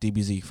like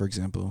DBZ, for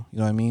example. You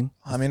know what I mean?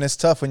 I mean, it's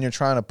tough when you're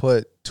trying to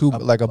put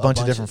a bunch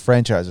of different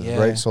franchises,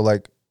 right? So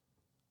like,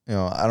 you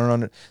know, I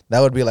don't know. That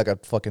would be like a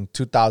fucking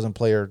 2,000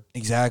 player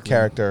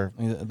character.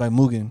 By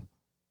Mugen.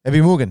 It'd be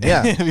Mugen,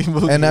 yeah.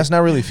 And that's not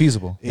really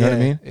feasible. You know what I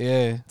mean?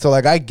 Yeah. So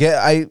like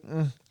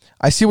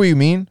I see what you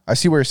mean. I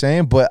see what you're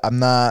saying, but I'm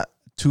not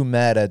too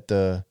mad at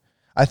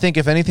I think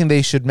if anything,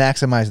 they should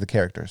maximize the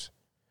characters.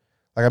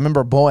 Like I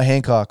remember Boa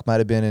Hancock might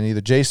have been in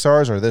either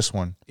J-Stars or this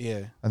one.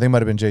 Yeah. I think it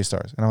might have been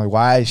J-Stars. And I'm like,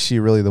 why is she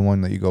really the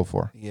one that you go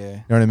for? Yeah.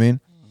 You know what I mean?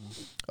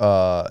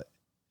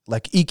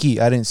 Like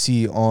Iki, I didn't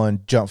see on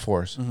Jump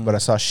Force, but I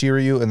saw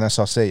Shiryu and I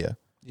saw Seiya.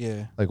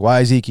 Yeah. Like,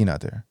 why is Iki not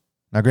there?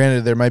 Now,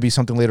 granted, there might be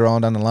something later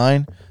on down the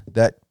line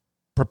that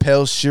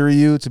propels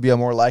Shiryu to be a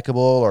more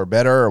likable or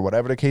better or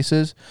whatever the case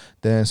is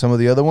than some of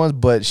the other ones,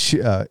 but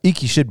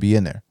Iki should be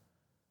in there.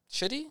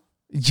 Should he?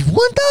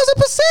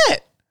 1,000%.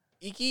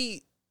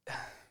 Iki...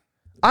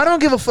 I don't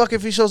give a fuck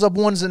if he shows up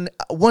once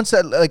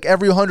at like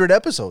every 100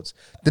 episodes.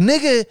 The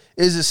nigga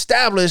is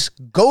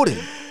established goated.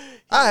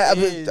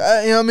 You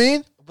know what I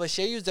mean? But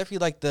Shiryu's definitely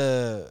like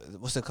the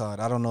what's it called?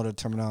 I don't know the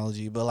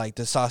terminology, but like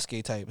the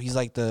Sasuke type. He's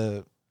like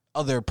the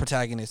other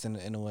protagonist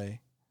in a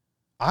way.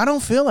 I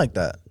don't feel like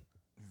that.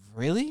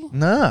 Really?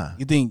 Nah.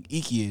 You think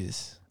Iki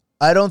is?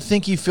 I don't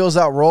think he fills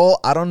that role.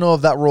 I don't know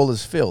if that role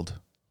is filled.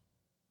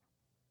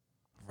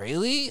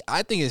 Really?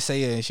 I think it's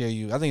Seiya and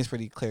Shiryu. I think it's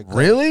pretty clear.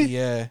 Really?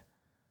 Yeah.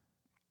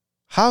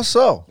 How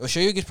so? Well,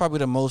 Shiryu gets probably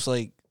the most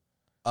like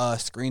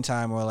screen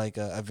time or like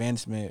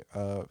advancement,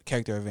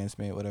 character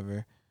advancement,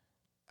 whatever.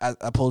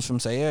 Opposed from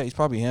Seiya, he's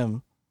probably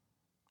him.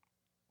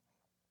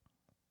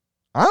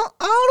 I don't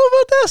know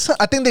about that. Son.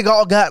 I think they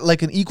all got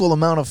like an equal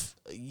amount of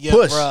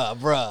push.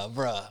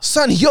 Bruh.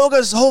 Son,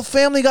 Yoga's whole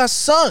family got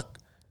sunk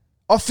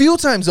a few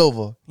times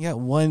over. He got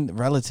one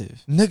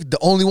relative. Nigga, the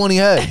only one he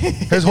had.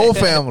 His whole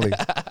family.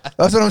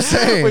 That's what I'm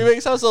saying. We make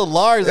it sound so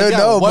large. Like,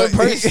 no, one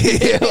person.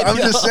 I'm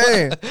just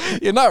saying.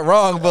 You're not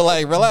wrong, but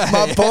like, relax.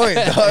 My point,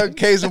 dog.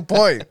 Case in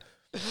point.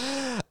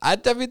 I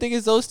definitely think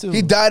it's those two.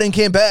 He died and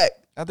came back.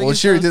 I think well,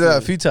 sure, he did that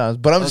a few times,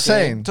 but I'm just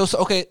saying. So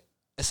okay,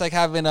 it's like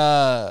having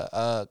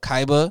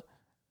Kaiba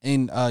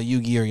in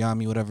Yugi or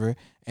Yami, whatever,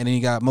 and then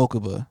you got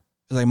Mokuba.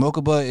 It's like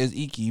Mokuba is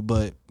Iki,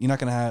 but you're not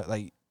gonna have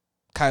like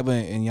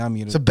Kaiba and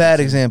Yami. It's a bad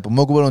example.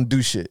 Mokuba don't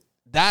do shit.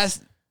 That's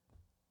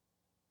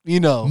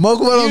Mokuba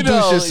don't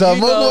do shit, son.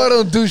 Mokuba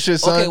don't do shit,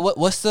 son. Okay,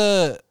 what's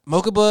the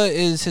Mokuba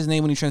is his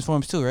name when he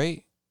transforms too,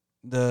 right?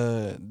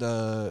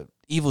 The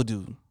evil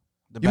dude.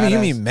 You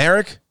mean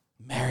Merrick?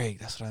 Merrick,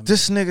 that's what I mean.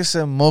 This nigga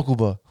said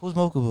Mokuba. Who's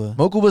Mokuba?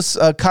 Mokuba's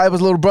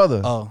Kaiba's little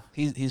brother. Oh,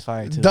 he's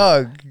fired too.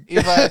 Doug.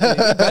 He's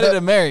better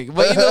than Merrick.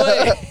 But you know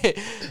what?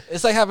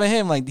 It's like having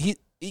him. Like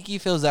Iki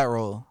fills that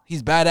role.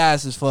 He's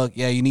badass as fuck.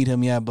 Yeah, you need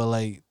him. Yeah, but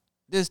like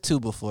there's two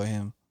before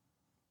him.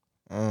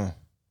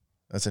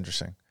 That's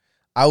interesting.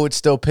 I would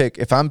still pick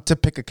if I'm to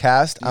pick a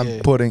cast. I'm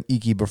putting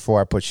Iki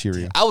before I put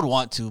Shiryu. I would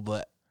want to,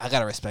 but I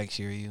gotta respect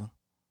Shiryu.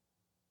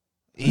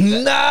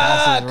 Come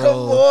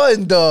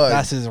on, dog.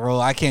 That's his role.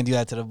 I can't do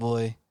that to the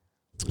boy.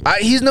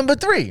 He's number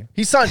 3.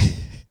 He's Sanji.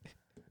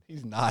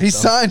 He's not. He's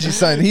Sanji,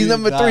 son. He's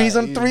number 3. He's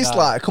on 3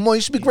 slot. Come on,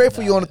 you should be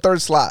grateful you're on the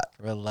 3rd slot.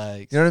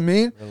 Relax. You know what I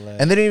mean?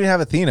 Relax. And they didn't even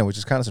have Athena, which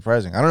is kind of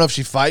surprising. I don't know if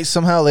she fights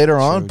somehow later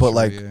on, but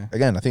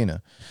again,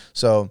 Athena.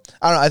 So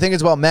I don't know. I think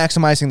it's about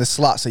maximizing the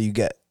slots that you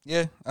get.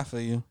 Yeah, I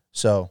feel you.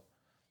 So,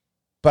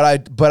 but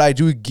I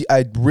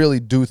really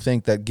do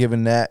think that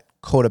given that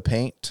coat of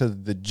paint to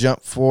the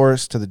Jump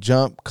Force, to the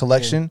Jump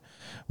collection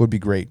would be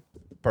great.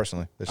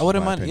 Personally, I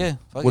wouldn't mind. Opinion.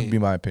 Yeah, would be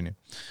my opinion.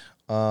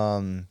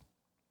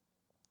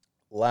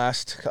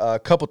 Last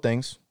couple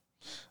things.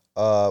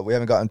 We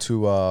haven't gotten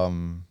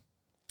to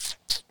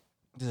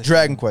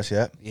Dragon Quest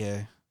yet.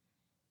 Yeah.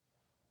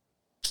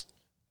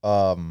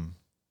 Whoa.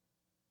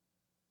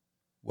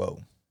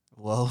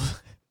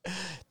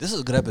 This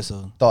is a good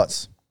episode.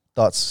 Thoughts,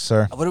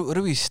 sir. Where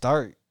do we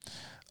start?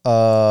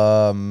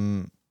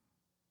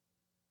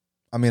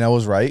 I mean, I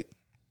was right.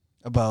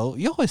 About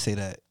you always say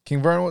that.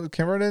 King Vern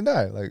didn't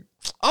die. Like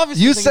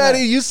obviously, you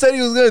said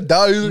he was gonna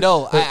die.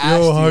 No, I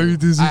asked you. How you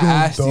think he's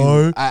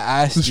gonna die?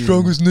 I asked you. The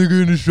strongest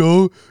nigga in the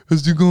show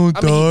is he gonna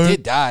die? Mean, he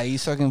did die. He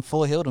fucking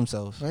full healed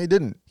himself. No, he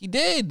didn't. He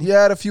did. He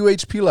had a few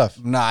HP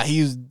left. Nah,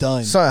 he was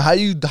done. Son, how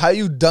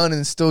you done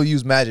and still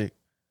use magic?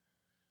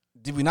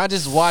 Did we not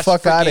just watch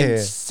fuck out of here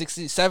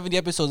 60, 70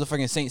 episodes of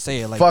fucking Saint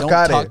Seiya? Like, fuck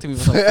don't talk to me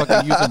for like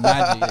fucking using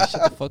magic. Like,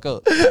 shut the fuck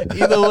up.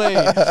 Either way,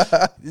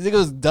 this nigga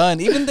was done.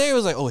 Even there, it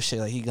was like, oh shit,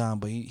 like he gone,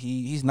 but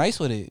he's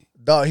nice with it.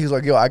 No, he's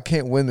like, yo, I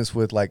can't win this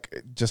with like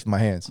just my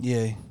hands.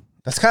 Yeah,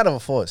 that's kind of a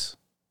force.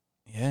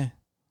 Yeah,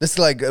 it's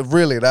like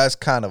really, that's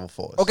kind of a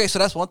force. Okay, so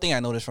that's one thing I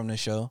noticed from this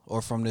show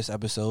or from this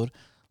episode.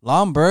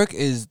 Lon Burke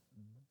is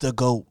the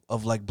GOAT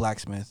of like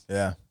blacksmith.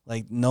 Yeah,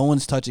 like no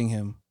one's touching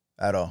him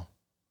at all.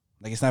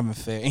 Like, it's not even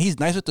fair. And he's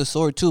nice with the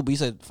sword, too, but he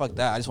said, fuck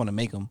that. I just want to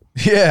make him.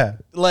 Yeah.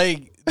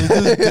 Like, this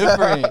is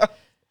different.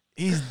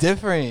 He's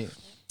different.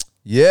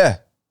 Yeah.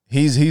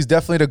 He's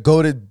definitely the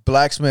goated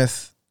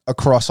blacksmith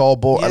across all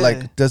board. Yeah.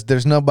 Like,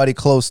 there's nobody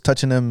close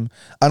touching him.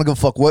 I don't give a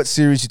fuck what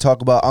series you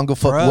talk about. I don't give a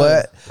fuck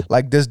what.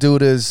 Like, this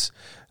dude is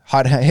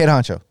head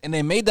honcho. And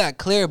they made that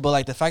clear, but,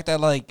 like, the fact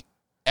that, like,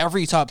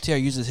 every top tier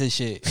uses his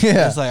shit.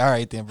 Yeah. It's like, all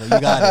right, then, bro. You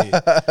got it.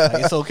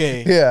 Like, it's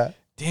okay. Yeah.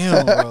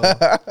 Damn, bro.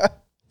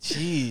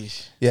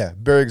 Jeez. Yeah,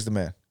 Berg's the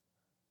man.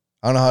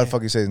 I don't know how the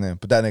fuck you say his name,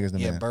 but that nigga's the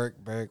man. Yeah, Berg,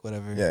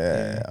 whatever.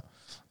 Yeah.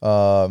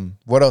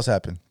 What else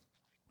happened?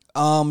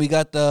 We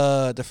got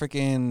the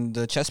freaking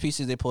the chess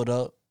pieces they pulled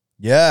up.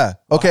 Yeah.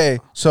 Okay.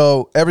 Wow.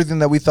 So everything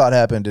that we thought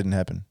happened didn't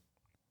happen.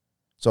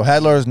 So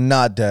Hadlar is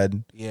not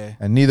dead. Yeah.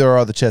 And neither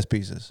are the chess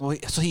pieces. Well,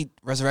 so he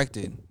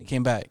resurrected. He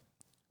came back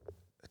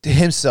to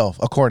himself,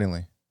 according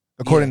to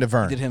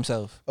Vern. He did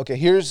himself. Okay. I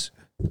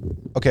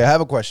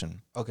have a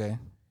question. Okay.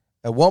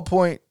 At one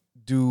point,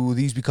 do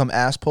these become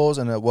assholes,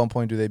 and at one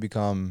point do they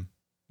become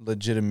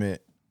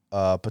legitimate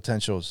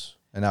potentials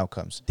and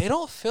outcomes? They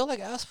don't feel like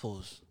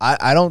assholes.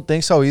 I don't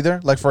think so either.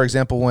 Like, for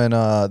example, when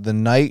the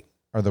knight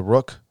or the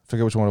rook, I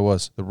forget which one it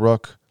was, the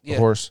rook, the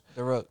horse,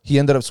 the rook, he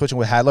ended up switching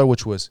with Hadlar,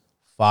 which was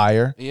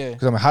fire. Yeah.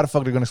 Because I'm like, how the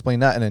fuck are they gonna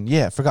explain that? And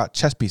then I forgot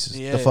chess pieces.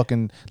 Yeah. The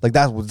fucking like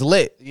that was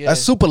lit. Yeah. That's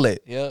super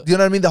lit. Yeah. You know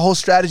what I mean? The whole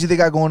strategy they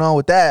got going on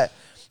with that,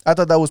 I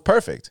thought that was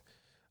perfect.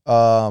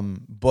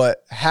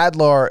 But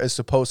Hadlar is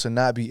supposed to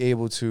not be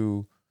able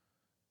to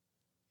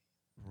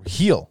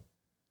heal.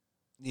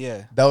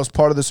 Yeah. That was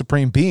part of the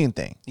Supreme Being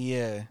thing.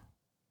 Yeah.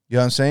 You know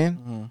what I'm saying?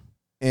 Mm-hmm.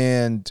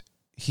 And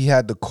he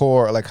had the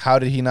core. Like, how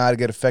did he not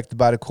get affected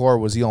by the core?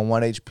 Was he on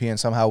 1 HP and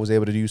somehow was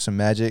able to use some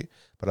magic?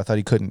 But I thought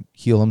he couldn't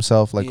heal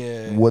himself. Like,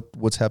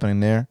 what's happening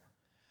there?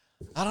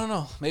 I don't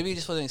know. Maybe it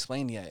just wasn't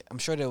explained yet. I'm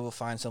sure they will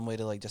find some way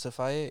to like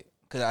justify it,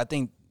 because I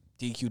think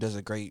DQ does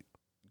a great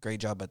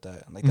job at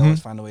that. Like, they always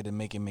find a way to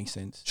make it make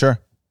sense. Sure.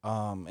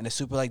 And it's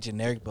super like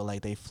generic, but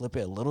like they flip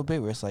it a little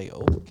bit where it's like,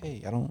 oh,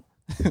 okay, I don't.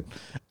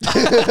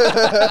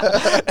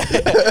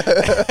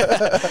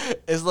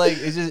 It's like,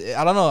 it's just,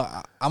 I don't know.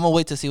 I'm gonna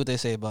wait to see what they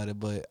say about it,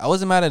 but I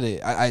wasn't mad at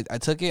it. I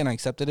took it and I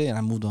accepted it and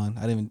I moved on.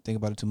 I didn't even think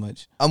about it too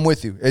much. I'm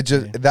with you. It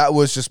just that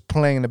was just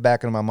playing in the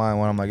back of my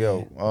mind when I'm like,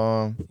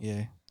 yo,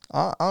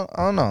 I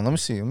don't know. Let me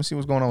see what's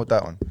going on with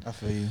that one. I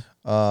feel you.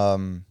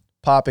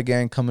 Pop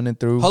again coming in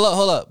through.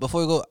 Hold up.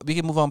 Before we go, we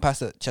can move on past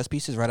the chess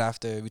pieces right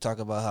after we talk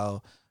about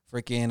how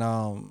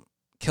freaking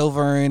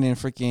Kilvern and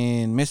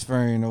freaking Miss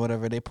Vern or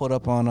whatever, they put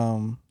up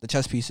on the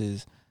chess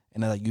pieces,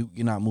 and they're like,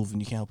 you're not moving,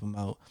 you can't help him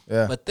out.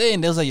 Yeah. But then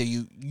they was like,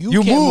 you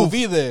can't move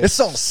either. It's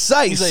on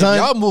sight, He's like, son.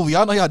 Y'all move.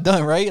 Y'all know y'all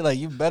done, right? Like,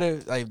 you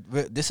better, like,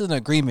 this is an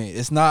agreement.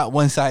 It's not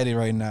one sided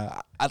right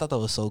now. I thought that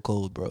was so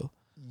cold, bro.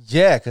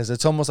 Yeah, because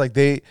it's almost like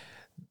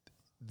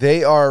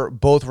they are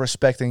both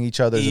respecting each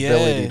other's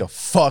ability to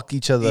fuck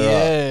each other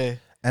up.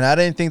 And I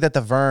didn't think that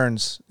the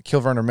Verns,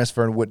 Kilvern or Miss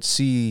Vern, would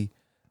see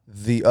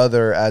the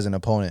other as an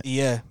opponent.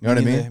 Yeah. You know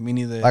what I mean? Me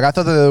neither. Like, I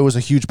thought that there was a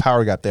huge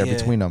power gap there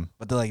between them.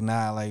 But they're like,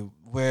 nah, like,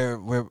 we're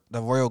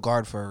the royal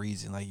guard for a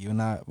reason. Like,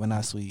 we're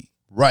not sweet.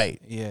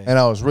 Right. Yeah. And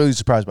I was really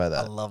surprised by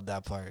that. I love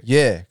that part.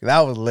 Yeah.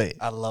 That was lit.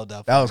 I love that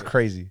part. That was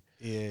crazy.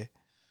 Yeah.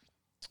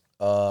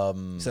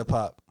 Except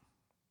Pop.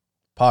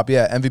 Pop,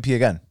 yeah. MVP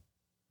again.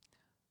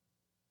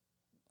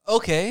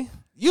 Okay.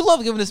 You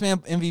love giving this man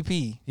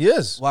MVP. He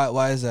is.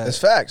 Why is that? It's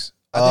facts.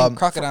 I think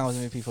Crocodile was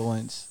MVP for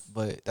once,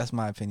 but that's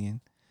my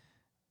opinion.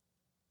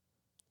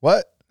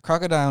 What?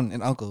 Crocodile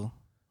and Uncle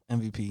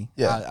MVP.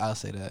 Yeah. I'll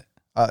say that.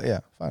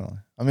 Yeah, finally.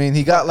 I mean,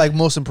 he got like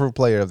most improved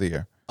player of the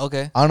year.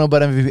 Okay. I don't know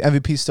about MVP.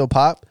 MVP still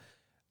Pop.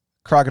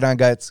 Crocodile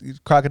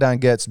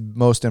gets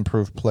most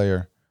improved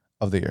player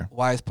of the year.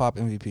 Why is Pop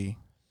MVP?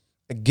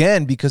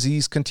 Again, because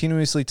he's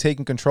continuously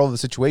taking control of the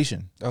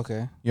situation.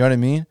 Okay. You know what I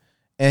mean?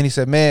 And he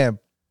said, man,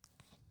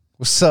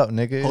 what's up,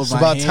 nigga? It's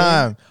about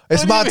time.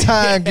 It's my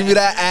time. Give me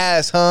that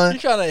ass, huh? You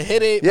trying to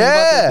hit it? Yeah.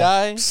 About to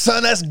die?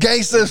 Son, that's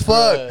gangsta as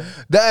fuck. Bruh.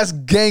 That's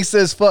gangsta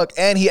as fuck.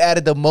 And he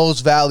added the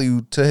most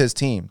value to his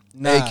team,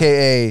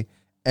 a.k.a.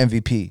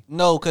 MVP.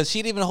 No, because she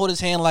didn't even hold his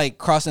hand like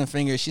crossing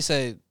fingers. She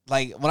said,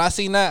 like, when I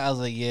seen that, I was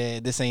like, yeah,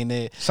 this ain't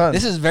it. Son.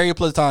 This is very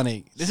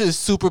platonic. This is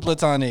super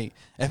platonic.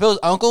 If it was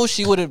Uncle,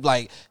 she would have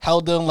like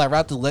held them, like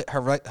wrapped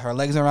her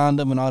legs around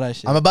them and all that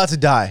shit. I'm about to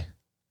die.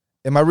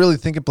 Am I really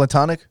thinking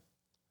platonic?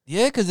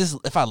 Yeah, because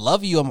if I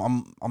love you,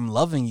 I'm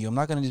loving you. I'm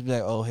not gonna just be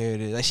like, oh, here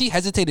it is. Like, she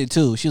hesitated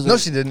too. She was like, no,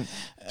 she didn't.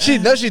 She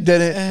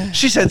didn't.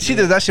 She said she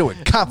did that shit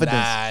with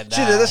confidence.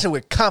 She did that shit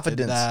with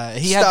confidence.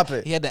 Stop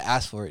it. He had to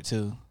ask for it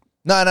too.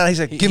 No. He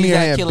said, "Give me your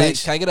hand, bitch. Like,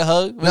 can I get a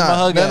hug? Where's my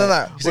hug?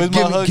 No. He said,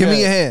 "Give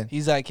me your hand."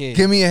 He's that kid.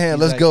 Give me your hand.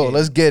 Let's go.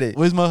 Let's get it.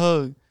 Where's my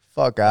hug?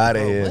 Fuck out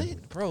of here,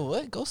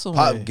 What? Go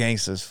somewhere. Pop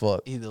gangsters, as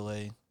fuck. Either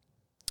way,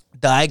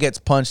 guy gets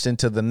punched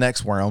into the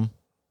next realm.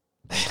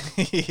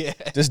 Yeah.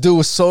 This dude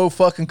was so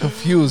fucking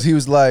confused. He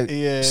was like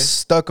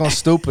stuck on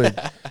stupid.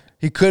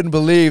 He couldn't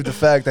believe the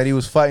fact that he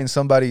was fighting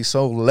somebody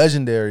so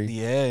legendary.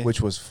 Yeah.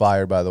 Which was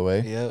fire, by the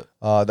way. Yeah.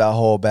 That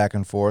whole back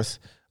and forth.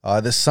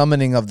 The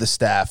summoning of the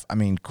staff. I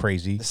mean,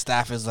 crazy. The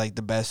staff is like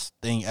the best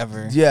thing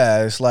ever.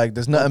 Yeah, it's like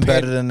there's nothing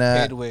better than that.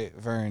 Paired with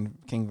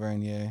King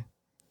Vern, yeah.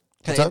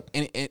 What's up?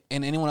 In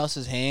anyone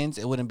else's hands,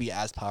 it wouldn't be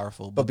as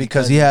powerful. But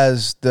because he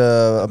has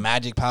the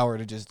magic power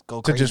to just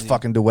go crazy. To just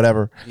fucking do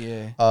whatever.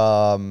 Yeah.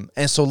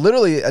 And so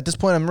literally at this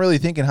point, I'm really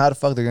thinking how the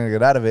fuck they're gonna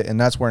get out of it, and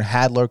that's when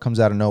Hadler comes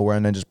out of nowhere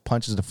and then just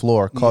punches the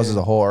floor, causes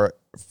a whole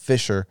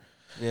fissure.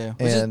 Yeah.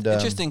 Which is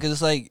interesting because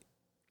it's like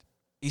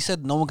he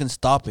said no one can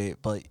stop it,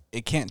 but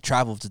it can't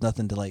travel if there's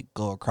nothing to like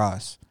go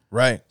across.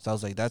 Right. So I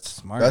was like, that's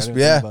smart. That's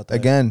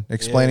again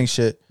explaining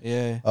shit.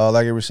 Yeah.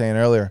 Like you were saying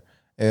earlier.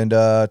 And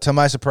to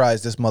my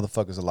surprise, this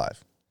motherfucker's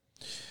alive.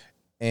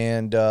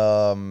 And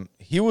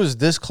he was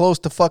this close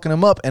to fucking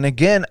him up. And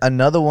again,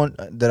 another one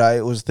that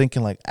I was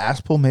thinking like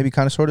Aspel, maybe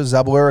kind of sort of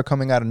Zabuera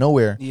coming out of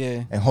nowhere.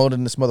 Yeah. And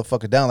holding this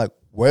motherfucker down. Like,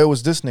 where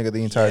was this nigga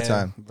the entire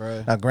time?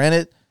 Bro. Now,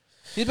 granted,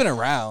 he's been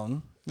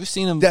around. We've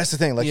seen him. That's the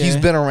thing. Like, he's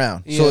been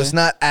around. So it's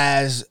not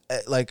as,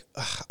 like,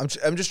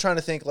 I'm just trying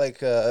to think,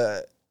 like,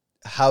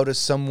 how does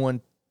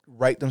someone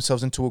write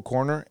themselves into a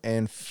corner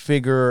and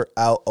figure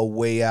out a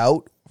way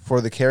out for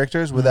the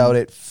characters without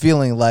it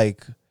feeling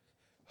like,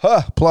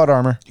 plot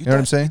armor. You know what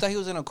I'm saying? You thought he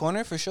was in a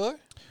corner for sure?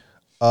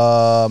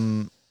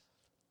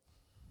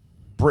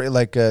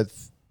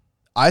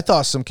 I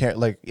thought some how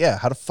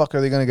the fuck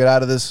are they gonna get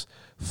out of this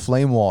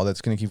flame wall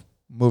that's gonna keep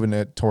moving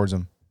it towards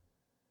them?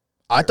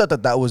 I thought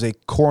that was a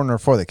corner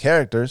for the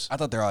characters. I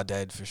thought they're all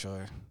dead for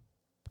sure.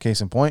 Case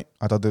in point,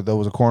 I thought that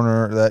was a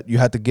corner that you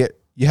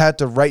had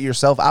to write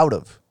yourself out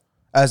of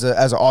as an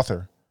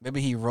author.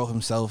 Maybe he wrote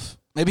himself.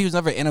 Maybe he was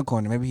never in a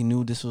corner. Maybe he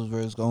knew this was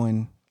where it was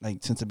going like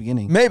since the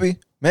beginning. Maybe,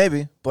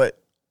 but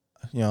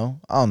I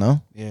don't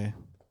know. Yeah.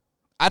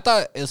 I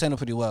thought it was handled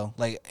pretty well.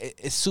 Like,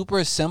 it's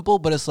super simple,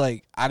 but it's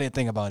like, I didn't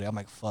think about it. I'm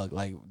like, fuck,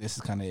 like, this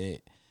is kind of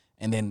it.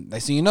 And then,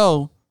 like,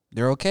 so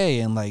they're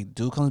okay. And, like,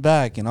 dude comes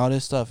back and all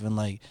this stuff. And,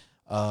 like,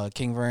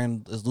 King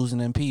Vern is losing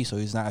MP, so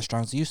he's not as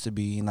strong as he used to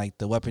be. And, like,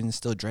 the weapon is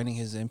still draining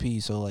his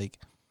MP. So, like,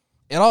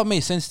 it all made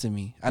sense to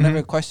me. I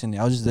never questioned it.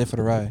 I was just there for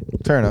the ride.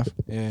 Fair enough.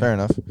 Yeah. Fair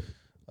enough.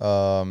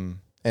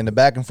 And the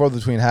back and forth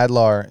between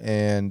Hadlar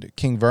and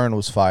King Vern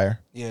was fire.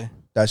 Yeah.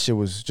 That shit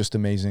was just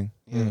amazing.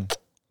 Yeah.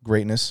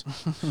 Greatness.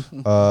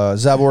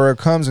 Zabora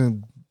comes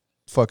and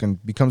fucking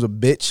becomes a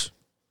bitch.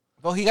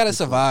 Well, he got to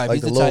survive.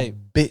 Like he's the type.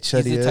 Bitch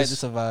that he's he the type is. to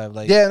survive.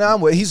 Like, yeah,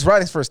 no, he's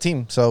riding for his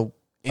team, so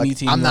any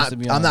team I'm wants to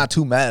be on. I'm not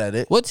too mad at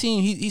it. What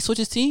team? He switched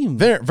his team.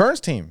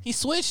 Vern's team. He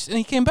switched and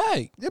he came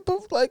back. Yeah,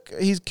 but like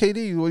he's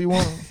KD. What do you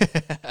want?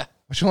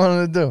 What you want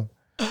him to do?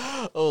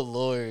 Oh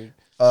Lord.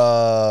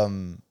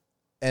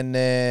 And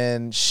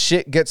then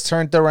shit gets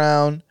turned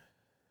around.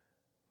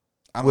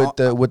 With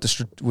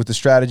the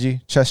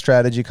strategy, chess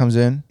strategy comes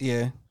in.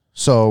 Yeah.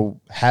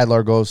 So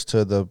Hadlar goes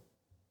to the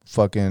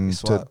fucking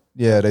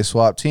they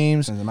swap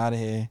teams. Sends him out of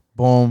here.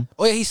 Boom.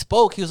 Oh yeah, he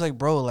spoke. He was like,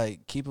 "Bro,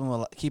 like keep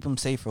him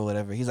safe or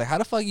whatever." He's like, "How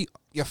the fuck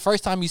your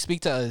first time you speak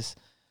to us,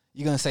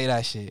 you gonna say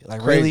that shit? Like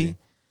Crazy.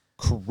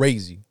 Really?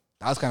 Crazy."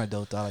 That was kind of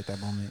dope. Though. I like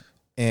that moment.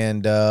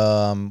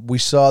 And we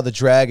saw the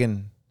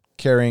dragon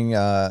carrying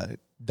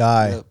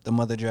Die, the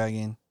mother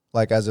dragon,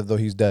 like as if though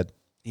he's dead.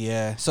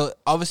 Yeah. So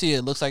obviously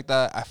it looks like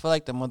that. I feel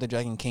like the mother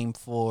dragon came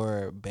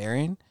for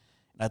Baron.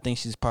 And I think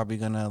she's probably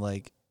gonna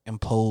like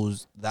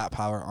impose that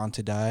power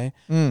onto Die.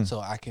 So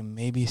I can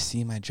maybe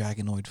see my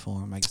dragonoid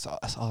form. Like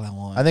that's all I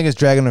want. I think his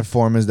dragonoid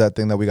form is that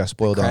thing that we got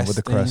spoiled on with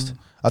the crest.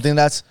 I think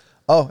that's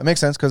it makes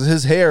sense because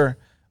his hair,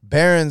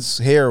 Baron's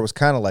hair was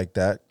kind of like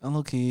that.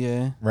 Okay,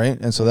 yeah. Right?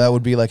 And so that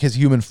would be like his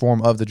human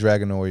form of the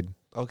dragonoid.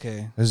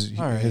 Okay. His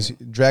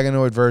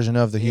dragonoid version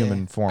of the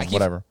human form,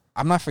 whatever.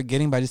 I'm not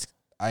forgetting, but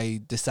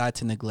I decide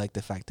to neglect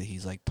the fact that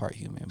he's like part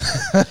human.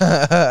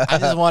 I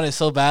just want it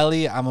so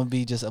badly. I'm gonna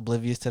be just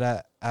oblivious to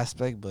that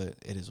aspect, but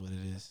it is what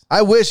it is.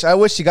 I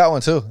wish he got one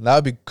too. That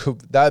would be cool.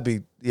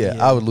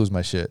 I would lose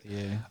my shit.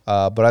 Yeah.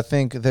 But I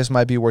think this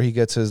might be where he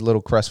gets his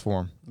little crest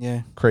form.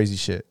 Yeah. Crazy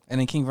shit. And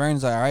then King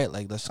Vern's like, all right,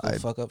 like let's go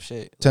fuck up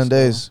shit. 10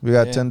 days. We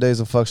got 10 days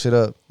to fuck shit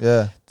up.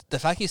 Yeah. The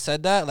fact he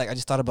said that, like I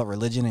just thought about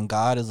religion and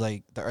God is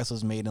like the earth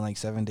was made in like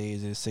 7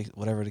 days or 6,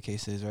 whatever the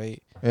case is,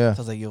 right? Yeah. So I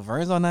was like, yo,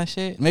 Vern's on that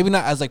shit. Maybe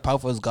not as like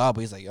powerful as God,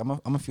 but he's like,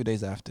 I'm a few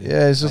days after.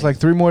 Yeah, it's just like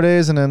 3 more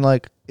days and then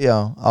like,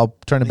 I'll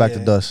turn it back to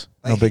dust.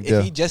 Like, no big deal.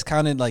 If he just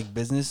counted like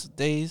business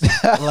days,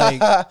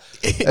 like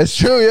it's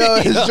true,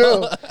 it's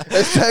true.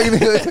 It's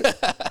technically.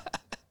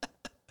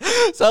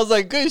 So I was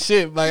like, good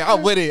shit, like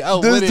I'm with it.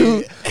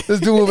 This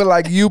dude moving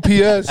like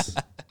UPS.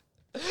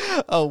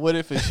 Oh, with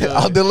it for sure.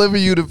 I'll deliver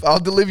you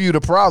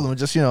the problem.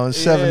 Just in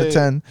 7 to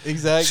 10,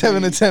 exactly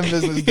 7 to 10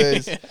 business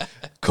days.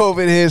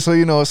 COVID here, so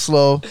it's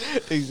slow.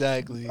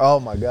 Exactly.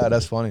 Oh my god,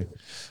 that's funny.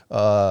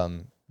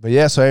 But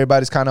yeah, so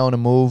everybody's kind of on the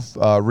move,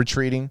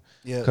 retreating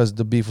because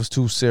the beef was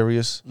too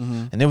serious,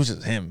 and it was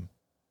just him.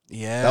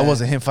 Yeah, that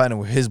wasn't him fighting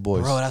with his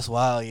boys. Bro, that's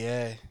wild.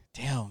 Yeah,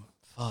 damn,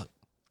 fuck.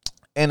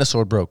 And the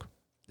sword broke.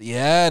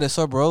 Yeah, the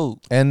sword broke.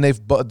 And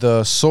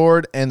the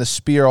sword and the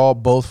spear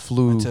both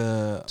flew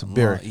to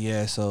Barrick.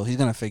 Yeah, so he's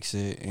gonna fix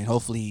it, and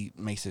hopefully he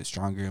makes it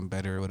stronger and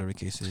better, whatever the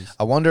case is.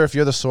 I wonder if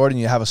you're the sword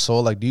and you have a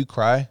soul, like, do you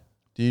cry?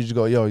 Do you just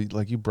go, yo,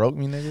 like you broke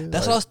me, nigga?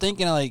 That's what I was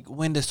thinking. Like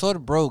when the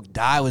sword broke,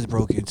 Die was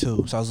broken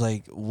too. So I was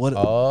like, what?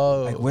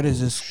 Like where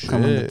does this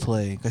come into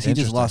play? Because he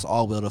just lost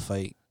all will to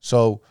fight.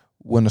 So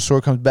when the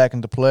sword comes back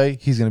into play,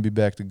 he's gonna be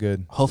back to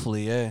good.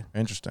 Hopefully, yeah.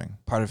 Interesting.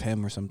 Part of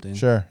him or something.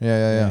 Sure.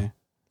 Yeah.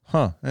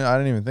 Huh. Yeah, I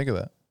didn't even think of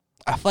that.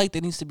 I feel like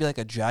there needs to be like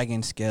a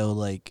dragon scale,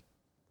 like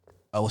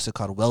what's it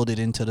called, welded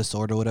into the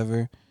sword or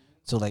whatever,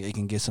 so like it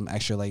can get some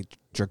extra like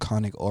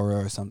draconic aura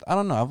or something. I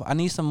don't know. I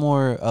need some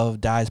more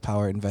of Dai's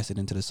power invested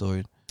into the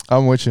sword.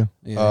 I'm with you.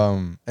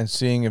 Yeah. And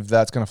seeing if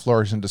that's gonna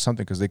flourish into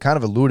something, because they kind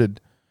of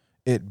alluded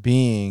it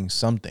being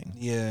something.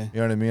 Yeah. You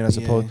know what I mean? I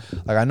suppose.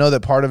 Like I know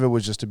that part of it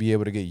was just to be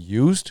able to get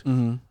used.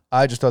 Mm-hmm.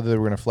 I just thought that they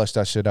were gonna flesh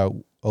that shit out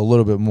a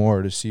little bit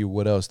more to see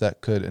what else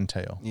that could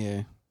entail.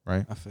 Yeah.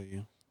 Right. I feel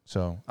you.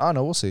 So I don't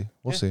know. We'll see.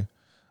 We'll see.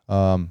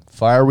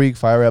 Fire week,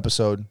 fire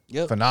episode.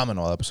 Yep.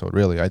 Phenomenal episode,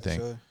 really. I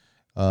think. Sure.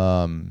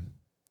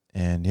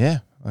 And yeah,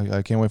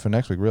 I can't wait for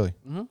next week. Really.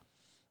 Mm-hmm.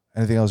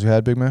 Anything else you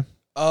had, big man?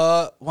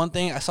 One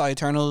thing I saw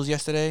Eternals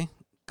yesterday.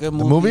 Good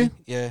movie. The movie?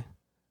 Yeah.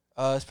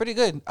 It's pretty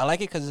good. I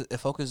like it because it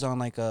focuses on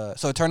like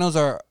so Eternals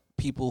are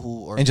people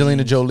who are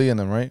Angelina beings. Jolie and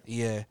them, right?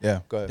 Yeah. Yeah.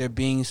 Go ahead. They're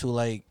beings who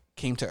like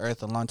came to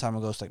Earth a long time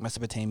ago, so like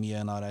Mesopotamia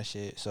and all that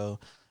shit. So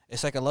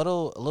it's like a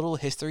little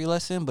history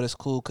lesson, but it's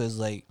cool because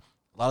like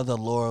a lot of the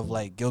lore of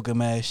like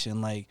Gilgamesh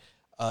and like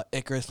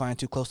Icarus flying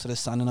too close to the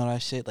sun and all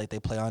that shit. Like they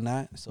play on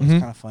that, so it's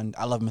kind of fun.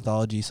 I love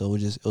mythology, so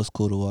it was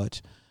cool to watch.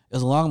 It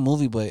was a long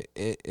movie, but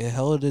it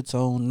held its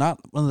own. Not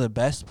one of the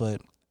best,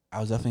 but I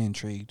was definitely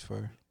intrigued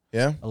for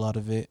a lot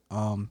of it.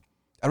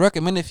 I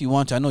recommend it if you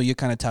want to. I know you're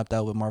kind of tapped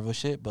out with Marvel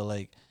shit, but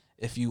like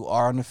if you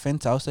are on the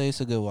fence, I'll say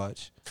it's a good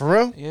watch. For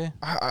real? Yeah.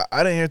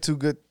 I didn't hear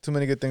too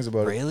many good things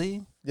about it.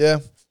 Really? Yeah.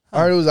 I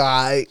heard it was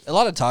alright. A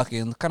lot of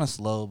talking, kind of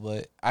slow,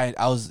 but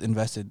I was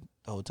invested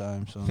the whole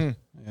time. So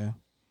yeah.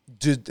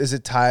 Is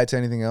it tied to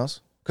anything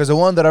else? Because the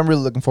one that I'm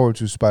really looking forward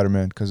to is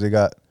Spider-Man, because they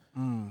got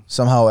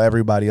somehow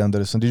everybody under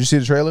the sun. Did you see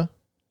the trailer?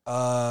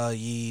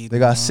 Yeah. They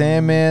got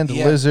Sandman,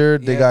 the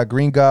Lizard. They got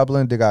Green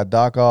Goblin. They got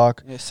Doc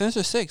Ock. Yeah,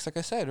 Sinister Six, like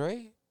I said,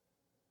 right?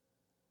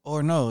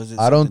 Or no? Is it?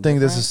 I don't think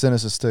this is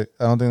Sinister.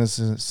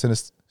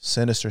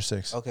 Sinister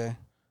Six. Okay.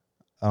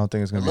 I don't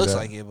think it's gonna be. It looks that.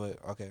 like it, but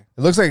okay.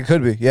 It looks like it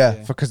could be,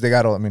 because they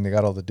got all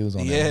the dudes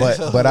on there.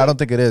 But I don't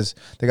think it is.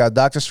 They got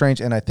Doctor Strange,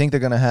 and I think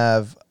they're gonna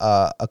have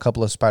a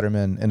couple of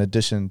Spider-Men in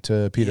addition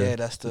to Peter. Yeah,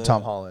 that's the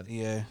Tom Holland.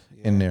 Yeah.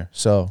 In there.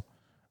 So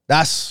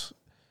that's.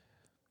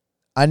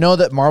 I know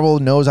that Marvel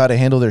knows how to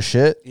handle their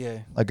shit. Yeah.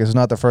 Like it's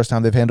not the first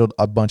time they've handled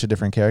a bunch of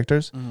different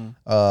characters.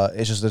 Mm-hmm.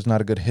 It's just there's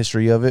not a good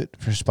history of it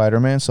for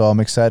Spider-Man. So I'm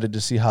excited to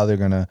see how they're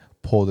gonna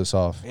pull this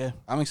off. Yeah,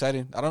 I'm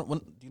excited.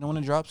 Do you know when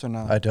it drops or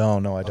not? I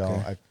don't know. I don't.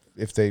 Okay.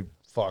 If they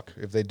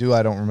do,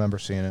 I don't remember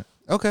seeing it.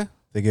 Okay.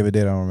 They give a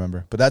date, I don't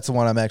remember. But that's the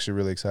one I'm actually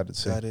really excited to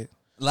see. Got it.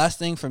 Last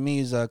thing for me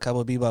is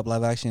Cowboy Bebop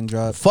live action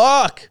drop.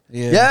 Fuck.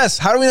 Yeah. Yes.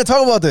 How do we not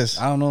talk about this?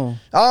 I don't know.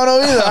 I don't know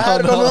either. I had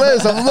it on the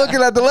list. I'm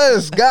looking at the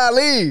list.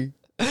 Golly.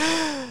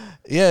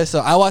 Yeah, so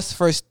I watched the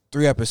first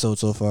 3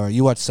 episodes so far.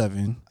 You watched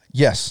 7.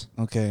 Yes.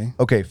 Okay.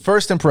 Okay.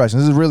 First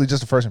impressions. This is really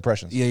just the first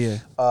impressions. Yeah.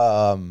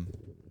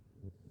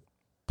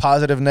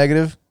 Positive,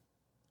 negative.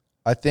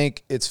 I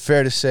think it's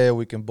fair to say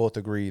we can both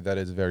agree that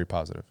it's very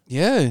positive.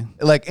 Yeah.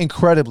 Like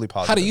incredibly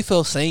positive. How do you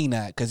feel saying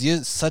that? Because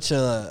you're such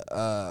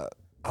a,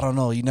 I don't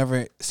know, you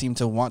never seem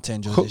to want to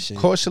enjoy this shit.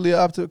 Cautiously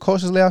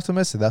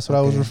optimistic. That's what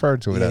I was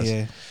referring to it as.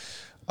 Yeah.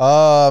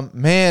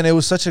 Man, it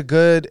was such a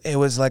good, it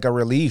was like a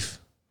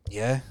relief.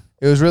 Yeah.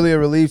 It was really a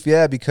relief,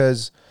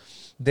 because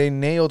they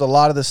nailed a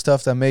lot of the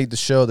stuff that made the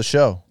show.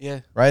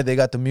 Yeah. Right? They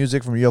got the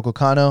music from Yoko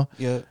Kanno.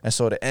 Yeah. And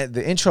so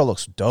the intro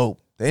looks dope.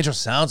 The intro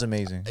sounds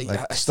amazing.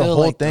 Like the still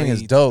whole thing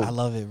is dope. I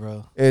love it,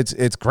 bro.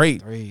 It's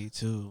great. 3,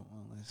 2,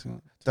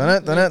 1,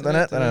 That's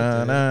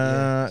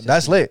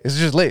lit. It's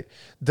just lit.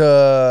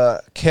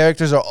 The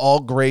characters are all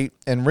great,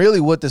 and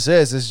really, what this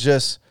is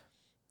just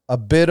a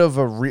bit of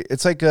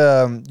it's like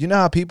you know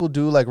how people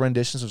do like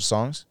renditions of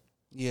songs.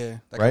 Yeah,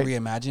 like right? a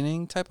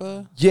reimagining type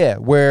of. Yeah,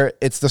 where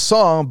it's the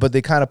song, but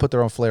they kind of put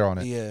their own flair on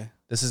it. Yeah.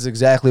 This is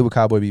exactly what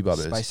Cowboy Bebop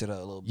is. Spice it up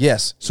a little bit.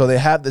 Yes. So they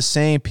have the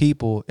same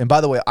people. And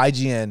by the way,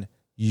 IGN,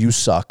 you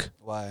suck.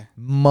 Why?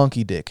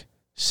 Monkey dick.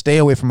 Stay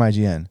away from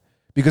IGN.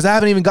 Because I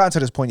haven't even gotten to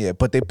this point yet.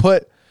 But they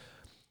put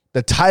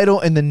the title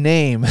and the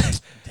name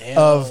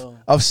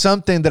of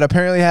something that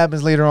apparently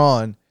happens later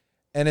on.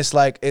 And it's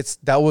like,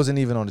 that wasn't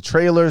even on the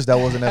trailers. That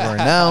wasn't ever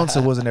announced.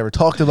 It wasn't ever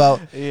talked about.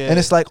 Yeah. And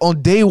it's like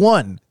on day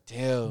one.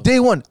 Damn. Day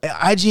one.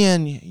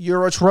 IGN,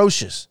 you're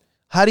atrocious.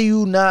 How are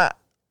you not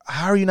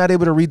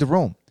able to read the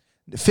room?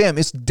 Fam,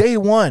 it's day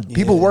one. Yeah.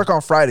 People work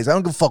on Fridays. I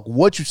don't give a fuck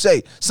what you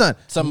say. Son.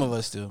 Some of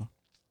us do.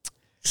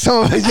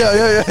 Some of us,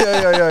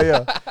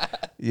 yeah.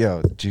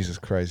 Yo, Jesus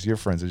Christ. Your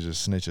friends are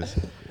just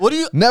snitches. What do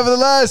you...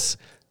 Nevertheless.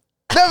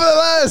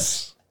 Ding,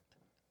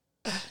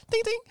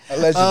 ding.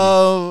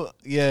 Allegedly.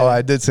 Yeah. Oh,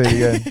 I did say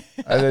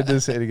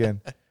it again.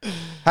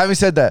 Having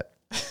said that,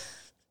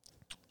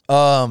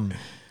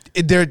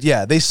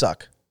 they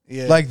suck.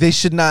 Yeah. Like they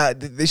should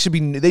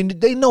be,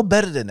 they know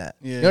better than that.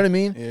 Yeah. You know what I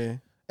mean? Yeah.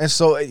 And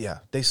so,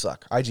 they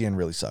suck. IGN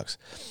really sucks.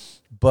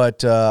 But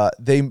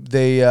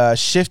they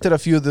shifted a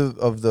few of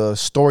the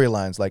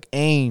storylines, like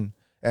Aang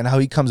and how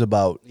he comes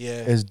about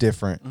is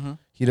different. Mm-hmm.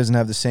 He doesn't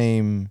have the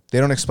same. They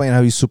don't explain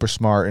how he's super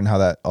smart and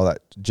how all that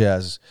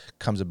jazz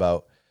comes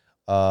about.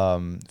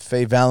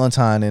 Faye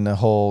Valentine and the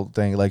whole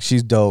thing, like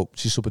she's dope.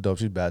 She's super dope.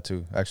 She's bad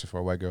too, actually,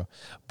 for a white girl.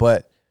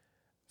 But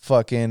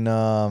fucking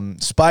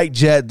Spike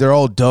Jet, they're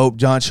all dope.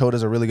 John Cho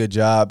does a really good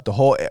job. The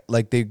whole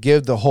they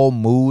give the whole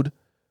mood.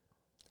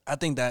 I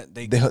think that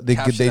they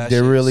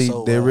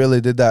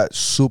really did that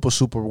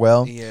super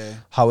well. Yeah,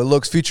 how it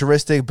looks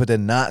futuristic, but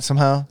then not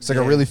somehow. It's like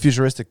a really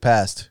futuristic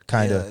past,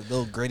 kind of. A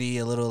little gritty,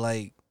 a little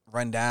like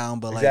run down,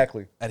 but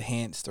exactly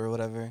enhanced or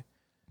whatever.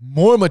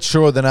 More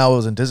mature than I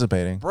was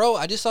anticipating. Bro,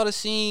 I just saw the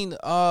scene.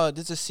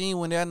 There's a scene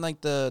when they're in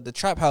like the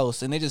trap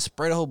house and they just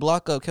spray the whole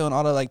block up, killing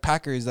all the like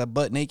Packers that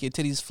butt naked,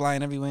 titties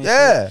flying everywhere.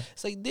 Yeah, shit.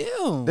 It's like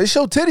damn. They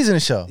show titties in the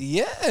show.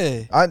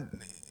 Yeah.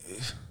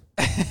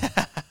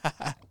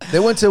 They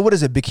went to, what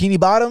is it, Bikini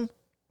Bottom?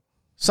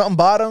 Something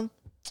Bottom?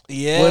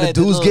 Yeah. Where the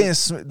dudes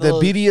getting the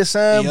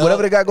BDSM,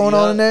 whatever they got going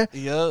on in there.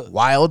 Yeah.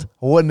 Wild.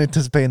 I wasn't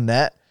anticipating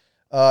that.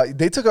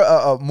 They took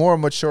a more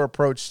mature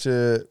approach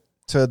to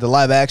the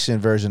live action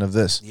version of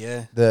this.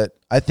 Yeah. That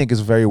I think is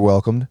very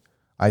welcomed.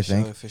 I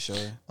think. For sure.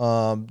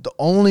 The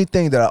only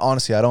thing that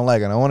I don't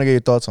like, and I want to get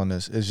your thoughts on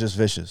this, is just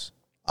Vicious.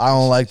 I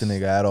don't like the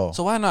nigga at all.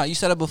 So why not? You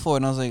said it before,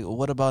 and I was like,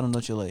 what about him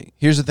don't you like?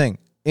 Here's the thing.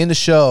 In the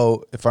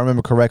show, if I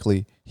remember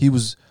correctly,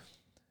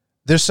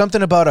 there's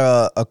something about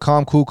a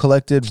calm, cool,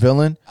 collected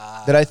villain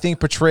that I think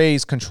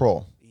portrays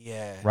control.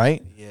 Yeah.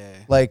 Right? Yeah.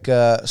 Like,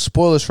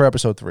 spoilers for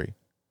episode 3.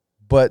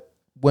 But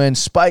when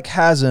Spike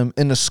has him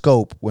in the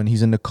scope, when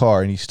he's in the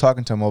car and he's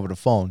talking to him over the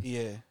phone,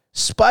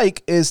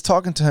 Spike is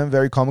talking to him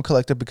very calm and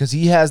collected because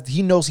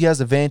he knows he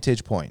has a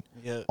vantage point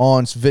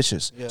on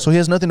Vicious. So he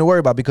has nothing to worry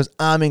about because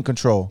I'm in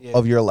control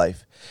of your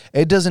life.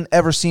 It doesn't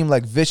ever seem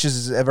like Vicious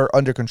is ever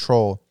under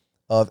control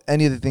of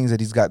any of the things that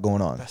he's got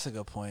going on. That's a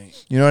good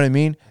point. You know what I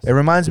mean? It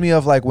reminds me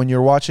of like when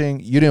you're watching,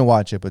 you didn't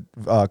watch it, but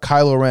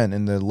Kylo Ren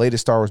in the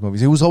latest Star Wars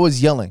movies, he was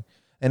always yelling.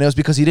 And it was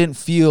because he didn't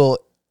feel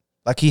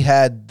like he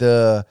had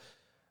the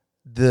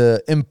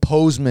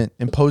imposing.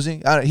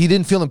 He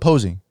didn't feel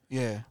imposing.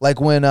 Yeah. Like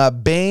when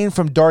Bane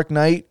from Dark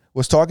Knight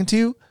was talking to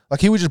you,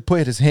 like he would just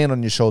put his hand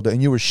on your shoulder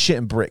and you were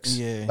shitting bricks.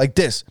 Yeah. Like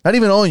this. Not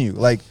even on you.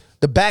 Like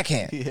the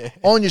backhand.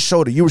 On your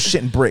shoulder. You were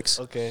shitting bricks.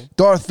 Okay.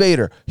 Darth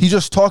Vader, he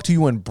just talked to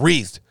you and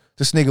breathed.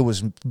 This nigga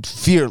was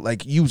feared,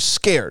 like you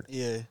scared.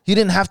 Yeah. He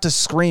didn't have to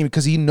scream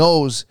because he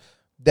knows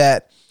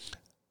that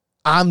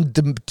I'm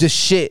the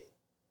shit.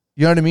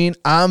 You know what I mean?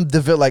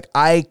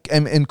 I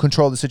am in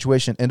control of the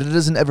situation, and it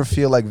doesn't ever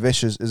feel like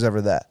Vicious is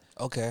ever that.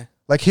 Okay.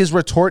 Like his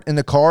retort in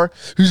the car,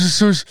 he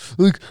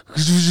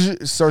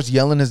just starts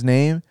yelling his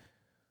name,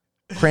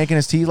 cranking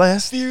his teeth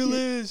last.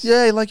 Fearless.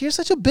 Yeah, like you're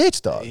such a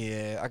bitch, dog.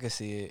 Yeah, I can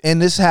see it.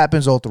 And this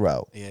happens all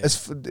throughout. Yeah.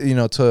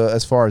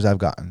 As far as I've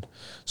gotten.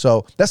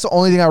 So that's the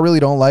only thing I really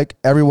don't like.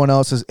 Everyone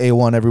else is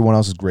A1. Everyone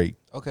else is great.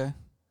 Okay.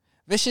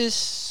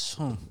 Vicious.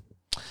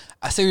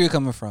 I see where you're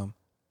coming from.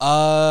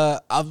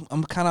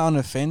 I'm kind of on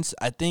the fence.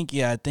 I think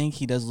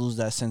he does lose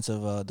that sense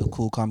of the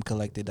cool, calm,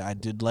 collected that I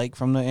did like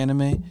from the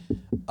anime.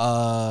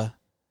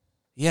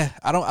 Yeah,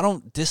 I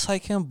don't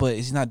dislike him, but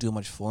he's not doing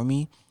much for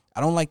me.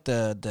 I don't like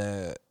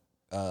the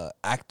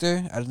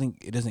actor. I don't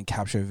think it doesn't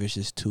capture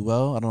Vicious too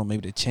well. I don't know,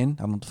 maybe the chin.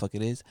 I don't know what the fuck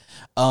it is.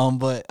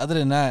 But other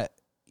than that,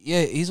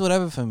 yeah, he's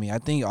whatever for me. I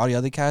think all the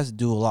other cats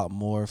do a lot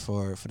more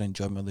for the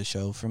enjoyment of the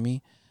show for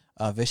me.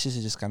 Vicious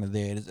is just kind of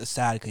there. It's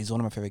sad because he's one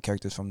of my favorite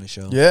characters from the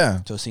show.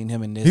 Yeah. So seeing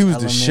him in this, he was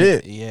the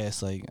shit. Yeah,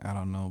 it's like I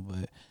don't know,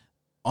 but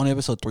only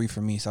episode 3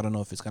 for me, so I don't know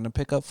if it's gonna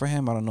pick up for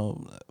him. I don't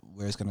know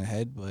where it's gonna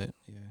head, but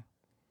yeah.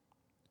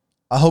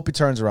 I hope he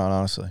turns around,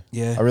 honestly.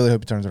 Yeah. I really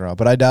hope he turns around.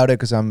 But I doubt it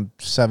because I'm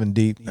 7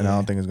 deep, and I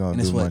don't think it's going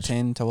to do much.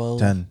 10, 12?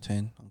 10.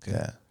 10, okay.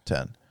 Yeah,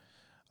 10.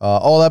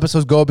 All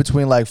episodes go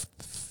between like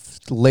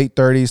late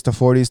 30s to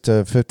 40s to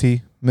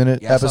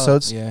 50-minute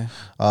episodes. Yeah.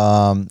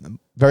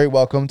 Very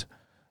welcomed.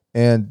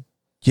 And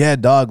yeah,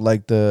 dog,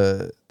 like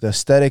the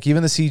aesthetic,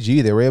 even the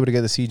CG, they were able to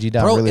get the CG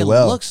down really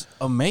well. It looks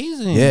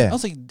amazing. Yeah. I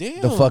was like,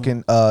 damn. The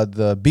fucking,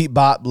 the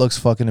Bebop looks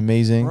fucking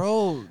amazing.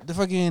 Bro, the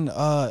fucking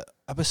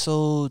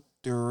episode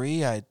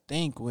 3, I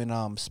think,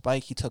 when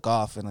Spike he took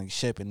off and like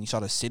ship and you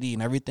saw the city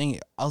and everything.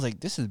 I was like,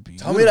 this is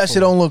beautiful. Tell me that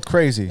shit don't look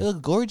crazy. It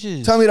looked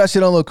gorgeous. Tell me that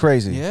shit don't look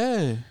crazy.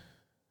 Yeah.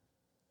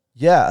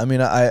 Yeah, I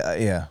mean, I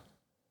yeah.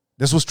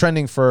 This was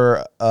trending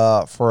for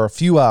a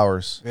few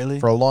hours. Really?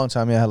 For a long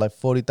time. Yeah, I had like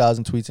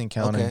 40,000 tweets and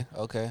counting.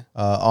 Okay.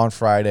 On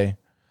Friday.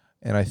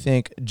 And I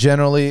think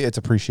generally it's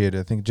appreciated.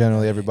 I think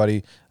generally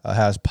everybody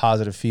has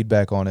positive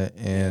feedback on it.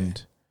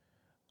 And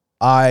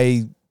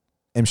I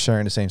am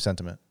sharing the same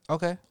sentiment.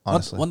 Okay.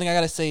 Honestly. One thing I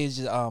got to say is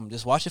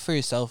just watch it for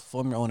yourself,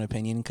 form your own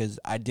opinion, because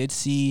I did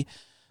see...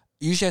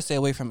 Usually I stay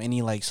away from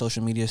any like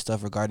social media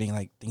stuff regarding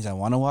like things I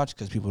want to watch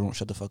because people don't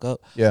shut the fuck up.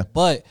 Yeah.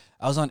 But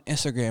I was on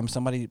Instagram.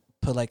 Somebody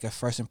put like a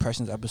first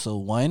impressions episode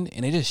 1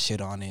 and they just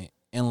shit on it.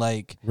 And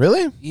like...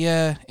 Really?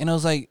 Yeah. And it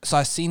was like... So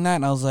I seen that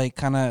and I was like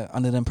kind of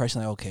under the impression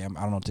like, okay, I don't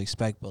know what to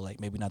expect, but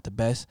like maybe not the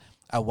best.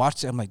 I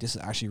watched it. I'm like, this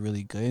is actually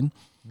really good.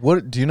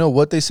 What do you know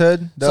what they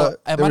said? So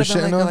it might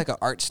have been like an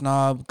art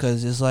snob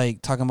because it's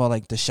like talking about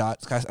like the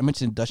shots. Guys, I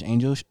mentioned Dutch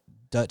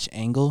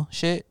angle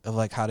shit of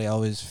like how they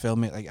always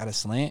film it like at a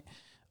slant.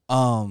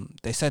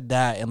 They said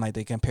that and like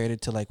they compared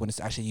it to like when it's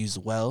actually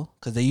used well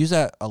because they use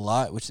that a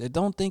lot, which I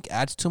don't think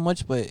adds too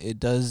much, but it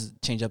does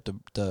change up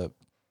the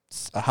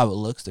how it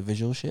looks, the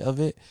visual shit of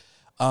it.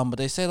 But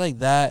they say like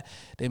that.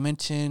 They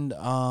mentioned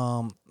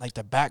like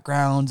the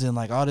backgrounds and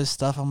like all this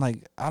stuff. I'm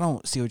like, I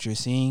don't see what you're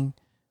seeing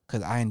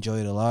because I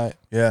enjoy it a lot.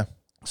 Yeah.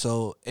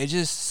 So it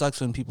just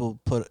sucks when people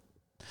put.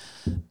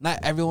 Not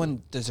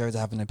everyone deserves to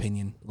have an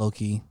opinion, low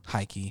key,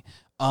 high key.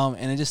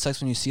 And it just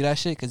sucks when you see that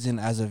shit because then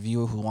as a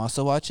viewer who wants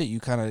to watch it, you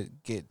kind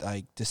of get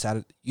like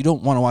decided you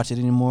don't want to watch it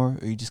anymore,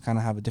 or you just kind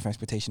of have a different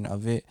expectation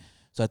of it.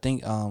 So I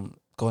think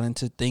going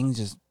into things,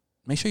 just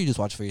make sure you just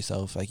watch for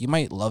yourself. Like you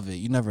might love it,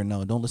 you never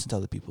know. Don't listen to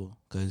other people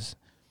because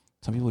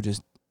some people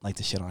just like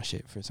to shit on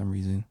shit for some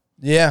reason.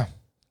 Yeah,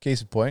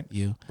 Case in point,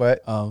 you.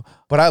 But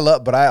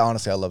I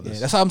honestly love this. Yeah,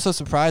 that's why I'm so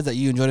surprised that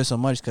you enjoyed it so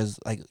much. Because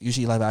like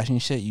usually live action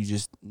shit, you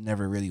just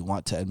never really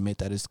want to admit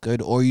that it's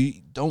good, or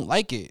you don't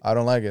like it. I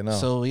don't like it. No.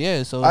 So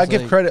yeah. So I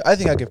give credit. I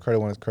think I give credit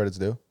when credit's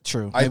due.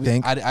 True. I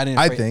think. I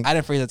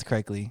didn't phrase that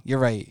correctly. You're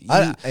right.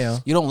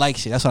 You don't like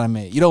shit. That's what I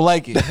meant. You don't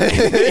like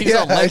it. You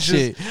don't like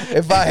shit.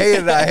 If I hate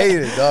it, I hate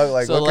it, dog.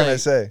 Like, so what can I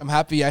say? I'm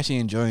happy you're actually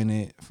enjoying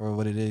it for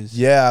what it is.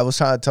 Yeah, I was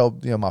trying to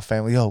tell my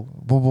family, yo,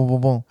 boom, boom, boom,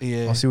 boom.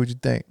 Yeah. I'll see what you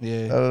think.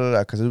 Yeah.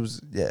 Because it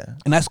was, yeah.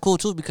 And that's cool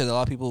too, because a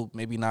lot of people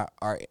maybe not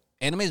are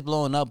anime's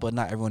blowing up, but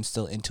not everyone's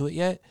still into it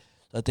yet.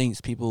 So I think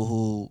it's people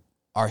who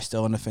are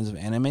still on the fence of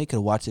anime could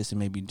watch this and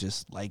maybe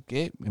just like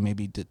it and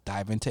maybe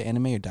dive into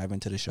anime or dive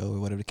into the show or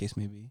whatever the case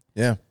may be.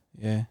 Yeah.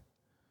 Yeah.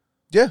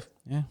 Yeah.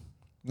 Yeah.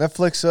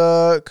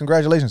 Netflix,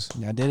 congratulations.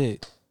 I did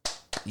it.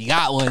 You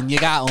got one.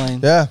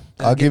 Yeah.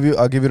 I'll give you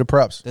the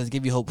props. Does it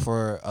give you hope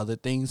for other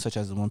things such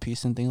as One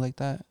Piece and things like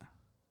that?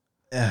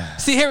 Yeah.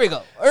 See, here we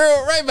go.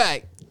 Right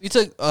back. You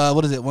took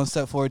what is it? 1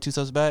 step forward, 2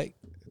 steps back?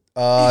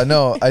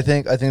 No, I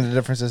think the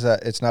difference is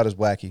that it's not as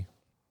wacky.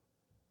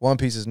 One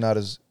Piece is not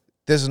as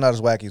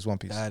wacky as One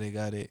Piece.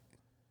 Got it.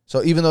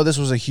 So even though this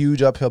was a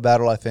huge uphill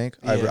battle, I think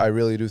I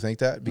really do think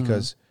that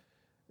because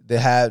they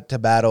had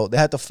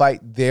to fight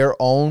their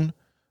own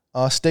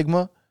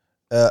stigma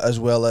as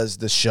well as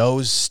the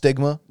show's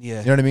stigma. Yeah,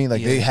 you know what I mean?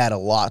 Like they had a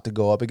lot to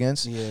go up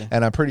against. Yeah,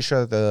 and I'm pretty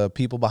sure the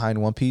people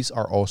behind One Piece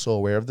are also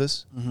aware of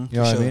this. Mm-hmm. You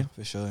know what I mean?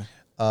 For sure.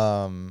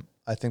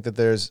 I think that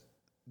there's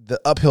the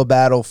uphill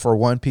battle for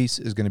One Piece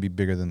is going to be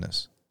bigger than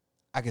this.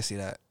 I can see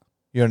that.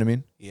 You know what I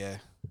mean? Yeah.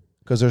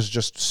 Because there's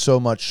just so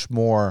much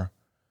more.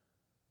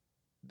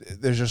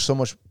 There's just so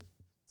much.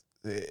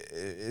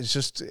 It's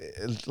just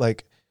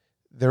like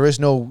there is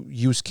no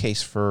use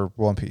case for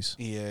One Piece.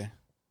 Yeah.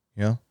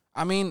 You know?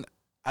 I mean,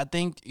 I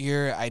think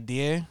your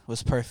idea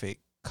was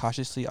perfect.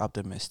 Cautiously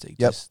optimistic.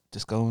 Yep.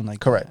 Just going like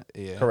correct.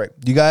 That. Yeah.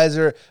 Correct. You guys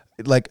are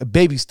like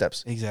baby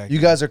steps. Exactly.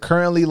 You guys are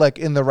currently like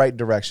in the right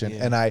direction,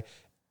 and I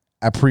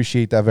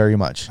appreciate that very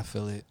much. I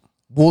feel it.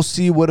 We'll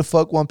see where the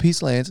fuck One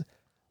Piece lands.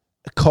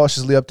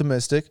 Cautiously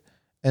optimistic,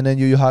 and then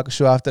Yu Yu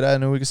Hakusho after that,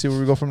 and then we can see where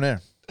we go from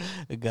there.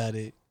 I got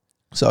it.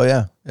 So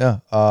yeah.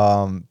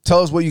 Tell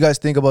us what you guys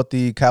think about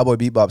the Cowboy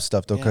Bebop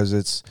stuff though, because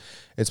it's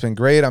been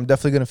great. I'm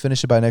definitely gonna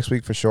finish it by next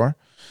week for sure,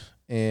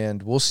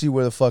 and we'll see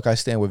where the fuck I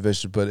stand with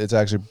Vicious. But it's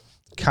actually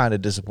kind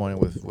of disappointing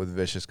with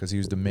Vicious because he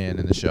was the man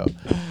in the show.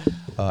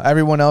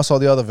 Everyone else, all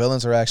the other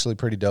villains are actually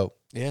pretty dope.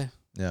 Yeah.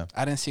 Yeah.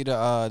 I didn't see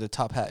the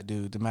top hat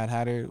dude, the Mad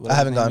Hatter. I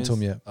haven't gotten to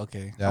him yet.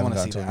 Okay. Yeah, I want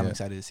to see that. I'm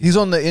excited to see He's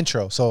on the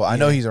intro, so I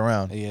know he's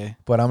around. Yeah.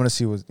 But I'm going to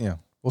see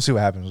we'll see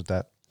what happens with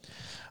that.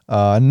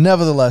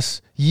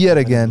 Nevertheless, yet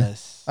again,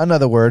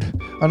 another word,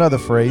 another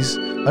phrase,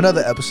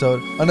 another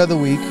episode, another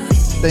week.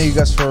 Thank you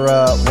guys for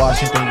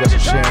watching. Thank you guys for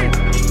sharing.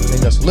 Thank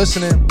you guys for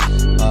listening.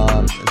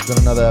 It's been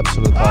another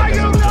episode of the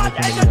podcast. If there's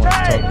anything that you want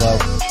to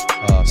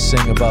talk about,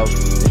 sing about,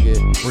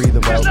 breathe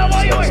about, just let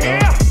us know.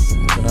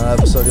 It's been another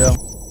episode,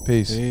 yo.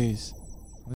 Peace.